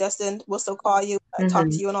 always a Digidestined. We'll still call you, talk Mm-hmm.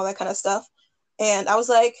 to you, and all that kind of stuff. And I was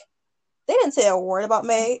like, they didn't say a word about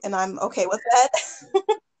May, and I'm okay with that.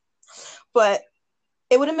 But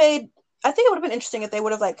it would have made, I think it would have been interesting if they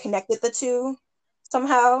would have like connected the two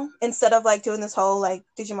somehow instead of like doing this whole like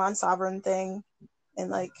Digimon Sovereign thing and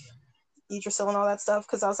like Yggdrasil and all that stuff.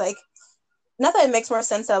 Because I was like, not that it makes more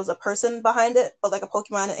sense that it was a person behind it, but like a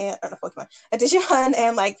Pokemon and or not Pokemon, a Digimon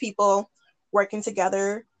and like people working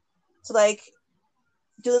together to like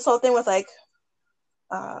do this whole thing with like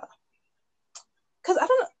because I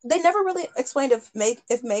don't know, they never really explained if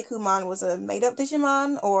Meikumon was a made up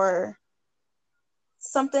Digimon or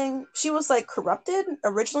something. She was like corrupted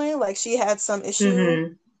originally, like she had some issue,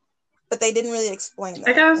 Mm-hmm. but they didn't really explain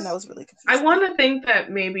I that, and that guess was really I confusing. want to think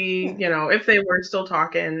that maybe, Hmm. you know, if they were still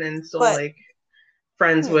talking and still But like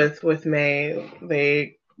friends hmm, with May,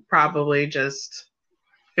 they probably just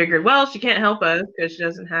figured, well, she can't help us because she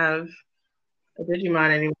doesn't have a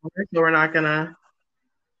Digimon anymore, so we're not gonna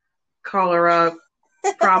call her up.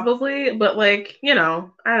 Probably, but like, you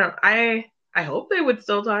know, I hope they would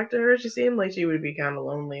still talk to her. She seemed like she would be kind of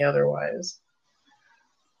lonely otherwise.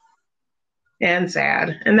 And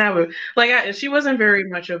sad. And that would like she wasn't very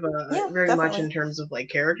much of a yeah, very much definitely. in terms of like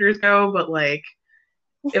characters go, but like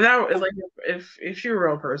like if she were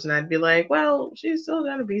a real person, I'd be like, well, she's still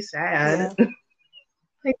gonna be sad. Yeah,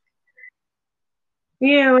 Like,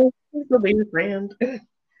 yeah, like she's still being a friend.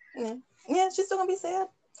 yeah, yeah. She's still gonna be sad.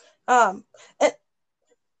 Um, and,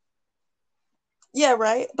 yeah,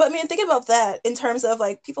 right. But I mean, think about that in terms of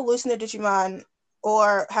like people losing their Digimon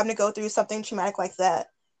or having to go through something traumatic like that.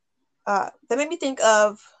 That made me think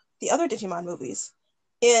of the other Digimon movies.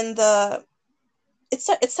 In the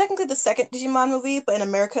it's technically the second Digimon movie, but in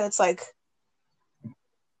America it's like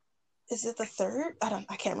is it the third? I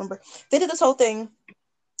can't remember. They did this whole thing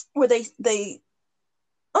where they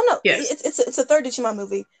oh no, Yes. it's a third Digimon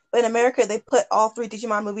movie, but in America they put all three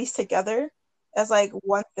Digimon movies together as like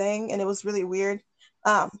one thing, and it was really weird.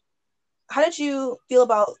 Um, how did you feel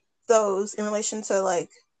about those in relation to like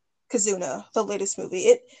Kazuna, the latest movie?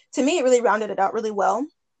 It to me it really rounded it out really well.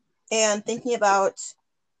 And thinking about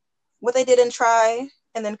what they did in Try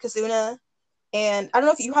and then Kazuna, and I don't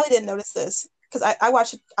know if you probably didn't notice this because I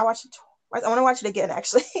watched it. I watched it. I want to watch it again.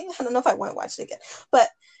 Actually, I don't know if I want to watch it again, but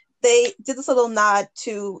they did this little nod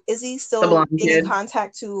to Izzy The still blonde being in kid.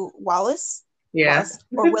 contact to Yeah. Wallace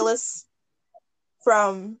or Willis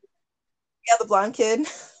from the blonde kid.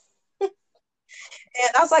 And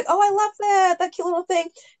I was like, oh, I love that cute little thing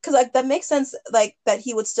because like that makes sense. Like that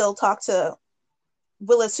he would still talk to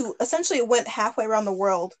Willis, who essentially went halfway around the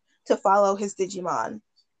world to follow his Digimon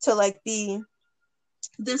to like be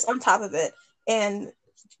this on top of it and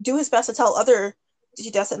do his best to tell other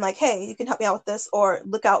Digidestined like, hey, you can help me out with this or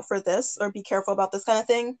look out for this or be careful about this kind of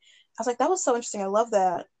thing. I was like, that was so interesting. I love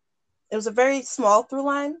that. It was a very small through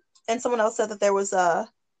line. And someone else said that there was a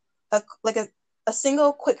like a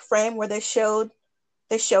single quick frame where they showed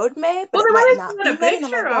May, but Well, it they might might not have be had a May. And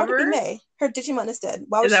I'm picture like, why of would it be her. May? Her Digimon is dead.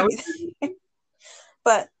 Why Is would she that what? be there?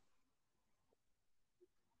 But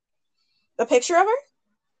a picture of her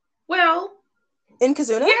Well, in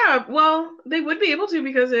Kazuna? yeah, well, they would be able to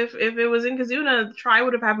because if it was in Kazuna, Try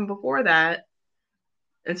would have happened before that,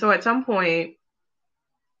 and so at some point,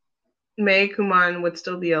 May Kuman would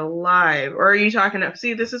still be alive. Or are you talking?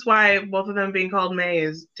 See, this is why both of them being called May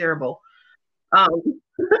is terrible. Um,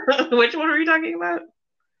 which one are you talking about?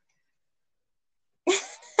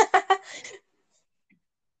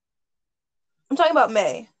 I'm talking about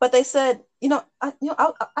May, but they said, I'm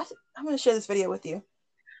going to share this video with you.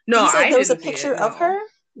 No, Did you say I there was a didn't see picture it. of her No,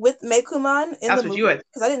 with May Kuman in the that's what you movie? had.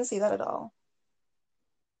 Because I didn't see that at all.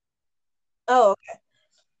 Oh, okay.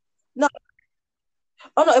 No,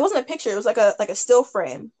 oh no, it wasn't a picture. It was like a still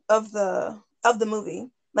frame of the movie.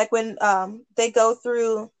 Like when they go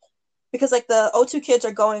through. because like the O2 kids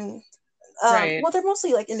are going. Right. Well, they're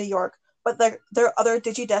mostly like in New York, but there are other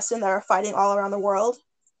Digidestined that are fighting all around the world,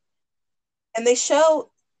 and they show.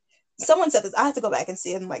 Someone said this. I have to go back and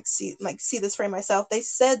see and see this frame myself. They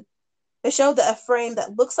said they showed a frame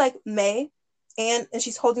that looks like May, and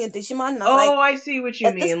she's holding a Digimon. And I was like, I see what you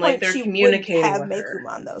at this mean. Like point, they're she wouldn't communicating have with her.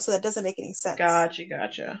 Meikumon though, so that doesn't make any sense.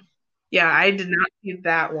 Gotcha. Yeah, I did not see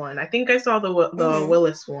that one. I think I saw the Mhm.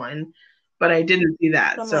 Willis one, but I didn't see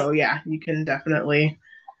that. I'm So like, yeah, you can definitely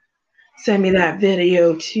send me that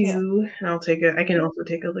video too, and I'll take it. I can also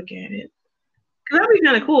take a look at it. That'd be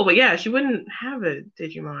kind of cool. But yeah, she wouldn't have a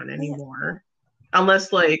Digimon anymore,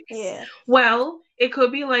 unless like, yeah, well, it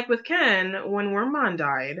could be like with Ken when Wormmon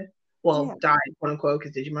died. Well, yeah. died, quote unquote,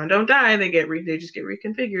 because Digimon don't die; they just get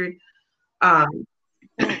reconfigured. Mm.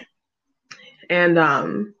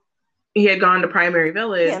 And he had gone to Primary Yeah,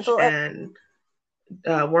 Village, so and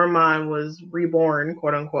Wormmon was reborn,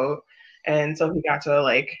 quote unquote, and so he got to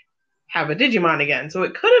like have a Digimon again. So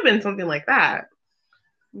it could have been something like that.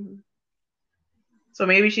 mhm. So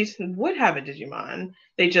maybe she would have a Digimon.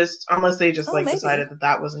 They just, unless they just like maybe. decided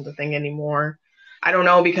that wasn't the thing anymore. I don't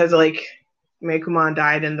know, because like Meikumon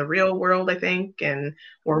died in the real world, I think, and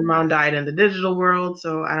Wormmon died in the digital world.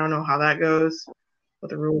 So I don't know how that goes, what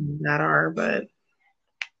the rules of that are, but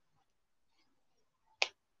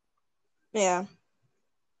Yeah.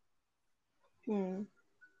 Hmm.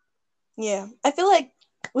 Yeah. I feel like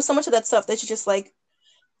with so much of that stuff, they should just like,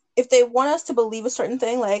 if they want us to believe a certain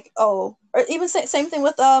thing, like, oh, or even same thing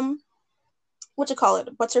with what you call it?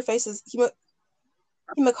 What's her face's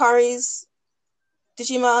Himakari's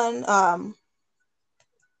Digimon,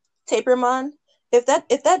 Tapermon. If that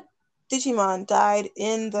Digimon died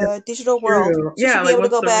in the digital world, true. she Yeah, should be like able to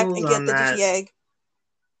what's go the back rules and on get the that? Digi-Egg.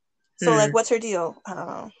 So like, what's her deal? I don't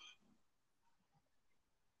know.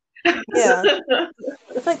 Yeah,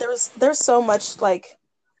 I feel like there's so much like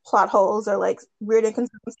plot holes or like weird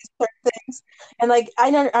inconsistencies with certain things, and like I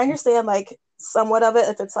understand like somewhat of it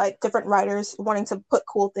if it's like different writers wanting to put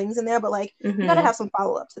cool things in there, but like you gotta have some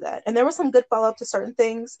follow up to that, and there was some good follow up to certain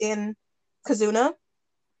things in Kazuna,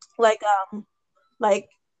 like like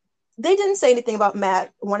they didn't say anything about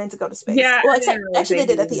Matt wanting to go to space. Yeah, Well, I didn't really actually they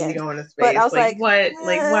think he did was at going the to be end, going to but I space. was Like, like, what?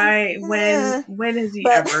 Like, why? eh. When has he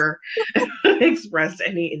But ever expressed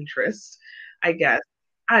any interest? I guess.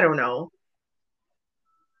 I don't know.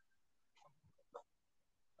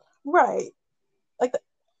 right, like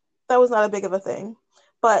that was not a big of a thing.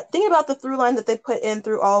 But thinking about the through line that they put in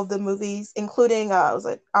through all of the movies, including was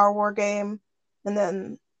it Our War Game, and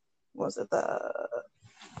then was it the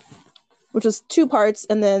which was two parts,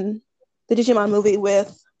 and then the Digimon movie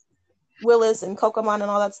with Willis and Kokomon and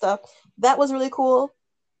all that stuff. That was really cool.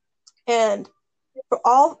 And for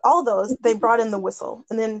all those, they brought in the whistle,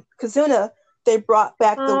 and then Kazuna they brought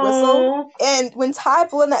back the whistle. Oh, And when Ty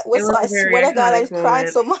blew in that it was whistle, I a very swear to God, I iconic cried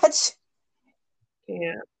moment. so much.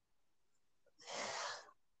 Yeah.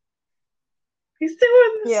 He's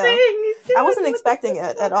doing the Yeah, thing. He's doing I wasn't what the expecting it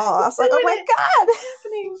at whistle. all. I was He's like, oh doing my it. God. It's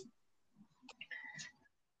happening.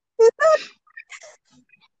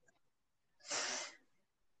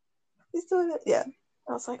 He's doing it. Yeah.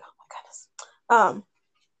 I was like, oh my goodness.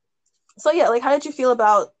 So yeah, like how did you feel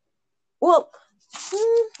about well,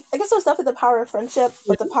 I guess it was definitely the power of friendship,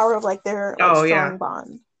 but the power of like their like Oh yeah. strong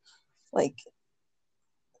bond. Like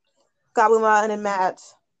Gabumon and Matt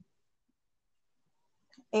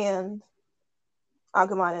and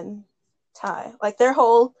Agumon and Ty. Like their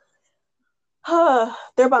whole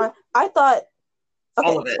their bond. I thought All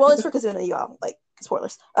okay, of it. spoilers for Kazuna, y'all. Like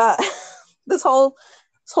spoilers. This whole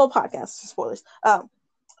podcast, spoilers.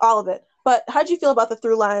 All of it. But how did you feel about the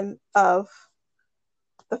through line of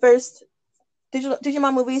the first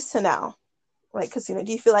Digimon movies to now? Like Kazuna,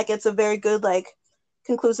 do you feel like it's a very good, like,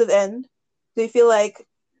 conclusive end? Do you feel like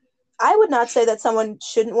I would not say that someone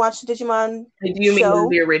shouldn't watch the Digimon Do you show? mean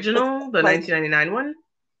the original, the like, 1999 one?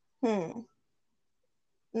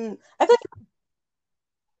 I feel like,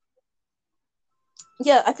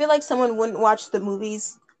 yeah, I feel like someone wouldn't watch the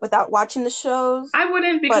movies without watching the shows. I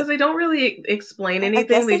wouldn't, because But they don't really explain I anything.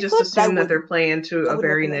 guess They they just could, but I assume that they're wouldn't. playing to I a wouldn't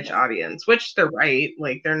very recommend niche that. audience, which they're right.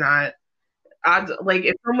 Like they're not odds. Like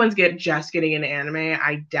if someone's just getting into anime,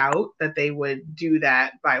 I doubt that they would do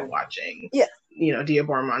that by watching, Yeah.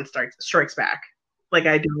 Diabormon Strikes Back. Like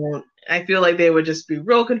I don't. I feel like they would just be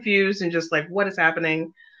real confused and just like, what is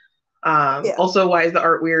happening? Yeah. Also, why is the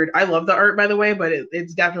art weird? I love the art, by the way, but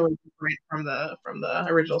it's definitely different from the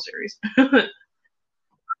original series. I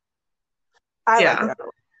like Yeah. the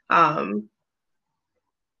art. Um,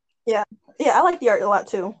 Yeah. Yeah, I like the art a lot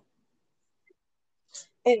too.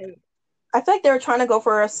 And I feel like they were trying to go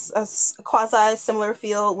for a quasi similar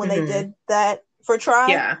feel when they did that for Try.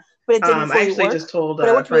 Yeah. But it didn't fully I actually work, just told but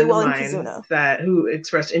it a worked really friend of well in mine Kizuna. who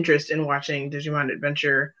expressed interest in watching Digimon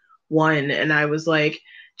Adventure 1, and I was like,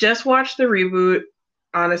 just watch the reboot.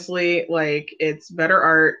 Honestly, like, it's better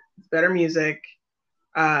art, better music.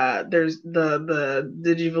 There's the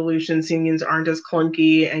Digivolution scenes aren't as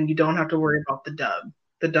clunky, and you don't have to worry about the dub.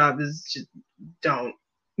 The dub is just don't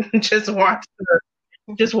just watch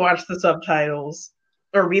the subtitles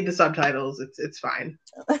or read the subtitles. It's fine.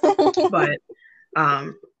 But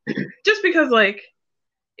just because, like,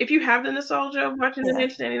 if you have the nostalgia of watching the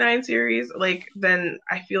 1999 series, like, then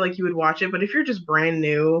I feel like you would watch it. But if you're just brand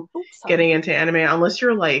new getting into anime, unless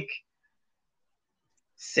you're like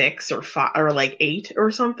 6 or 5 or like 8 or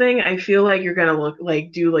something, I feel like you're gonna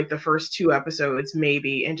do like the first 2 episodes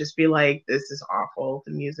maybe and just be like, this is awful.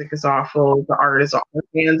 The music is awful. The art is awful.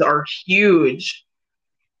 The fans are huge.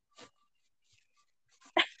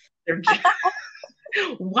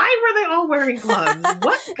 Why were they all wearing gloves?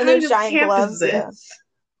 What kind of camp gloves, is this? Yeah.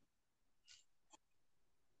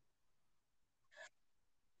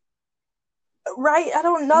 Right, I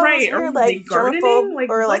don't know. Right, or like germaphobe, like,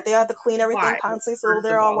 or like they have to clean everything constantly, so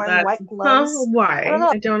they're all wearing white gloves. Why?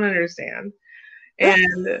 I don't understand.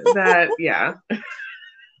 And that, yeah, it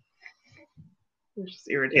just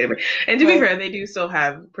irritated me. And to be fair, they do still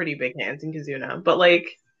have pretty big hands in Kizuna, but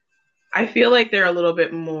like, I feel like they're a little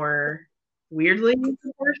bit more weirdly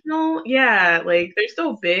proportional. Yeah, like they're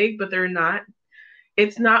still big, but they're not.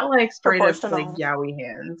 It's not like straight up like yaoi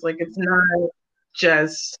hands. Like, it's not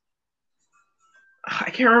just.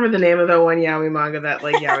 I can't remember the name of the one yaoi manga that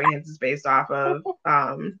like yaoi hands is based off of.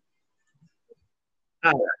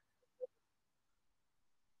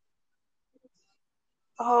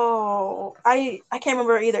 Oh, I can't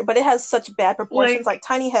remember either, but it has such bad proportions, like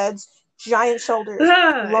tiny heads, giant shoulders,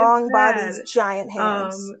 long bodies, giant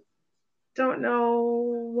hands. Don't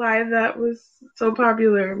know why that was so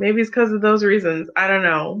popular. Maybe it's because of those reasons. I don't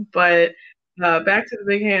know. But back to the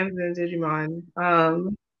big hands in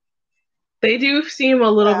Digimon. They do seem a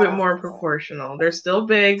little bit more proportional. They're still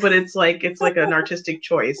big, but it's like an artistic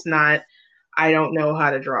choice, not I don't know how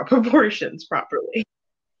to draw proportions properly.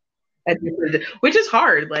 Which is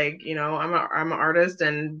hard. Like, you know, I'm an artist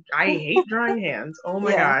and I hate drawing hands. Oh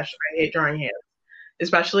my gosh, I hate drawing hands.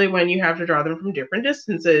 Especially when you have to draw them from different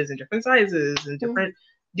distances and different sizes and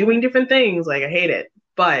doing different things. Like, I hate it.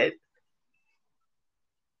 But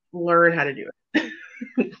learn how to do it.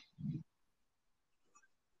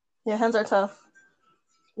 Yeah, hands are tough.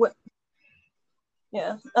 What?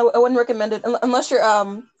 Yeah, I wouldn't recommend it unless you're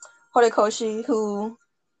Horikoshi, who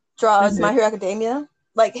draws My Hero Academia.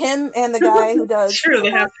 Like him and the guy who does who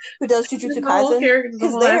does Jujutsu Kaisen,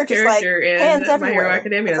 because they are just like hands everywhere. My Hero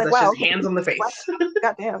Academia, it's like, that's just hands on the face.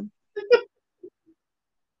 Goddamn.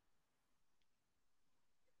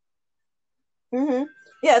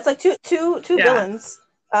 Yeah, it's like two villains.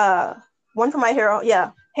 One for My Hero,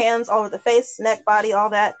 hands all over the face, neck, body, all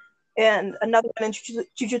that, and another one in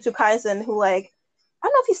Jujutsu Kaisen who, like, I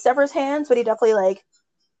don't know if he severs hands, but he definitely like.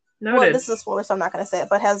 Noted. Well, this is a spoiler, so I'm not going to say it,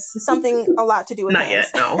 but has something a lot to do with Not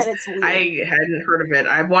hands. yet, no. And it's weird. I hadn't heard of it.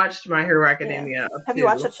 I've watched My Hero Academia. Yeah. Have you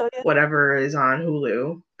watched that show yet? Whatever is on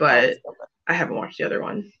Hulu, but I haven't watched the other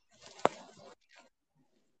one.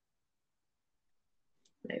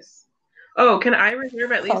 Nice. Oh, can I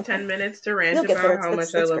reserve at least 10 minutes to rant about how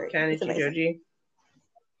much I love Ken Ichijoji?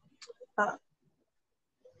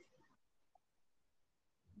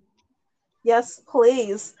 Yes,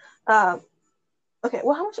 please. Okay,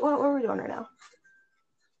 well, what are we doing right now?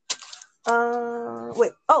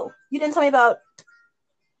 Wait. Oh, you didn't tell me about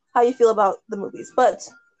how you feel about the movies, but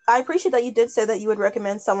I appreciate that you did say that you would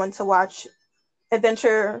recommend someone to watch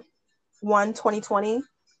Adventure 1 2020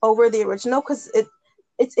 over the original, because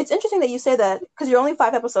it's interesting that you say that, because you're only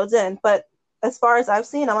 5 episodes in, but as far as I've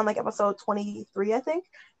seen, I'm on like episode 23, I think.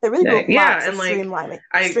 They really broke lots of streamlining.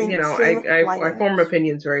 I form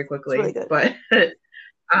opinions very quickly, really good. But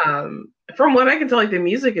from what I can tell, like, the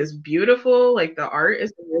music is beautiful, like the art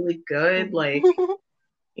is really good, like,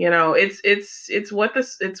 you know, it's what the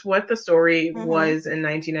story was in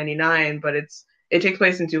 1999, but it takes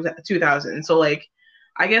place in 2000. So, like,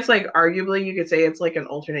 I guess, like, arguably you could say it's like an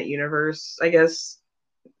alternate universe, I guess,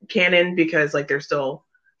 canon, because like they're still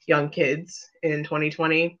young kids in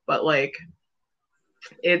 2020, but like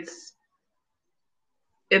it's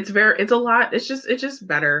just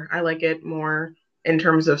better. I like it more in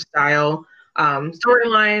terms of style.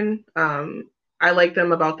 Storyline, I like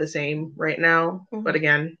them about the same right now, but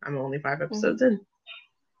again, I'm only 5 episodes in.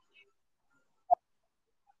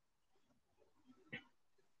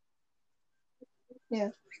 Yeah.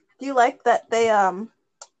 Do you like that they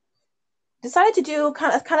decided to do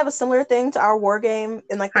kind of a similar thing to our war game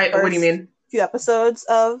in like the What do you first mean? few episodes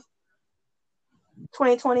of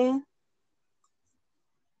 2020?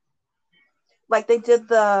 Like they did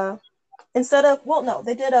they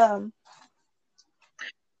did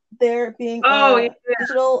there being a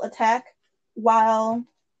digital attack while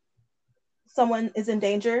someone is in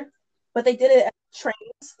danger, but they did it as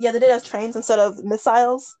trains. Yeah, they did it as trains instead of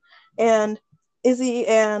missiles. And Izzy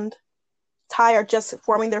and Ty are just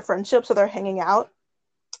forming their friendship, so they're hanging out,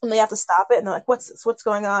 and they have to stop it. And they're like, "What's this? What's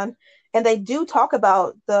going on?" And they do talk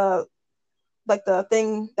about the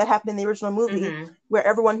thing that happened in the original movie, where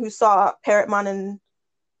everyone who saw Parrotmon and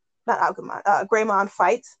not Agumon, Greymon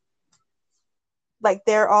fight, like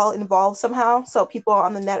they're all involved somehow. So people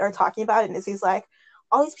on the net are talking about it, and Izzy's like,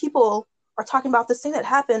 all these people are talking about this thing that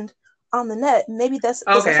happened on the net. Maybe this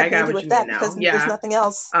has something to do with that because there's nothing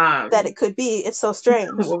else that it could be. It's so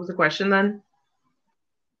strange. What was the question then?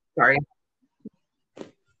 Sorry.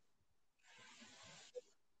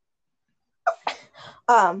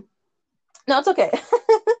 No, it's okay.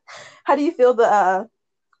 How do you feel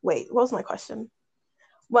wait, what was my question?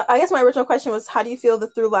 Well, I guess my original question was, how do you feel the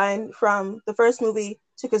through line from the first movie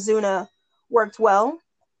to Kizuna worked well?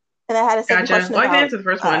 And I had a second question about... I can answer the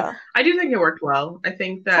first one. I do think it worked well. I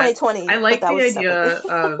think that 2020, I like the idea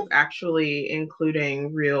of actually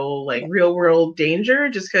including real world danger,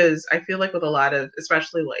 just because I feel like with a lot of,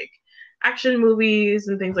 especially like action movies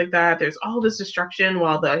and things like that, there's all this destruction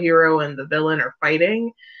while the hero and the villain are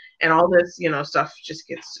fighting, and all this, stuff just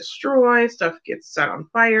gets destroyed, stuff gets set on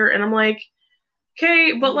fire, and I'm like,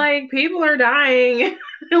 okay, but like people are dying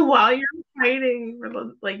while you're fighting for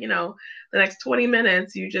the next 20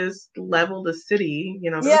 minutes. You just level the city,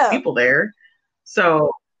 there's people there.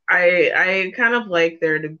 So I kind of like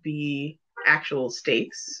there to be actual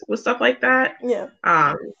stakes with stuff like that. Yeah.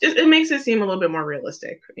 It makes it seem a little bit more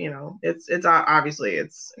realistic. It's obviously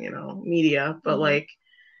it's media, but like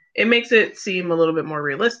it makes it seem a little bit more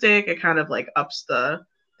realistic. It kind of like ups the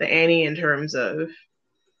ante in terms of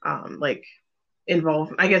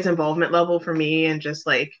involvement level for me, and just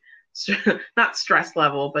like not stress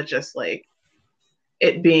level, but just like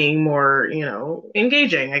it being more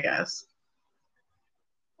engaging, I guess.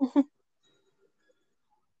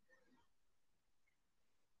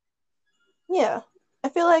 Yeah, I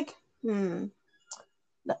feel like not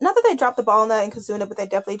that they dropped the ball on that in Kizuna, but they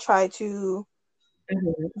definitely tried to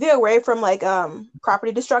veer away from like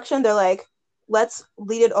property destruction. They're like, let's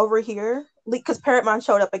lead it over here, because Parrotmon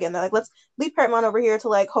showed up again. They're like, let's lead Parrotmon over here to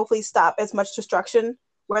like hopefully stop as much destruction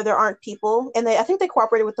where there aren't people. And I think they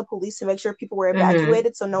cooperated with the police to make sure people were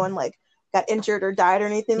evacuated, so no one like got injured or died or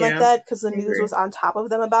anything like that, because the news was on top of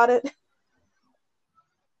them about it.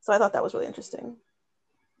 So I thought that was really interesting.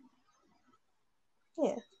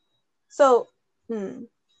 Yeah. So,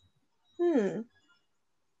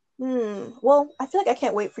 well, I feel like I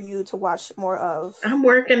can't wait for you to watch more of. I'm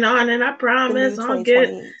working on it. I promise I'll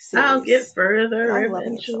get further I'm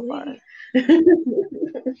eventually. Loving it so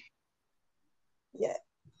far. Yeah.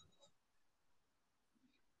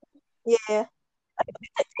 Yeah.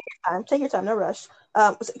 Take your time. No rush.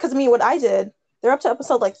 Because I mean, what I did, they're up to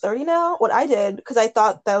episode like 30 now. What I did, because I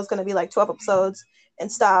thought that was going to be like 12 episodes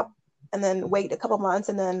and stop, and then wait a couple months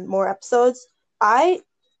and then more episodes. I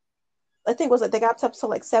think it was like they got up to episode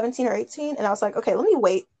like 17 or 18, and I was like, okay, let me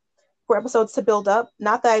wait for episodes to build up.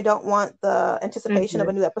 Not that I don't want the anticipation of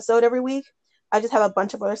a new episode every week. I just have a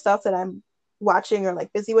bunch of other stuff that I'm watching or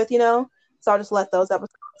like busy with, so I'll just let those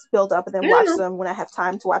episodes build up and then watch them when I have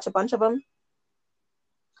time to watch a bunch of them.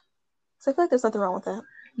 So I feel like there's nothing wrong with that.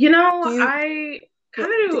 I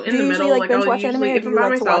kind of do in the middle. Like I'll usually, if I'm by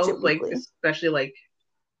myself, like especially like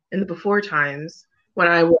in the before times when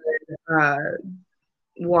I would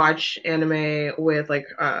watch anime with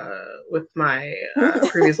with my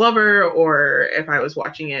previous lover, or if I was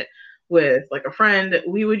watching it with like a friend,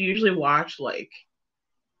 we would usually watch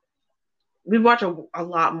we'd watch a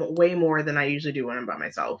lot way more than I usually do when I'm by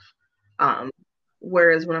myself.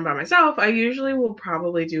 Whereas when I'm by myself, I usually will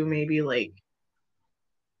probably do maybe like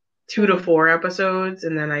 2 to 4 episodes,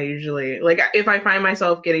 and then I usually, like, if I find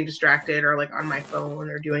myself getting distracted or like on my phone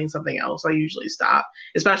or doing something else, I usually stop,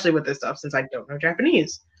 especially with this stuff, since I don't know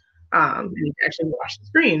Japanese. You need to actually watch the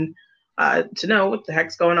screen to know what the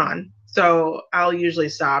heck's going on. So I'll usually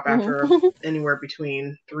stop after anywhere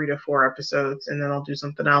between 3 to 4 episodes, and then I'll do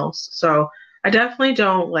something else. So I definitely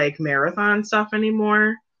don't like marathon stuff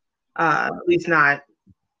anymore. At least not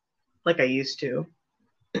like I used to.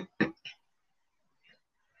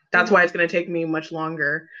 That's why it's going to take me much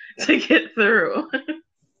longer to get through.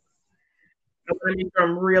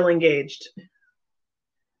 I'm real engaged.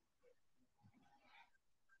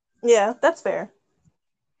 Yeah, that's fair.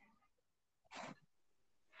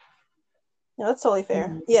 Yeah, that's totally fair.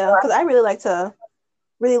 Mhm. Yeah, because I really like to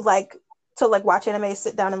like watch anime,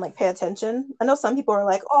 sit down and like pay attention. I know some people are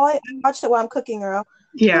like, "Oh, I watched it while I'm cooking or I'll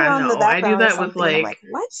put it Yeah, on in the no, I do background or that with something," and I'm like like,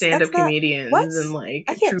 "What? That's stand-up not what? comedians and I like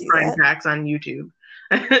can't true do crime that." facts on YouTube.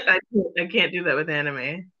 I can't do that with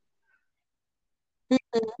anime.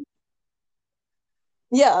 Mhm.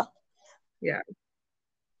 Yeah, Yeah,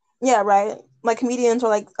 yeah, right. Like comedians or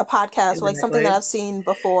like a podcast or like something that exactly. I've seen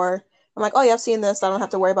before. I'm like, "Oh yeah, I've seen this. I don't have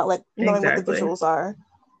to worry about like knowing what the Exactly. visuals are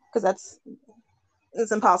because that's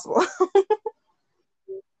it's impossible."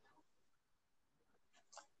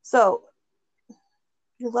 So,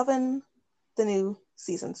 you're loving the new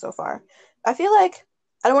season so far. I feel like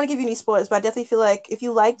I don't want to give you any spoilers, but I definitely feel like if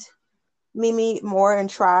you liked Mimi more and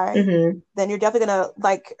Try, Hmm. then you're definitely gonna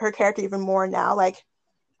like her character even more now. Like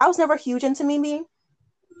I was never huge into Mimi,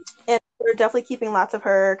 and they're definitely keeping lots of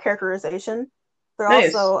her characterization. They're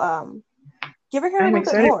Nice. also giving her a I'm little bit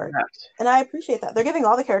excited for more, that. and I appreciate that. They're giving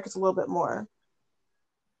all the characters a little bit more.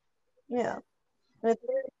 Yeah, and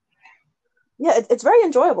yeah, it's very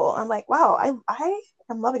enjoyable. I'm like, wow, I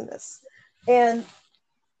am loving this, and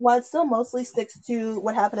while it still mostly sticks to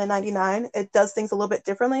what happened in '99, it does things a little bit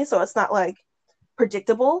differently, so it's not like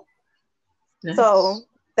predictable. Nice. So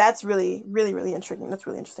that's really, really, really intriguing. That's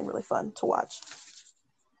really interesting, really fun to watch.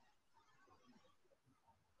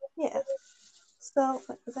 Yeah. So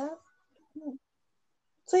what is that? Hmm.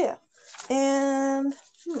 So yeah, and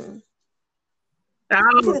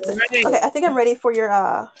I think Oh, that's it. right. Okay, I think I'm ready for your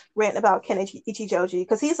rant about Ken Ichijoji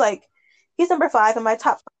because he's number five in my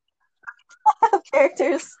top five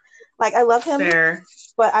characters. Like I love him, Fair.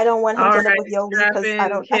 but I don't want him All to end up right, with Yoli strap because in, I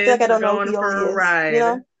feel like kids. I We're don't know who going Yoli for a is. You ride.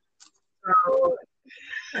 know, So,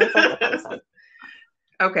 and I feel like that probably sounds.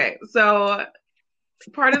 okay, so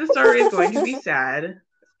part of the story is going to be sad.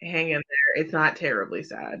 Hang in there. It's not terribly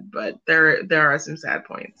sad, but there are some sad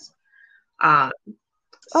points. Um,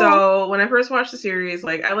 Oh, so when I first watched the series,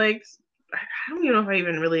 like I don't even know if I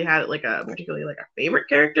even really had like a particularly like a favorite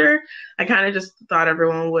character. I kind of just thought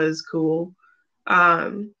everyone was cool.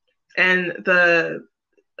 Um, and the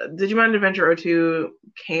Digimon Adventure 02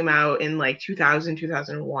 came out in like 2000,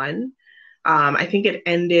 2001. I think it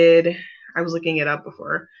ended, I was looking it up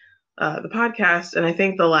before the podcast, and I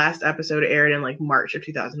think the last episode aired in like March of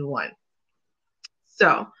 2001.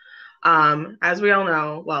 So, as we all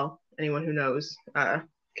know, well, anyone who knows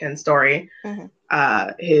Ken's story, mm-hmm.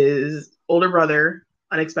 his older brother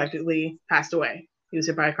unexpectedly passed away. He was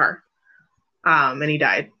hit by a car, and he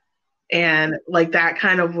died. And like that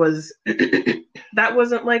kind of was that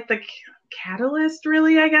wasn't like the catalyst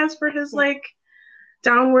really, I guess, for his Yeah, like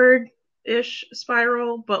downward ish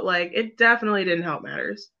spiral, but like it definitely didn't help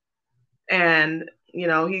matters. And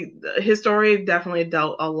his story definitely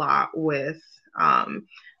dealt a lot with um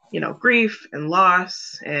grief and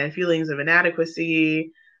loss and feelings of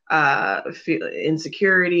inadequacy,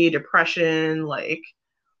 insecurity, depression, like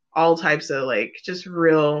all types of like just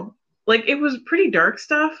real, like it was pretty dark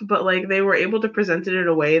stuff, but like they were able to present it in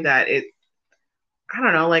a way that it, I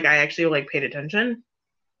don't know, like I actually like paid attention.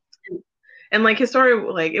 And like his story,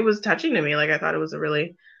 like it was touching to me. Like I thought it was a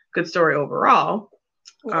really good story overall.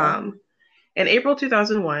 yeah. um in April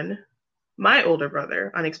 2001, my older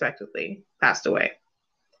brother unexpectedly passed away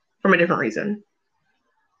from a different reason.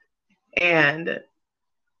 And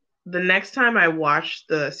the next time I watched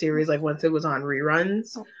the series, like once it was on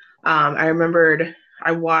reruns, Oh, I remembered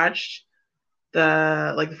I watched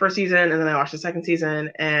the first season, and then I watched the second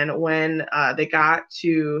season. And when they got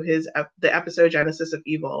to the episode Genesis of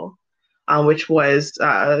Evil, which was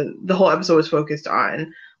the whole episode was focused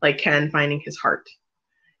on like Ken finding his heart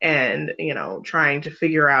and trying to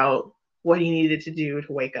figure out what he needed to do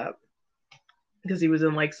to wake up because he was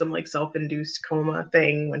in like some like self-induced coma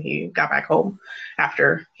thing when he got back home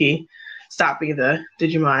after he stopped being the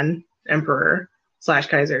Digimon Emperor slash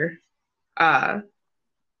Kaiser. Uh,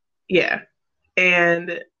 yeah,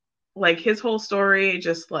 and like his whole story,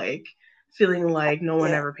 just like feeling like no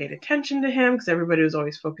one yeah, ever paid attention to him because everybody was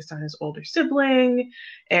always focused on his older sibling,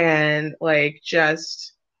 and like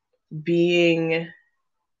just being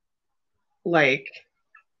like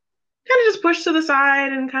kind of just pushed to the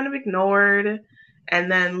side and kind of ignored,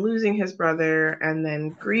 and then losing his brother and then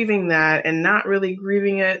grieving that and not really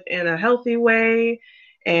grieving it in a healthy way,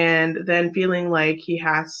 and then feeling like he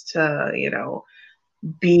has to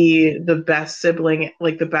be the best sibling,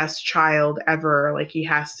 like the best child ever. Like he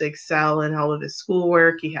has to excel in all of his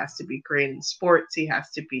schoolwork. He has to be great in sports. He has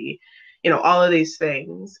to be, all of these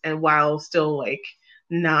things. And while still like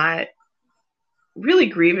not really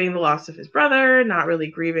grieving the loss of his brother, not really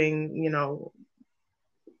grieving,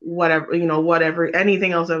 whatever, whatever,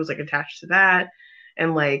 anything else that was like attached to that,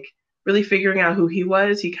 and like really figuring out who he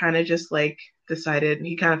was. He kind of just like decided,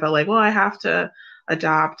 he kind of felt like, well, I have to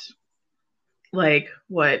adopt like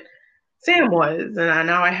what Sam was, and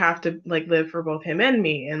now I have to like live for both him and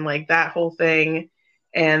me, and like that whole thing.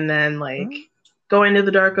 And then like going to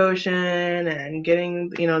the Dark Ocean and getting,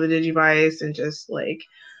 the Digivice, and just like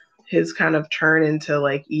his kind of turn into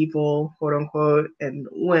like evil, quote unquote. And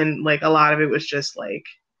when like a lot of it was just like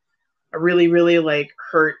a really, really like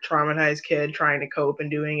hurt, traumatized kid trying to cope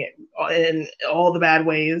and doing it in all the bad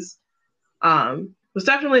ways, was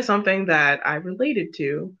definitely something that I related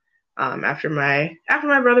to after my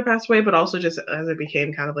brother passed away, but also just as I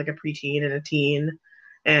became kind of like a preteen and a teen,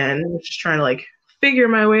 and just trying to like figure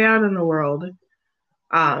my way out in the world.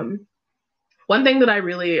 One thing that I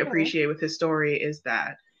really appreciate with his story is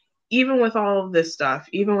that even with all of this stuff,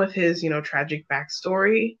 even with his, tragic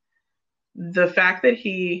backstory, the fact that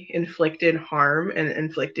he inflicted harm and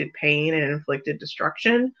inflicted pain and inflicted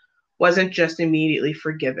destruction wasn't just immediately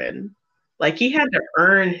forgiven. Like, he had to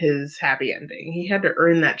earn his happy ending. He had to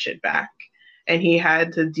earn that shit back. And he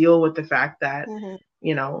had to deal with the fact that,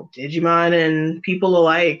 Digimon and people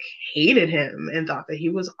alike hated him and thought that he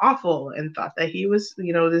was awful and thought that he was,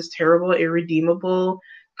 this terrible, irredeemable,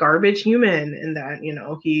 garbage human, and that,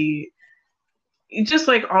 he just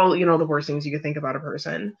like all, the worst things you could think about a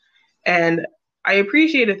person. And I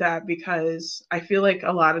appreciated that because I feel like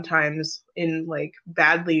a lot of times in like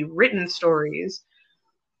badly written stories,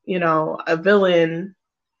 a villain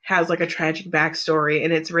has like a tragic backstory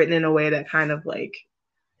and it's written in a way that kind of like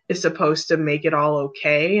is supposed to make it all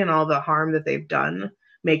okay, and all the harm that they've done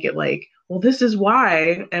make it like, well, this is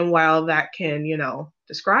why. And while that can,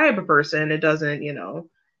 describe a person, it doesn't,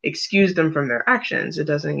 excuse them from their actions. It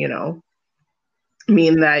doesn't,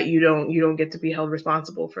 mean that you don't get to be held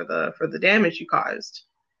responsible for the damage you caused.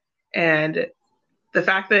 And the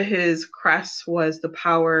fact that his crest was the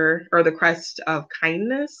power, or the crest of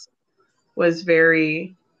kindness, was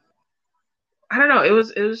very, I don't know,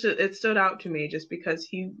 it stood out to me just because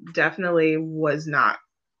he definitely was not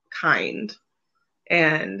kind.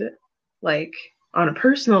 And like on a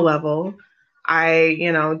personal level, I,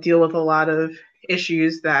 deal with a lot of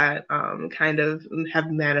issues that kind of have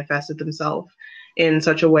manifested themselves in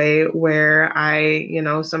such a way where I,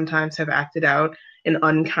 sometimes have acted out in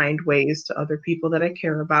unkind ways to other people that I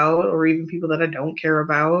care about, or even people that I don't care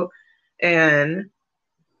about. And,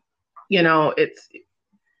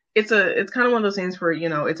 it's kind of one of those things where,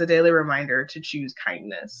 it's a daily reminder to choose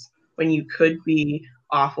kindness when you could be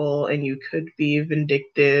awful and you could be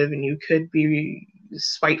vindictive and you could be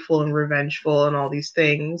spiteful and revengeful and all these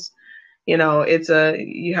things. You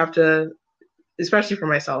have to, especially for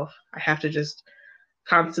myself, I have to just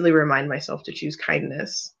constantly remind myself to choose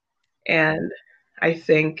kindness. And I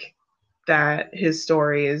think that his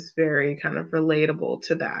story is very kind of relatable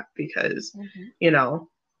to that because,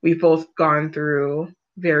 we've both gone through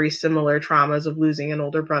very similar traumas of losing an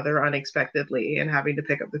older brother unexpectedly and having to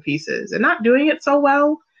pick up the pieces and not doing it so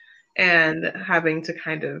well, and having to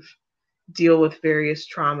kind of deal with various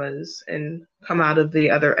traumas and come out of the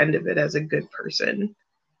other end of it as a good person.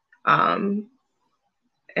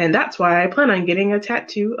 And that's why I plan on getting a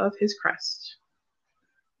tattoo of his crest.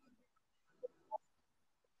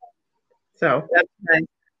 So that's my...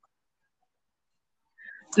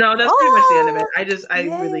 No, that's pretty much the end of it. I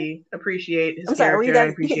really appreciate his character. I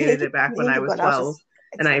appreciated it back when I was 12,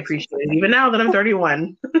 and I appreciate it even now that I'm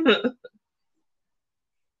 31.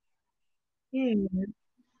 Yeah.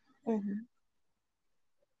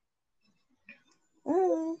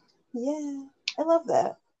 Yeah, I love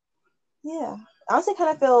that. Yeah, I honestly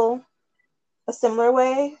kind of feel a similar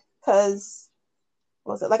way because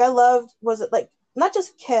was it like I loved, was it like not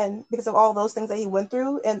just Ken because of all those things that he went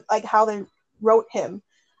through and like how they wrote him.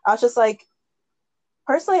 I was just like,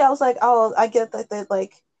 personally, I was like, oh, I get that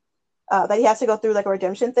that he has to go through like a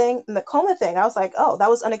redemption thing, and the coma thing. I was like, oh, that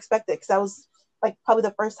was unexpected because that was like probably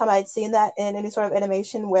the first time I'd seen that in any sort of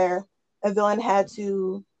animation where a villain had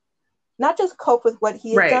to not just cope with what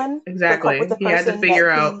he had done, exactly. But cope with he had to figure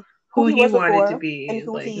out who he wanted to be,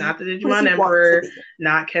 like not the Digimon Emperor,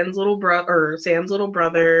 not Ken's little brother or Sam's little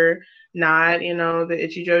brother, not the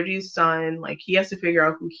Ichijoji's son. Like, he has to figure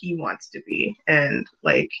out who he wants to be, and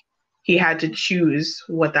like he had to choose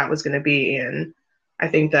what that was going to be. And I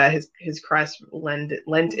think that his crest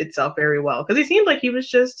lent itself very well because he seemed like he was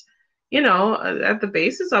just at the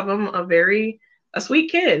basis of him a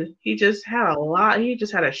sweet kid. He just had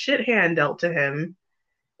a shit hand dealt to him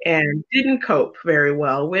and didn't cope very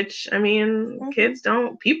well, which, I mean,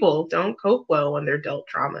 people don't cope well when they're dealt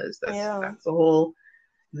traumas. That's the whole,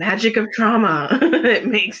 magic of trauma.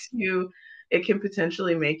 It can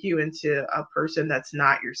potentially make you into a person that's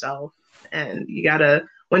not yourself. And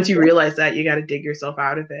once you realize that, you gotta dig yourself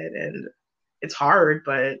out of it. And it's hard,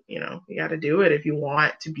 but you gotta do it if you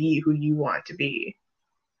want to be who you want to be.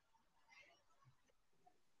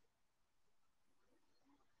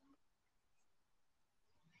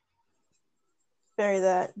 Very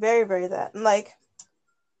that. Very, very that. And like,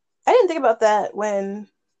 I didn't think about that when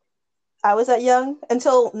I was that young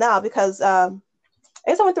until now because I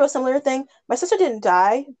guess I went through a similar thing. My sister didn't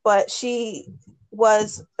die, but she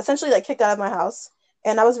was essentially like kicked out of my house.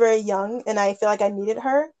 And I was very young and I feel like I needed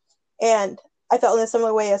her. And I felt in a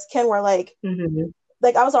similar way as Ken where like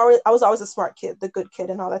I was always a smart kid, the good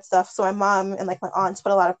kid and all that stuff. So my mom and like my aunts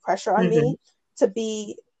put a lot of pressure on me to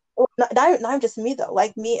be not even just me though,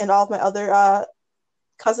 like me and all of my other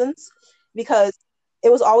cousins, because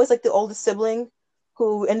it was always like the oldest sibling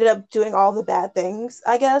who ended up doing all the bad things,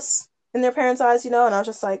 I guess, in their parents' eyes, and I was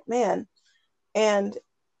just like, man. And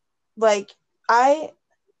like I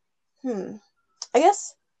I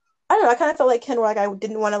guess I don't know, I kind of felt like Ken where like I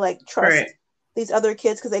didn't want to like trust these other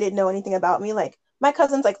kids because they didn't know anything about me. Like my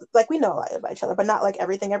cousins, like we know a lot about each other, but not like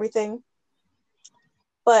everything.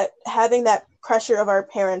 But having that pressure of our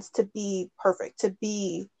parents to be perfect, to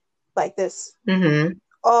be like this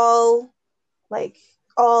all like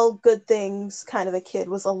all good things kind of a kid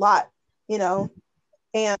was a lot, and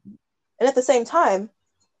at the same time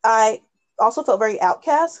I also felt very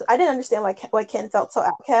outcast. I didn't understand why Ken felt so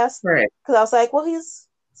outcast, because I was like, well, he's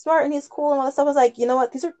smart and he's cool and all that stuff. I was like, you know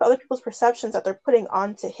what, these are other people's perceptions that they're putting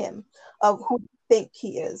onto him of who they think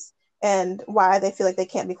he is and why they feel like they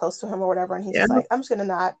can't be close to him or whatever. And he's just like, I'm just gonna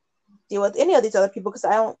not deal with any of these other people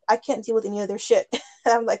because I can't deal with any of their shit.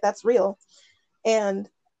 And I'm like, that's real. And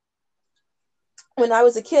when I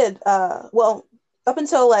was a kid, well, up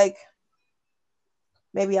until like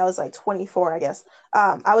maybe I was like 24, I guess,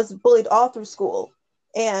 I was bullied all through school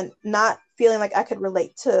and not feeling like I could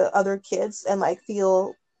relate to other kids and like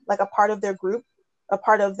feel like a part of their group, a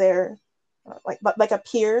part of their like a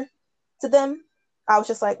peer to them. I was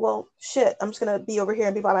just like, well, shit, I'm just gonna be over here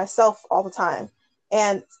and be by myself all the time.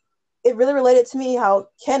 And it really related to me how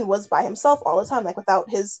Ken was by himself all the time, like without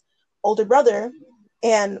his older brother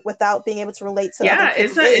and without being able to relate to other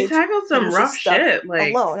kids. It tackled some rough shit,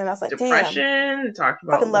 like alone. And I was like, depression. Damn, it talked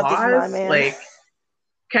about fucking love loss, Digimon, man. like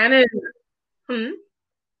kind of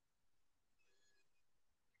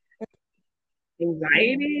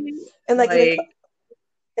anxiety, and like even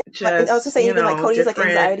just, I was just saying, even like Cody's like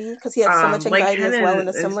anxiety because he had so much anxiety as well in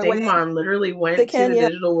a similar way. Stigmon literally went to the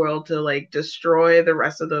digital world to like destroy the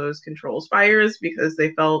rest of those control spires because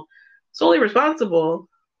they felt solely responsible,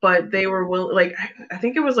 but they were like, I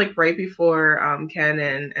think it was like right before Ken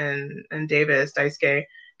and Davis Daisuke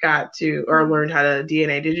got to or learned how to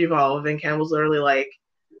DNA digivolve, and Ken was literally like,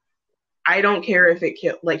 I don't care if it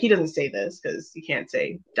kill, like he doesn't say this because you can't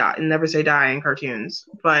say die and never say die in cartoons,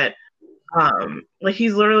 but like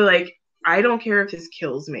he's literally like, I don't care if this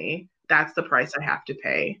kills me, that's the price I have to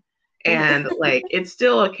pay. And like it's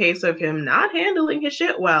still a case of him not handling his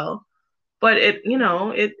shit well, but it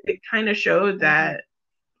kind of showed that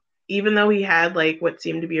even though he had like what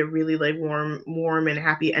seemed to be a really like warm and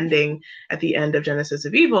happy ending at the end of Genesis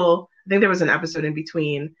of Evil, I think there was an episode in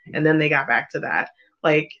between and then they got back to that,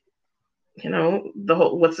 like, the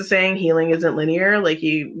whole, what's the saying, healing isn't linear. Like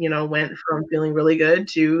he went from feeling really good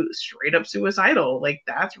to straight up suicidal. Like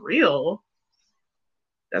that's real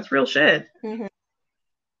shit.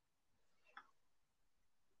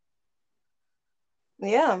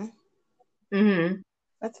 Yeah.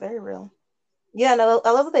 That's very real. Yeah, and I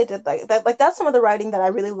love that they did that. Like that's some of the writing that I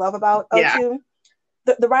really love about O2.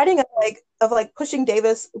 The writing of pushing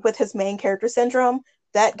Davis with his main character syndrome,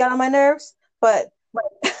 that got on my nerves. But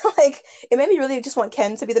like it made me really just want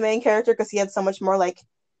Ken to be the main character because he had so much more like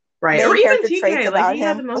main or character even TK, traits about like he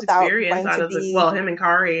had the most experience out of him and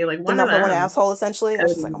Kari, like one of them. One asshole essentially. I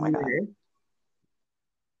was just like, oh my god.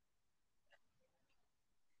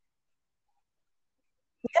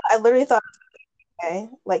 Yeah, I literally thought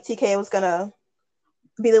like TK was gonna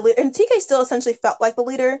be the leader, and TK still essentially felt like the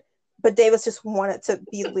leader, but Davis just wanted to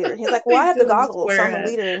be the leader. He's like, well, I have the goggles, so I'm the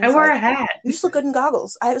leader. I wear a hat. You just look good in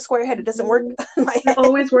goggles. I have a square head. It doesn't work in my head. I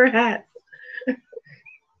always wear a hat.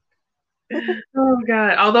 Oh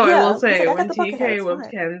god. Although I will say, when TK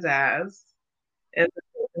whooped Ken's ass, and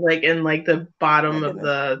like in like the bottom of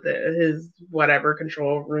the his whatever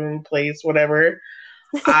control room place, whatever,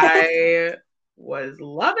 I was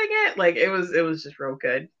loving it. Like it was just real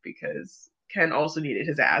good because Ken also needed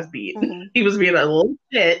his ass beat. He was being a little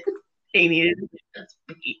shit. He needed his ass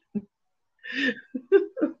beat.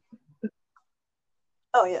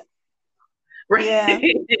 Oh yeah. Right. Yeah.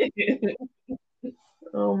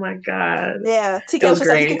 Oh my god. Yeah. It TK was was just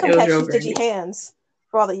like, you can great. come It was catch real these Digi great. hands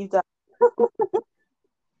for all that you've done.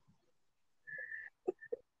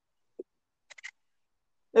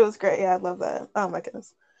 It was great. Yeah, I love that. Oh my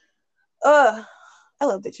goodness. I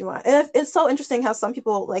love Digimon. And it's so interesting how some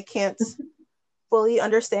people like can't fully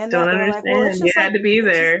understand Don't that. They're like, well, understand. You had to be it's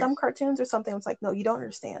just there. dumb cartoons or something. It's like, no, you don't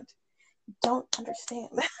understand. You don't understand.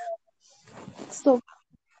 So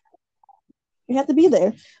you have to be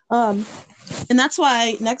there. And that's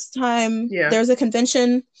why next time Yeah. there's a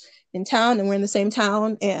convention in town and we're in the same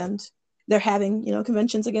town and they're having,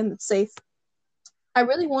 conventions again that's safe, I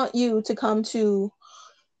really want you to come to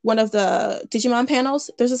one of the Digimon panels.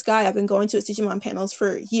 There's this guy I've been going to his Digimon panels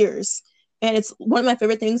for years. And it's one of my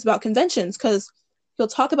favorite things about conventions because he'll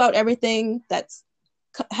talk about everything that's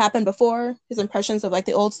happened before, his impressions of like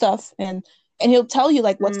the old stuff, and he'll tell you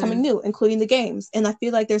like what's coming new, including the games. And I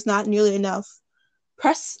feel like there's not nearly enough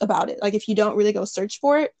press about it, like if you don't really go search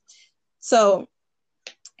for it. So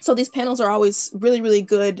these panels are always really, really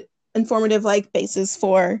good, informative like basis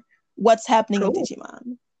for what's happening in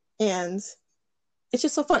Digimon. And it's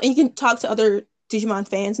just so fun. And you can talk to other Digimon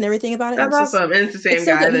fans and everything about it. That's awesome. And it's the same so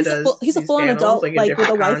guy good. that does He's a full-on panels, adult, like with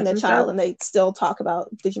a wife and a and child, stuff. and they still talk about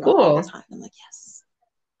Digimon Cool. all the time. I'm like, yes.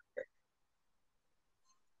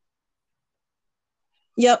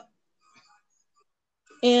 Yep.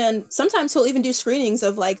 And sometimes he'll even do screenings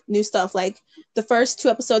of like new stuff. Like the first 2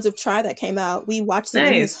 episodes of Try that came out, we watched them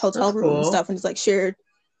in his hotel room and stuff, and just like shared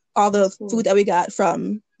all the food that we got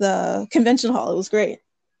from the convention hall. It was great.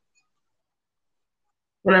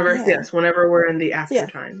 Whenever we're in the after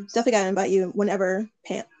times. Definitely gotta invite you whenever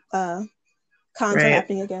cons are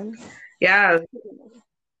happening again. Yeah.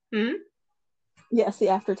 Yes, the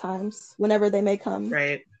after times, whenever they may come.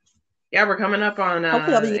 Right. Yeah, we're coming up on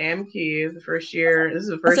Amkey, the first year. This is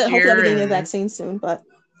the first year. Hopefully I'll be getting a vaccine soon, but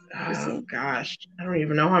oh gosh, I don't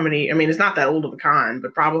even know how many. I mean, it's not that old of a con,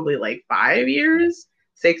 but probably like 5 years,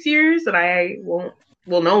 6 years that I won't.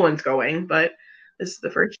 Well, no one's going, but this is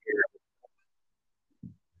the first year.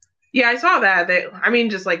 Yeah, I saw that.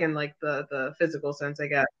 Just like in like the physical sense, I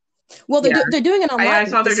guess. Well, they're doing it online. I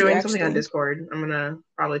saw they're doing something on Discord. I'm gonna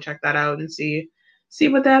probably check that out and see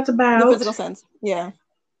what that's about. The physical sense, yeah.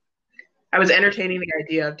 I was entertaining the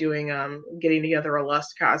idea of doing getting together a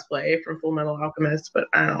Lust cosplay from Full Metal Alchemist, but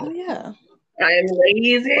I don't. Oh yeah. I'm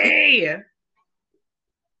lazy. I'm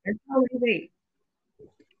so lazy.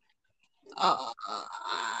 I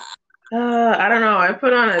don't know. I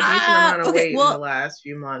put on a decent amount of weight in the last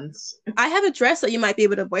few months. I have a dress that you might be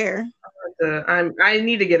able to wear. I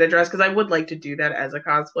need to get a dress because I would like to do that as a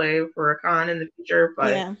cosplay for a con in the future,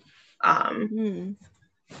 but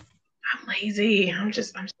I'm lazy. I'm so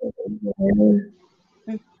lazy.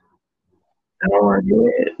 I don't want to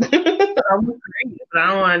do it. I'm great, but I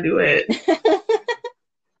don't want to do it.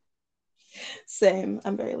 Same.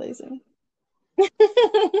 I'm very lazy.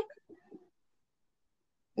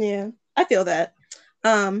 Yeah, I feel that.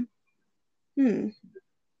 No,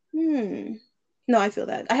 I feel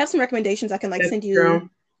that. I have some recommendations I can like send you. True.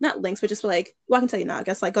 Not links, but just like, well, I can tell you now. I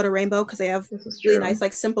guess like go to Rainbow because they have really nice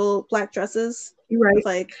like simple black dresses. You're right. With,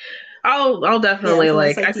 like, I'll definitely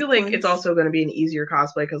I feel like it's also going to be an easier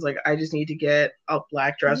cosplay because like I just need to get a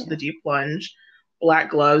black dress with a deep plunge, black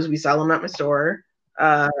gloves. We sell them at my store.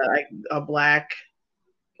 A black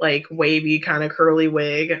like wavy kind of curly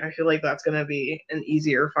wig. I feel like that's going to be an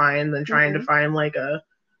easier find than trying to find like a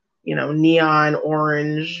neon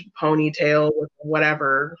orange ponytail with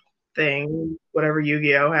whatever thing, whatever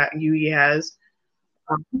Yugi has.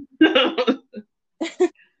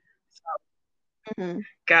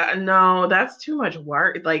 God, no, that's too much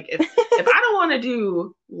work. Like if I don't want to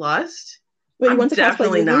do Lust, I'm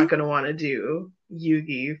definitely not going to want to do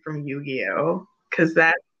Yugi from Yu-Gi-Oh because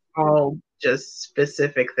that's all just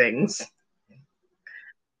specific things.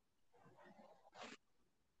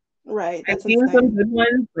 Right. I've seen some good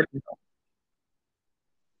ones, but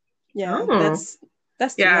yeah,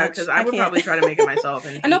 that's because I would probably try to make it myself.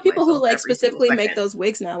 And I know people who like specifically make those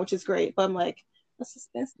wigs now, which is great, but I'm like, that's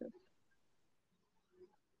expensive.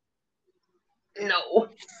 No.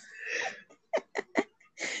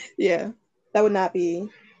 Yeah, that would not be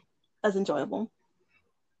as enjoyable.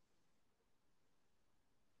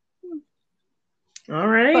 All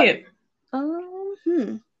right. But,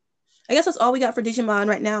 I guess that's all we got for Digimon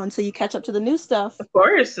right now until you catch up to the new stuff. Of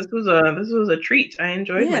course, this was a treat. I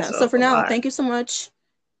enjoyed myself. So for now, thank you so much,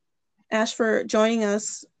 Ash, for joining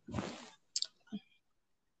us.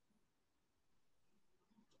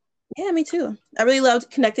 Yeah, me too. I really loved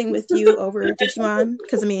connecting with you over Digimon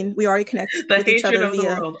because, I mean, we already connect with each other of the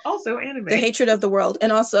via world, also anime. the hatred of the world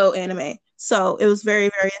and also anime. So it was very,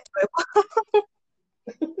 very enjoyable.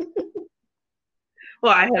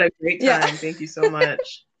 Well, I had a great time. Yeah. Thank you so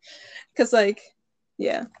much. Because, like,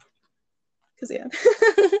 yeah. Because, yeah.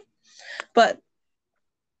 But,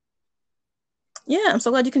 yeah, I'm so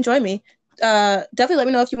glad you can join me. Definitely let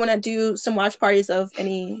me know if you want to do some watch parties of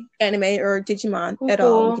any anime or Digimon at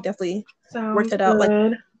all. We could definitely work that out. Like,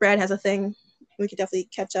 Brad has a thing. We could definitely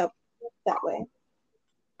catch up that way.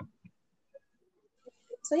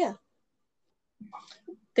 So, yeah.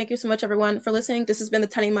 Thank you so much, everyone, for listening. This has been the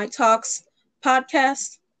Tiny Mike Talks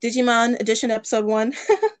podcast, Digimon Edition Episode 1,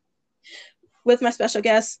 with my special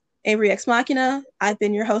guest, Avery X Machina. I've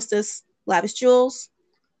been your hostess, Lavish Jules.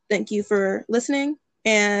 Thank you for listening,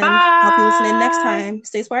 and I'll be listening next time.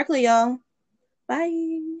 Stay sparkly, y'all.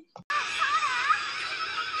 Bye.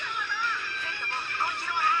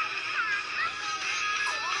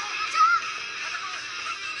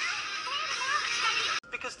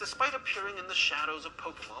 Because despite appearing in the shadows of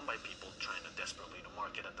Pokemon by people trying to desperately to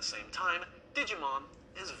market at the same time, Digimon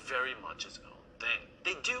is very much its own thing.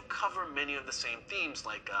 They do cover many of the same themes,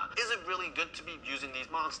 like, is it really good to be using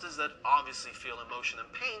these monsters that obviously feel emotion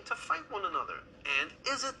and pain to fight one another? And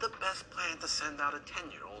is it the best plan to send out a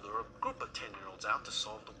 10-year-old or a group of 10-year-olds out to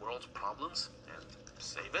solve the world's problems and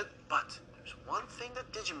save it? But there's one thing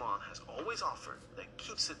that Digimon has always offered that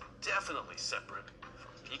keeps it definitely separate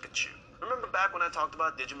from Pikachu. Remember back when I talked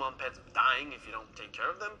about Digimon pets dying if you don't take care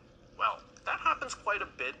of them? Well, that happens quite a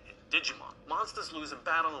bit in Digimon. Monsters lose in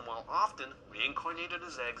battle and while often reincarnated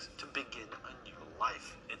as eggs to begin a new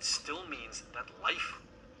life. It still means that life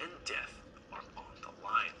and death are on the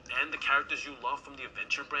line. And the characters you love from the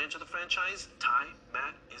adventure branch of the franchise, Tai,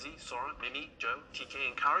 Matt, Izzy, Sora, Mimi, Joe, TK,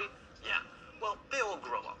 and Kari, yeah, well, they all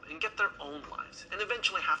grow up and get their own lives, and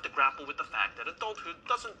eventually have to grapple with the fact that adulthood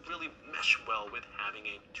doesn't really mesh well with having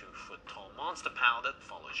a 2-foot-tall monster pal that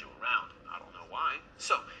follows you around. I don't know why.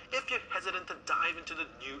 So, if you're hesitant to dive into the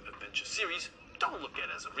new adventure series, don't look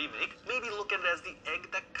at it as a remake. Maybe look at it as the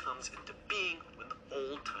egg that comes into being when the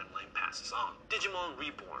old timeline passes on. Digimon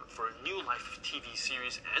Reborn for a new life of TV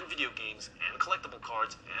series and video games and collectible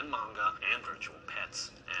cards and manga and virtual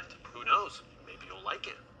pets. And who knows? Maybe you'll like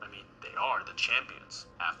it. I mean, they are the champions,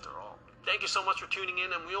 after all. Thank you so much for tuning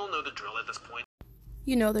in, and we all know the drill at this point.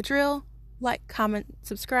 You know the drill. Like, comment,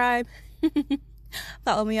 subscribe.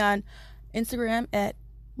 Follow me on Instagram at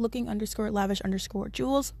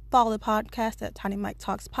looking_lavish_Jules. Follow the podcast at Tiny Mike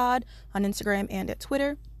Talks Pod on Instagram and at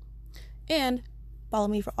Twitter. And follow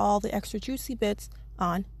me for all the extra juicy bits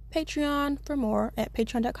on Patreon for more at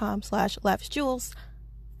patreon.com/lavishjules.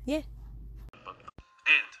 Yeah.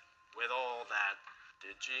 And with all that,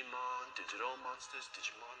 Digimon, digital monsters,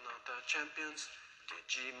 Digimon not the champions.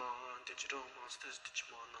 Digimon, digital monsters,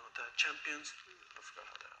 Digimon not the champions. I forgot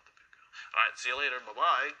how that other bit go. Alright, see you later.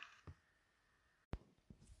 Bye-bye.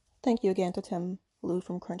 Thank you again to Tim Liu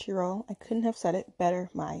from Crunchyroll. I couldn't have said it better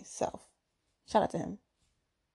myself. Shout out to him.